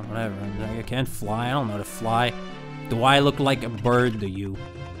do that, whatever. I can't fly, I don't know how to fly. Do I look like a bird to you?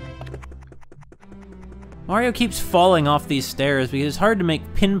 Mario keeps falling off these stairs because it's hard to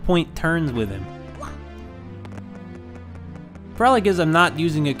make pinpoint turns with him. Probably because I'm not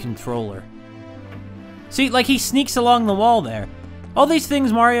using a controller. See, like, he sneaks along the wall there. All these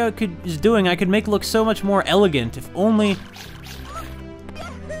things Mario is doing, I could make look so much more elegant if only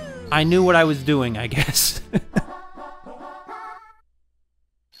I knew what I was doing, I guess.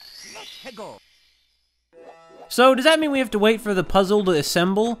 So, does that mean we have to wait for the puzzle to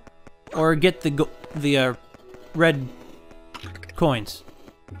assemble? Or get the red coins?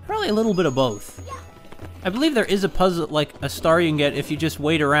 Probably a little bit of both. I believe there is a puzzle, like a star you can get if you just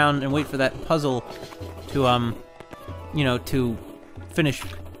wait around and wait for that puzzle to, to finish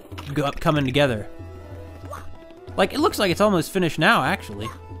coming together. Like, it looks like it's almost finished now, actually.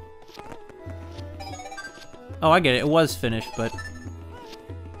 Oh, I get it. It was finished, but...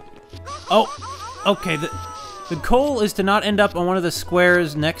 Oh! Okay, the goal is to not end up on one of the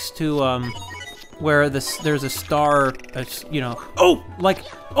squares next to, where there's a star, Oh! Like,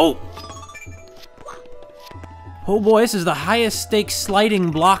 oh! Oh boy, this is the highest stakes sliding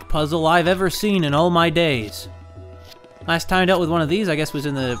block puzzle I've ever seen in all my days. Last time I dealt with one of these, I guess, was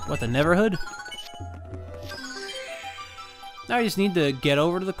in the Neverhood? Now I just need to get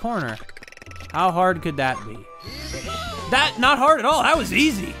over to the corner. How hard could that be? Not hard at all, that was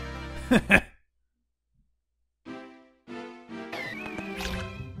easy!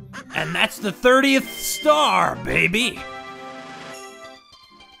 And that's the 30th star, baby!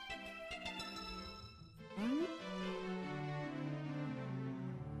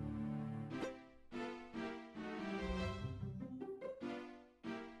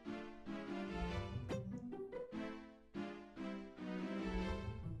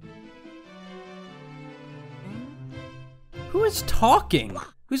 Who is talking?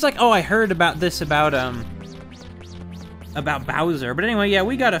 Who's like, oh, I heard about this about Bowser. But anyway, yeah,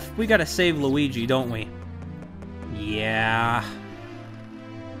 we gotta save Luigi, don't we? Yeah.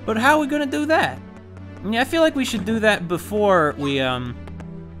 But how are we gonna do that? Yeah, I feel like we should do that before we, Hey,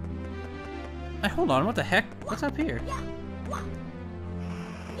 hold on, what the heck? What's up here?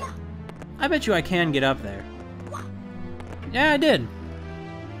 I bet you I can get up there. Yeah, I did.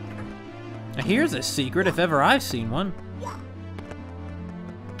 Now, here's a secret if ever I've seen one.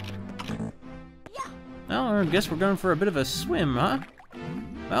 Well, I guess we're going for a bit of a swim, huh?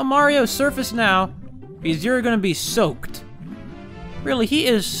 Well, Mario, surface now, because you're gonna be soaked. Really, he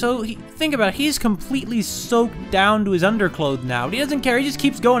is so... think about it, he's completely soaked down to his underclothes now. He doesn't care, he just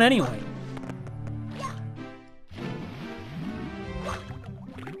keeps going anyway.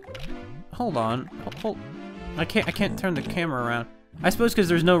 Hold on. Hold. I can't turn the camera around. I suppose because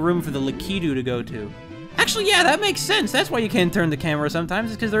there's no room for the Lakitu to go to. Actually, yeah, that makes sense. That's why you can't turn the camera sometimes,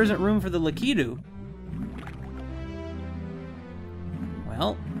 is because there isn't room for the Lakitu.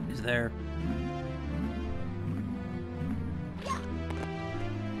 Well, is there...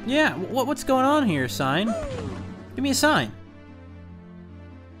 Yeah, what's going on here, sign? Give me a sign.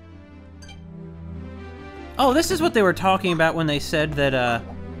 Oh, this is what they were talking about when they said that,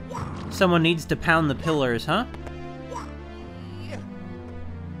 someone needs to pound the pillars, huh?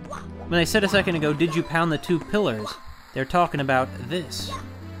 When they said a second ago, did you pound the 2 pillars? They're talking about this.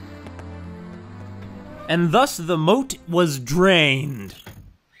 And thus the moat was drained.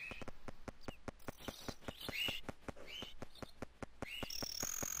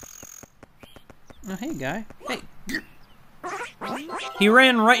 Oh, hey, guy. Hey. He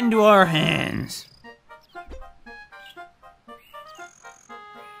ran right into our hands.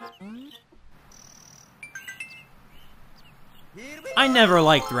 I never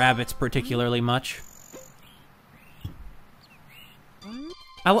liked rabbits particularly much.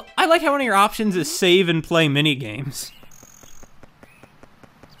 I like how one of your options is save and play minigames.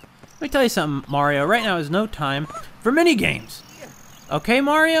 Let me tell you something, Mario. Right now is no time for minigames. Okay,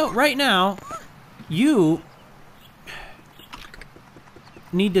 Mario? Right now, you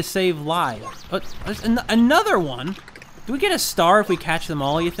need to save lives. Another one? Do we get a star if we catch them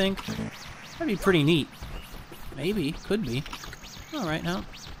all, you think? That'd be pretty neat. Maybe. Could be. Alright, now.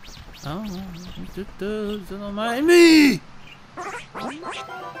 Oh, don't mind me!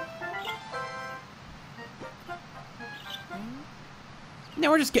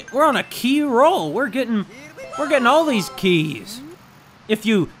 Now we're on a key roll. We're getting all these keys. If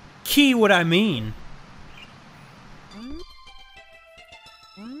you key what I mean.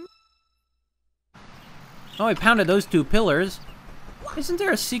 Oh, I pounded those 2 pillars. Isn't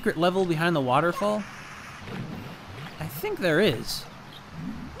there a secret level behind the waterfall? I think there is.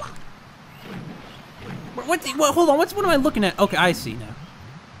 What, hold on, what am I looking at? Okay, I see now.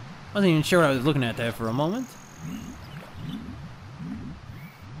 Wasn't even sure what I was looking at there for a moment.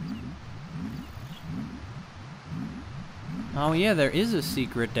 Oh yeah, there is a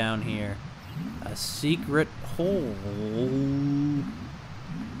secret down here. A secret hole.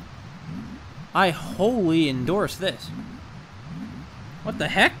 I wholly endorse this. What the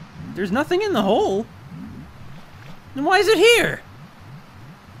heck? There's nothing in the hole. Then why is it here?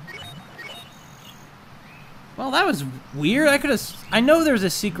 Well, that was weird. I know there's a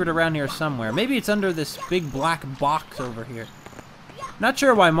secret around here somewhere. Maybe it's under this big black box over here. Not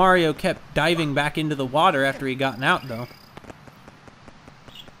sure why Mario kept diving back into the water after he gotten out, though.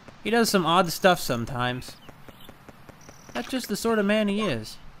 He does some odd stuff sometimes. That's just the sort of man he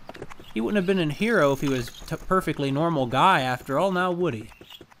is. He wouldn't have been a hero if he was a perfectly normal guy after all, now would he?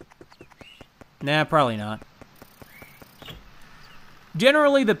 Nah, probably not.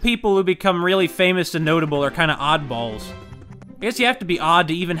 Generally, the people who become really famous and notable are kind of oddballs. I guess you have to be odd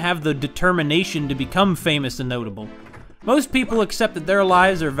to even have the determination to become famous and notable. Most people accept that their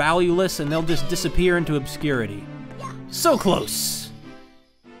lives are valueless and they'll just disappear into obscurity. So close!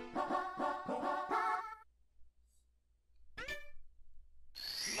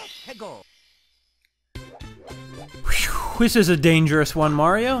 Whew, this is a dangerous one,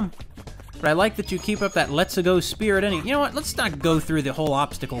 Mario. But I like that you keep up that let's-a-go spirit You know what, let's not go through the whole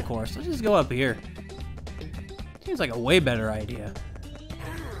obstacle course. Let's just go up here. Seems like a way better idea.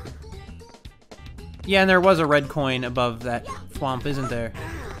 Yeah, and there was a red coin above that swamp, isn't there?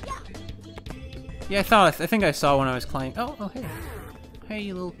 Yeah, I think I saw when I was climbing. Oh, hey. Hey,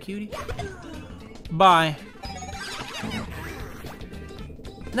 you little cutie. Bye.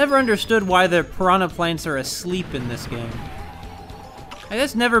 Never understood why the piranha plants are asleep in this game.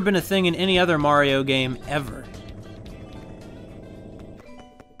 That's never been a thing in any other Mario game, ever.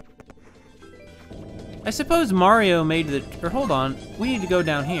 I suppose Mario made the... Or hold on, we need to go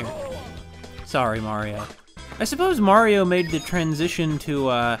down here. Sorry, Mario. I suppose Mario made the transition to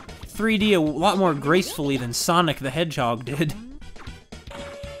 3D a lot more gracefully than Sonic the Hedgehog did.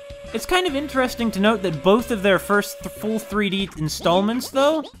 It's kind of interesting to note that both of their first full 3D installments,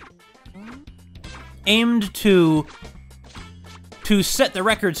 though, aimed to set the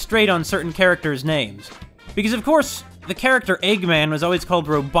record straight on certain characters' names. Because, of course, the character Eggman was always called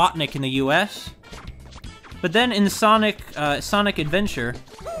Robotnik in the US. But then in Sonic Adventure,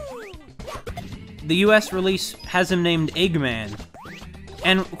 the US release has him named Eggman.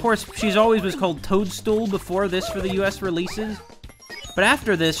 And, of course, she's always was called Toadstool before this for the US releases. But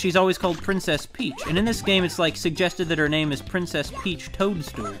after this, she's always called Princess Peach. And in this game, it's like suggested that her name is Princess Peach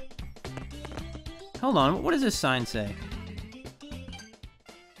Toadstool. Hold on, what does this sign say?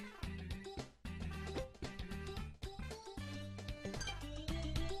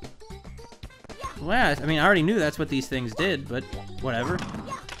 Well, I mean, I already knew that's what these things did, but whatever.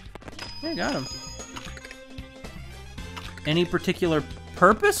 Yeah, got them. Any particular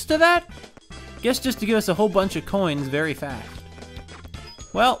purpose to that? Guess just to give us a whole bunch of coins very fast.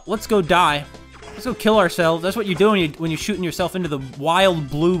 Well, let's go die. Let's go kill ourselves. That's what you're doing when you're shooting yourself into the wild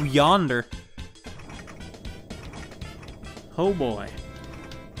blue yonder. Oh boy.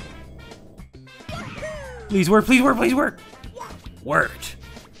 Please work, please work, please work! Worked.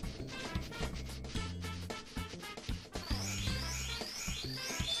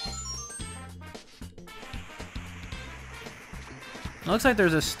 It looks like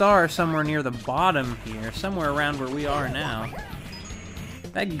there's a star somewhere near the bottom here, somewhere around where we are now.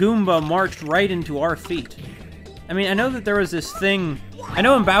 That Goomba marched right into our feet. I mean, I know that there was this thing... I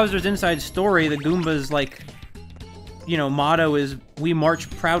know in Bowser's Inside Story, the Goomba's, like, you know, motto is, "We march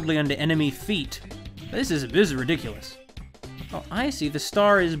proudly unto enemy feet." This is ridiculous. Oh, I see. The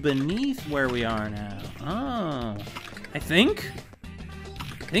star is beneath where we are now. Oh. I think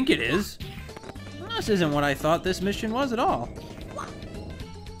it is. Well, this isn't what I thought this mission was at all.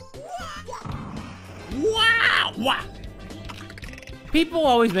 Wow! Wow! People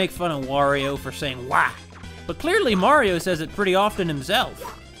always make fun of Wario for saying "wah," but clearly Mario says it pretty often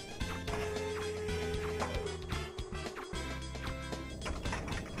himself.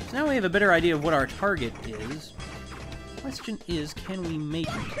 So now we have a better idea of what our target is. Question is, can we make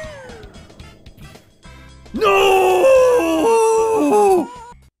it? No!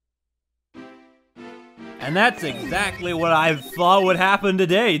 And that's exactly what I thought would happen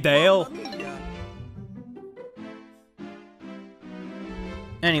today, Dale.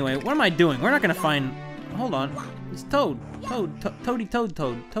 Anyway, what am I doing? We're not gonna find... Hold on. It's Toad. Toad.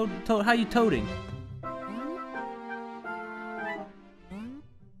 How you toading?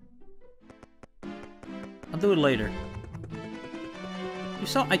 I'll do it later. You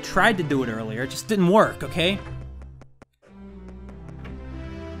saw, I tried to do it earlier. It just didn't work, okay?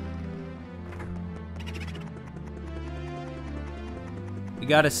 We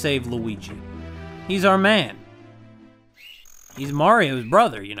gotta save Luigi. He's our man. He's Mario's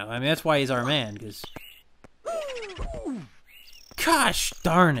brother, you know. I mean, that's why he's our man, because... Gosh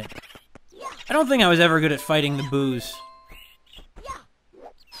darn it. I don't think I was ever good at fighting the boos.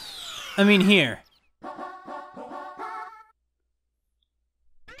 I mean, here.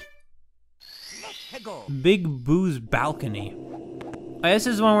 Big Boo's balcony. Oh, this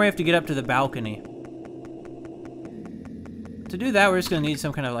is the one where we have to get up to the balcony. To do that, we're just gonna need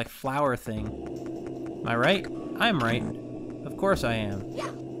some kind of, like, flower thing. Am I right? I'm right. Of course I am.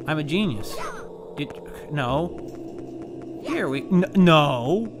 I'm a genius. No. Here we...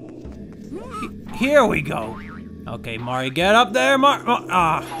 No. Here we go. Okay, Mario, get up there,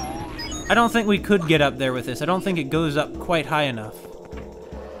 I don't think we could get up there with this. I don't think it goes up quite high enough.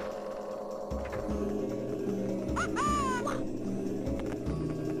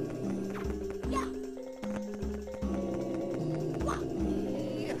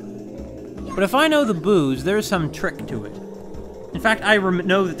 But if I know the boos, there's some trick to it. In fact, I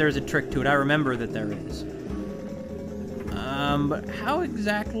know that there's a trick to it. I remember that there is. But how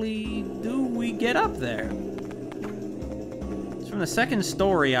exactly do we get up there? It's from the second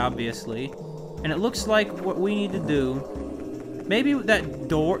story, obviously. And it looks like what we need to do... Maybe that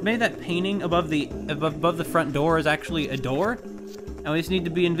door... Maybe that painting above the front door is actually a door? And we just need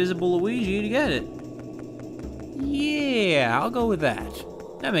to be Invisible Luigi to get it. Yeah, I'll go with that.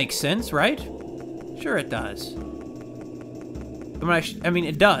 That makes sense, right? Sure it does. I mean,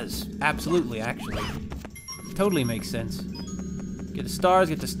 it does. Absolutely, actually. Totally makes sense. Get the stars,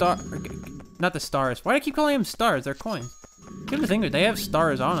 not the stars. Why do I keep calling them stars? They're coins. Come to think of it, they have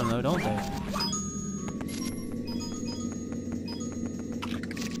stars on them, though, don't they?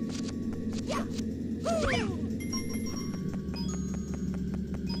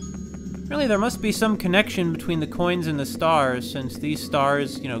 Really, there must be some connection between the coins and the stars, since these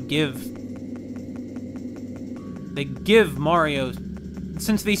stars, you know, they give Mario...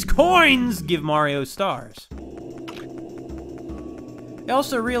 Since these coins give Mario stars. I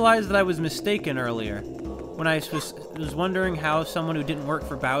also realized that I was mistaken earlier. When I was wondering how someone who didn't work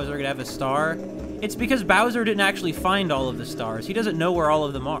for Bowser could have a star. It's because Bowser didn't actually find all of the stars. He doesn't know where all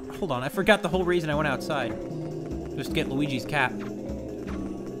of them are. Hold on, I forgot the whole reason I went outside. Just to get Luigi's cap.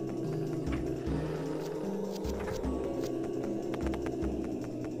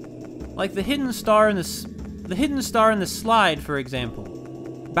 Like the hidden star in the slide, for example.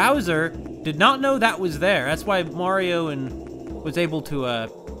 Bowser did not know that was there. That's why Mario was able to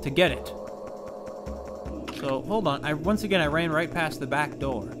get it. So, hold on. Once again, I ran right past the back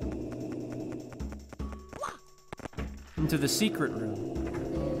door. Into the secret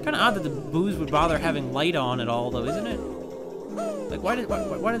room. Kind of odd that the Boos would bother having light on at all, though, isn't it? Like, why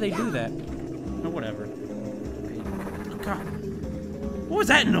do they do that? Or whatever. Oh, God. What was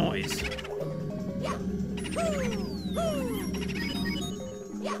that noise?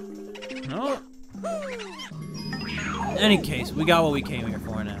 No. In any case, we got what we came here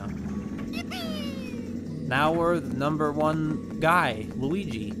for now. Now we're the #1 guy,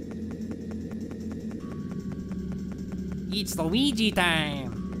 Luigi. It's Luigi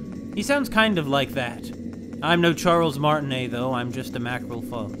time! He sounds kind of like that. I'm no Charles Martinet, though. I'm just a Mackerel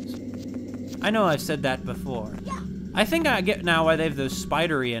Phones. I know I've said that before. I think I get now why they have those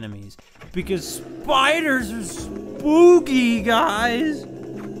spidery enemies. Because spiders are spooky, guys!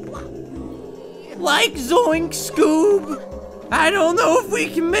 Like Zoink Scoob! I don't know if we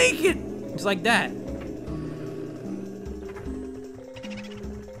can make it! It's like that.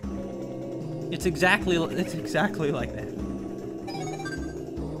 It's exactly like that.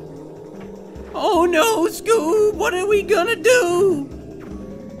 Oh no, Scoob! What are we gonna do?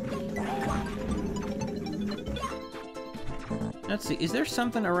 Let's see, is there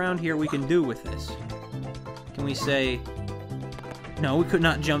something around here we can do with this? Can we say... No, we could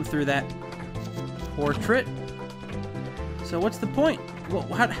not jump through that portrait. So what's the point? Well,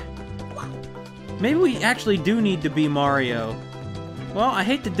 maybe we actually do need to be Mario. Well, I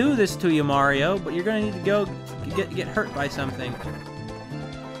hate to do this to you, Mario, but you're gonna need to go get hurt by something.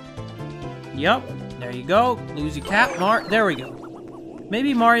 Yup, there you go. Lose your cap, there we go.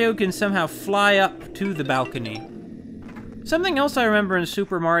 Maybe Mario can somehow fly up to the balcony. Something else I remember in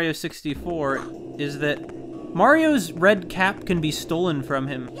Super Mario 64 is that Mario's red cap can be stolen from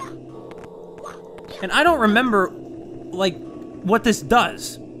him. And I don't remember, like, what this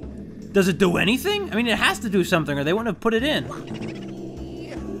does. Does it do anything? I mean, it has to do something or they wouldn't have put it in.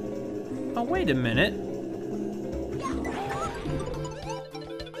 Oh, wait a minute.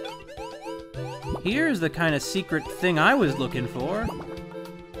 Here's the kind of secret thing I was looking for.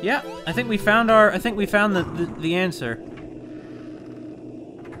 Yeah, I think we found the answer.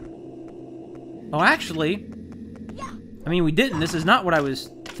 Oh, actually, I mean, we didn't. This is not what I was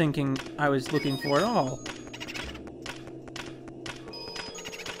thinking I was looking for at all.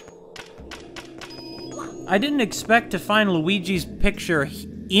 I didn't expect to find Luigi's picture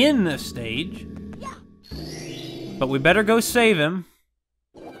in the stage. But we better go save him.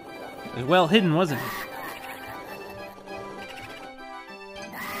 It was well hidden, wasn't it?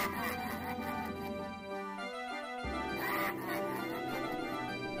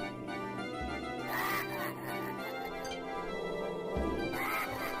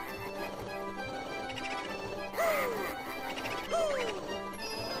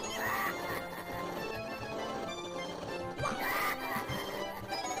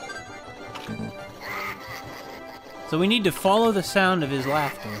 So we need to follow the sound of his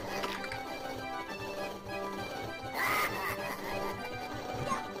laughter.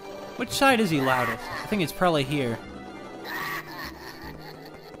 Which side is he loudest? I think it's probably here.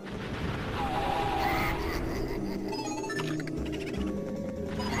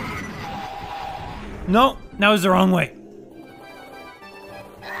 No, that was the wrong way.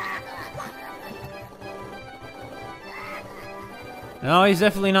 No, he's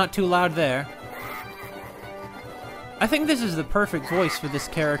definitely not too loud there. I think this is the perfect voice for this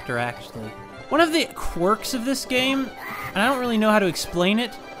character, actually. One of the quirks of this game, and I don't really know how to explain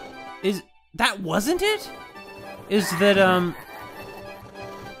it, is that wasn't it? Is that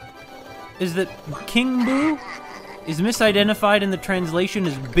King Boo is misidentified in the translation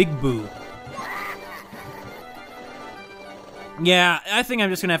as Big Boo. Yeah, I think I'm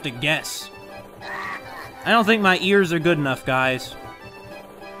just gonna have to guess. I don't think my ears are good enough, guys.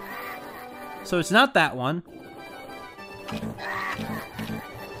 So it's not that one.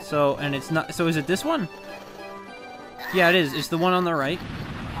 So, and it's not, so is it this one? Yeah, it is. It's the one on the right.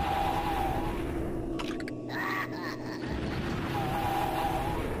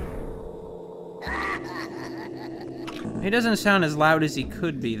 He doesn't sound as loud as he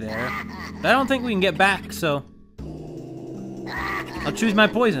could be there. But I don't think we can get back, so... I'll choose my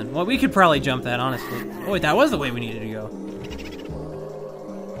poison. Well, we could probably jump that, honestly. Oh, wait, that was the way we needed to go.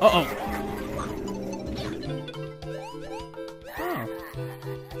 Uh-oh. Oh.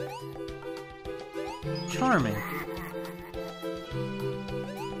 Charming.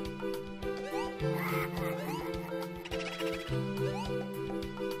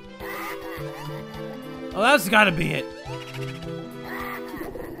 Oh, that's gotta be it.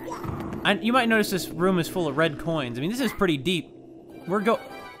 You might notice this room is full of red coins. I mean, this is pretty deep. We're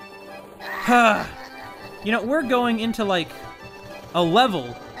you know, we're going into, like, a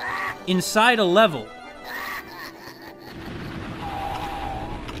level inside a level.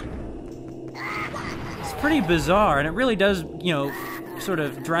 It's pretty bizarre, and it really does, you know, sort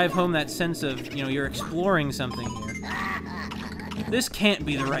of drive home that sense of, you know, you're exploring something here. This can't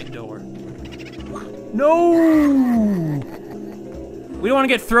be the right door. No! We don't want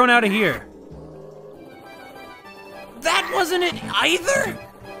to get thrown out of here. That wasn't it either?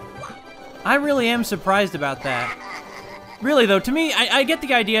 I really am surprised about that. Really, though, to me, I get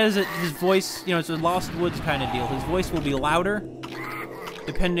the idea is that his voice, you know, it's a Lost Woods kind of deal. His voice will be louder,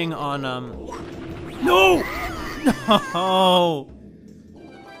 depending on, No! No!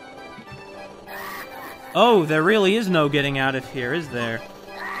 Oh, there really is no getting out of here, is there?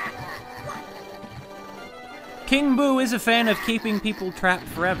 King Boo is a fan of keeping people trapped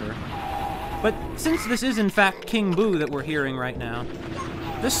forever. But since this is in fact King Boo that we're hearing right now,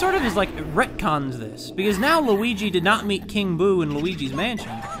 this sort of is like retcons this, because now Luigi did not meet King Boo in Luigi's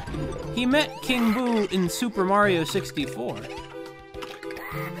Mansion. He met King Boo in Super Mario 64.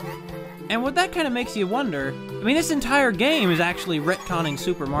 And what that kind of makes you wonder, I mean, this entire game is actually retconning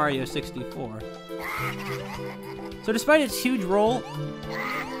Super Mario 64. So despite its huge role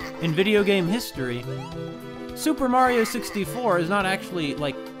in video game history, Super Mario 64 is not actually,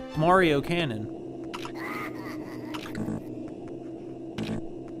 like, Mario canon.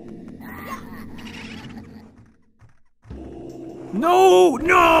 No!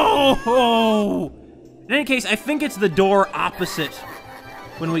 No! In any case, I think it's the door opposite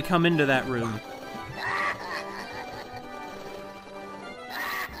when we come into that room.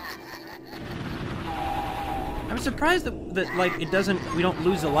 I'm surprised that like, we don't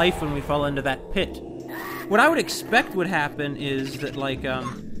lose a life when we fall into that pit. What I would expect would happen is that, like,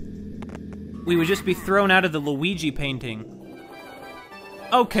 we would just be thrown out of the Luigi painting.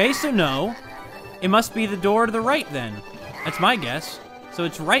 Okay, so no. It must be the door to the right, then. That's my guess. So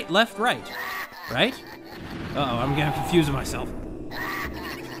it's right, left, right. Right? Uh-oh, I'm gonna confuse myself.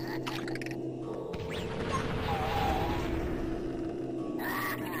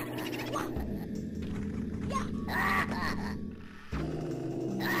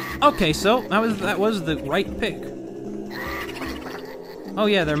 Okay, so that was the right pick. Oh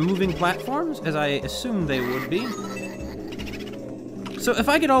yeah, they're moving platforms, as I assumed they would be. So if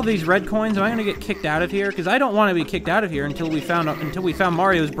I get all these red coins, am I gonna get kicked out of here? Because I don't want to be kicked out of here until we found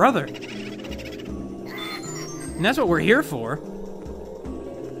Mario's brother. And that's what we're here for.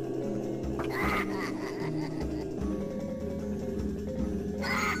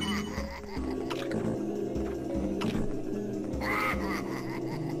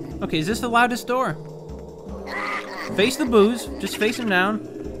 Okay, is this the loudest door? Face the Boos. Just face him down.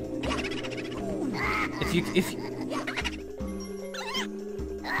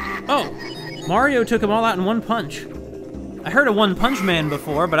 Oh! Mario took them all out in one punch. I heard a one-punch man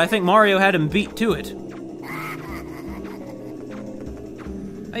before, but I think Mario had him beat to it.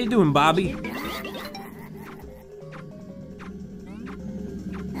 How you doing, Bobby?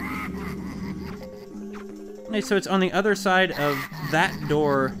 Okay, so it's on the other side of that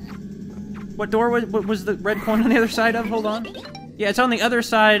door. What door was the red coin on the other side of? Hold on. Yeah, it's on the other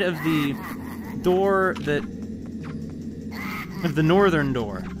side of the door of the northern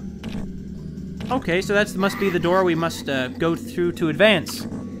door. Okay, so that must be the door we must go through to advance.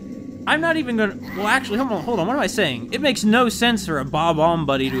 I'm not even gonna... Well, actually, hold on, what am I saying? It makes no sense for a Bob-omb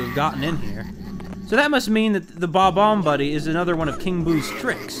Buddy to have gotten in here. So that must mean that the Bob-omb Buddy is another one of King Boo's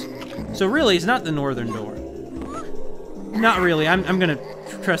tricks. So really, it's not the northern door. Not really, I'm gonna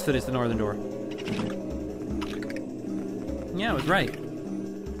trust that it's the northern door. Yeah, I was right.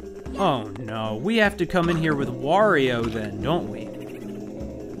 Oh no, we have to come in here with Wario then, don't we?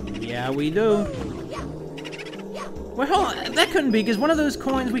 Yeah, we do. Well, hold on, that couldn't be, because one of those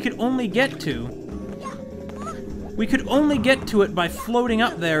coins we could only get to. We could only get to it by floating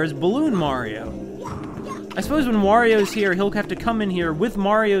up there as Balloon Mario. I suppose when Wario's here, he'll have to come in here with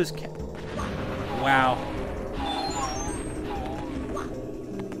Mario's Wow.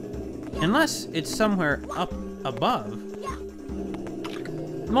 Unless it's somewhere up above.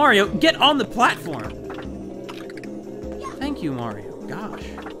 Mario, get on the platform! Thank you, Mario. Gosh.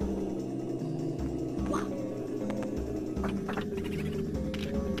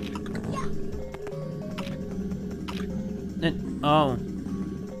 Oh.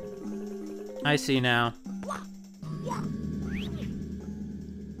 I see now.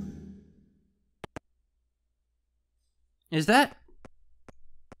 Is that...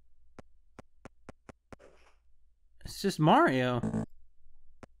 It's just Mario.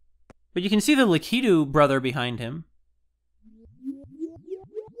 But you can see the Lakitu brother behind him.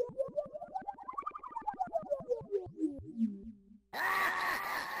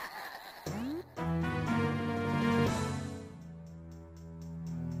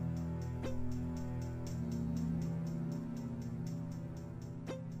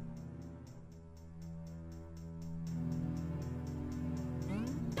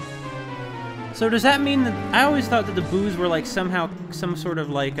 So does that mean that... I always thought that the Boos were like somehow some sort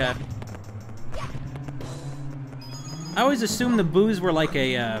of like a... I always assumed the Boos were like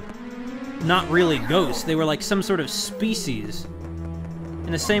a, not really ghosts. They were like some sort of species.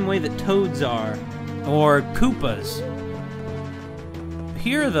 In the same way that toads are. Or Koopas.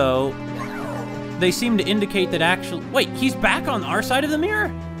 Here, though, they seem to indicate that actually... Wait, he's back on our side of the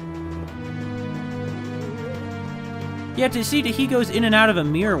mirror? Yeah, to see that he goes in and out of a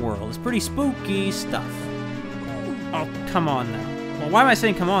mirror world is pretty spooky stuff. Oh, come on now. Well, why am I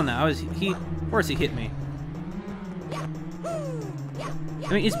saying come on now? Of course he hit me.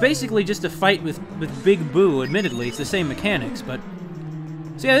 I mean, it's basically just a fight with Big Boo, admittedly. It's the same mechanics, but...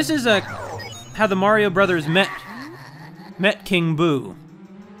 So yeah, this is how the Mario Brothers met King Boo.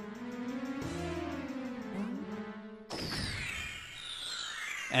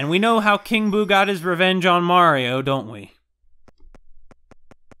 And we know how King Boo got his revenge on Mario, don't we?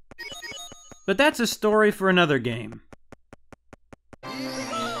 But that's a story for another game.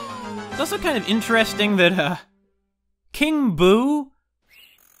 It's also kind of interesting that, King Boo,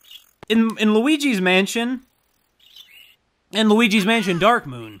 in Luigi's Mansion, and Luigi's Mansion Dark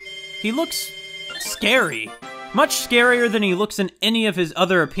Moon, he looks scary. Much scarier than he looks in any of his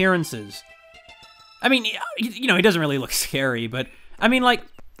other appearances. I mean, you know, he doesn't really look scary, but, I mean, like,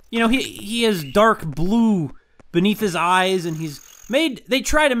 you know, he has dark blue beneath his eyes, and they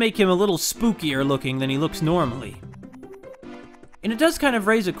try to make him a little spookier looking than he looks normally. And it does kind of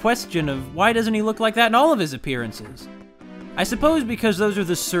raise a question of why doesn't he look like that in all of his appearances? I suppose because those are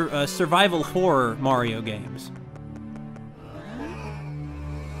the survival horror Mario games.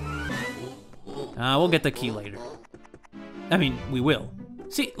 We'll get the key later. I mean, we will.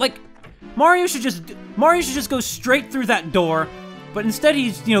 See, like, Mario should just go straight through that door. But instead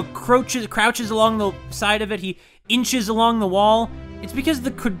he's, you know, crouches along the side of it, he inches along the wall. It's because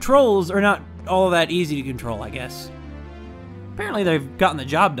the controls are not all that easy to control, I guess. Apparently they've gotten the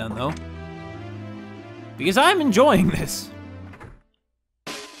job done, though. Because I'm enjoying this.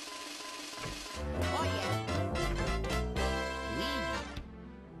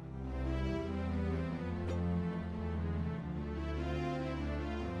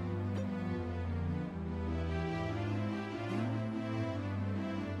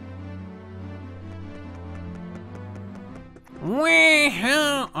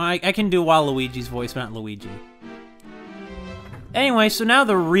 I can do Waluigi's voice, but not Luigi. Anyway, so now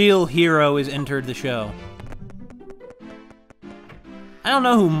the real hero has entered the show. I don't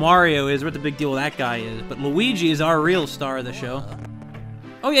know who Mario is, what the big deal with that guy is, but Luigi is our real star of the show.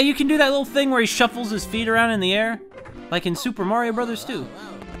 Oh yeah, you can do that little thing where he shuffles his feet around in the air, like in Super Mario Bros. 2.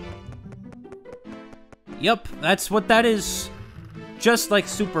 Yup, that's what that is. Just like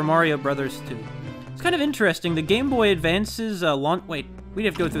Super Mario Bros. 2. It's kind of interesting, the Game Boy Advance's launch... Wait, we'd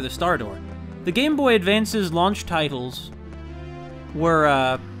have to go through the Star Door. The Game Boy Advance's launch titles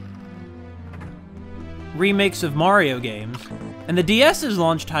were, remakes of Mario games. And the DS's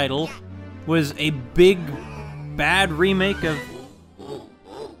launch title was a big, bad remake of...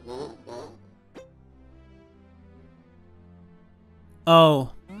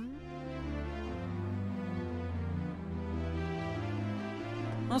 Oh.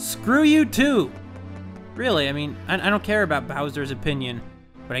 Well, screw you too. Really, I mean, I don't care about Bowser's opinion,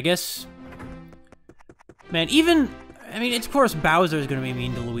 but I guess... Man, I mean, of course Bowser's gonna be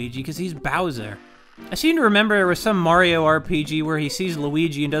mean to Luigi, because he's Bowser. I seem to remember there was some Mario RPG where he sees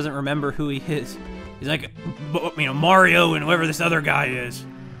Luigi and doesn't remember who he is. He's like, you know, Mario and whoever this other guy is.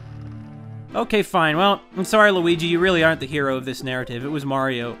 Okay, fine. Well, I'm sorry, Luigi, you really aren't the hero of this narrative. It was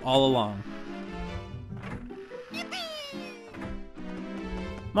Mario all along.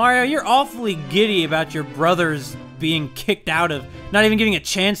 Mario, you're awfully giddy about your brothers being kicked out of, not even getting a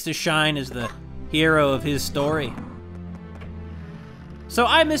chance to shine as the hero of his story. So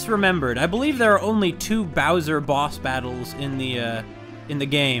I misremembered. I believe there are only 2 Bowser boss battles in the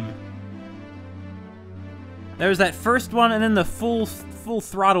game. There's that first one and then the full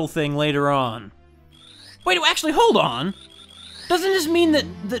throttle thing later on. Wait, actually, hold on. Doesn't this mean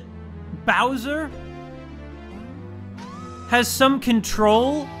that Bowser has some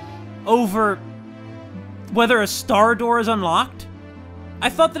control over whether a star door is unlocked? I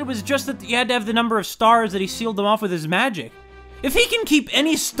thought that it was just that you had to have the number of stars that he sealed them off with his magic. If he can keep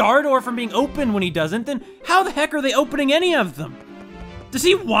any star door from being open when he doesn't, then how the heck are they opening any of them? Does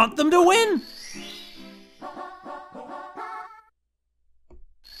he want them to win?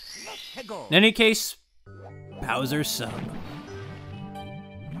 In any case, Bowser's sub.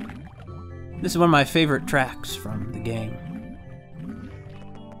 This is one of my favorite tracks from the game.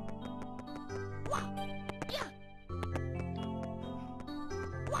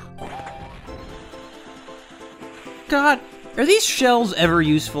 God, are these shells ever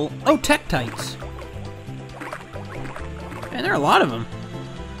useful? Oh, Tektites. Man, there are a lot of them.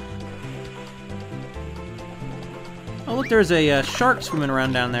 Oh, look, there's a shark swimming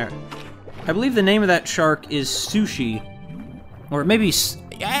around down there. I believe the name of that shark is Sushi. Or maybe...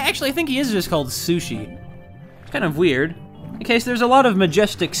 Actually, I think he is just called Sushi. It's kind of weird. In case there's a lot of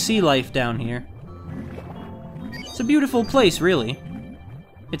majestic sea life down here. It's a beautiful place, really.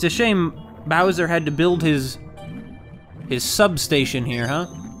 It's a shame Bowser had to build his substation here, huh?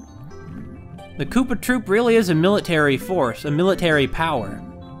 The Koopa Troop really is a military force, a military power.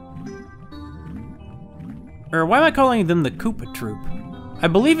 Or why am I calling them the Koopa Troop? I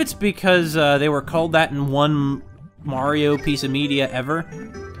believe it's because they were called that in one Mario piece of media ever.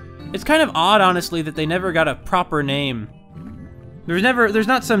 It's kind of odd, honestly, that they never got a proper name. There's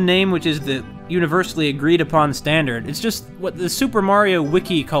not some name which is the universally agreed upon standard. It's just what the Super Mario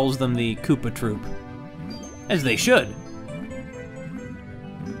Wiki calls them, the Koopa Troop. As they should.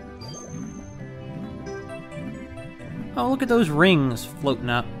 Oh, look at those rings floating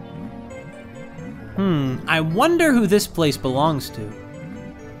up. I wonder who this place belongs to.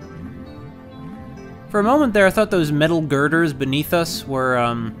 For a moment there, I thought those metal girders beneath us were,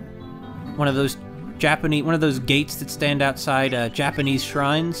 one of those gates that stand outside, Japanese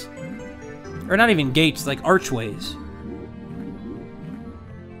shrines. Or not even gates, like archways.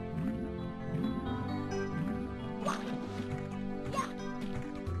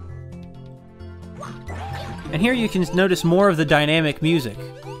 And here you can notice more of the dynamic music.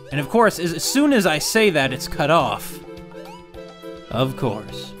 And of course, as soon as I say that, it's cut off. Of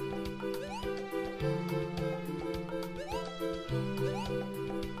course.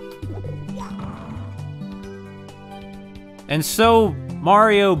 And so,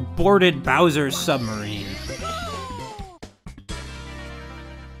 Mario boarded Bowser's submarine.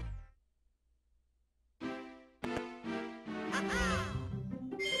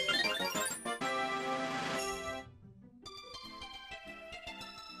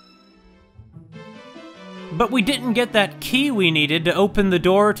 But we didn't get that key we needed to open the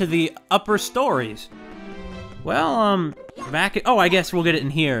door to the upper stories. Well, oh, I guess we'll get it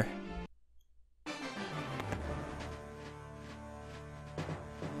in here.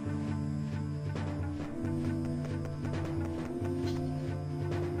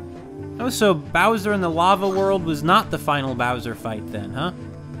 Oh, so Bowser in the lava world was not the final Bowser fight then, huh?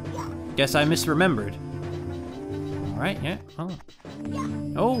 Guess I misremembered. Alright, yeah, oh.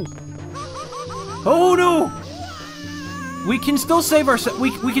 Oh! Oh no! We can still save ourselves.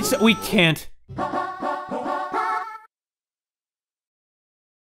 We can't.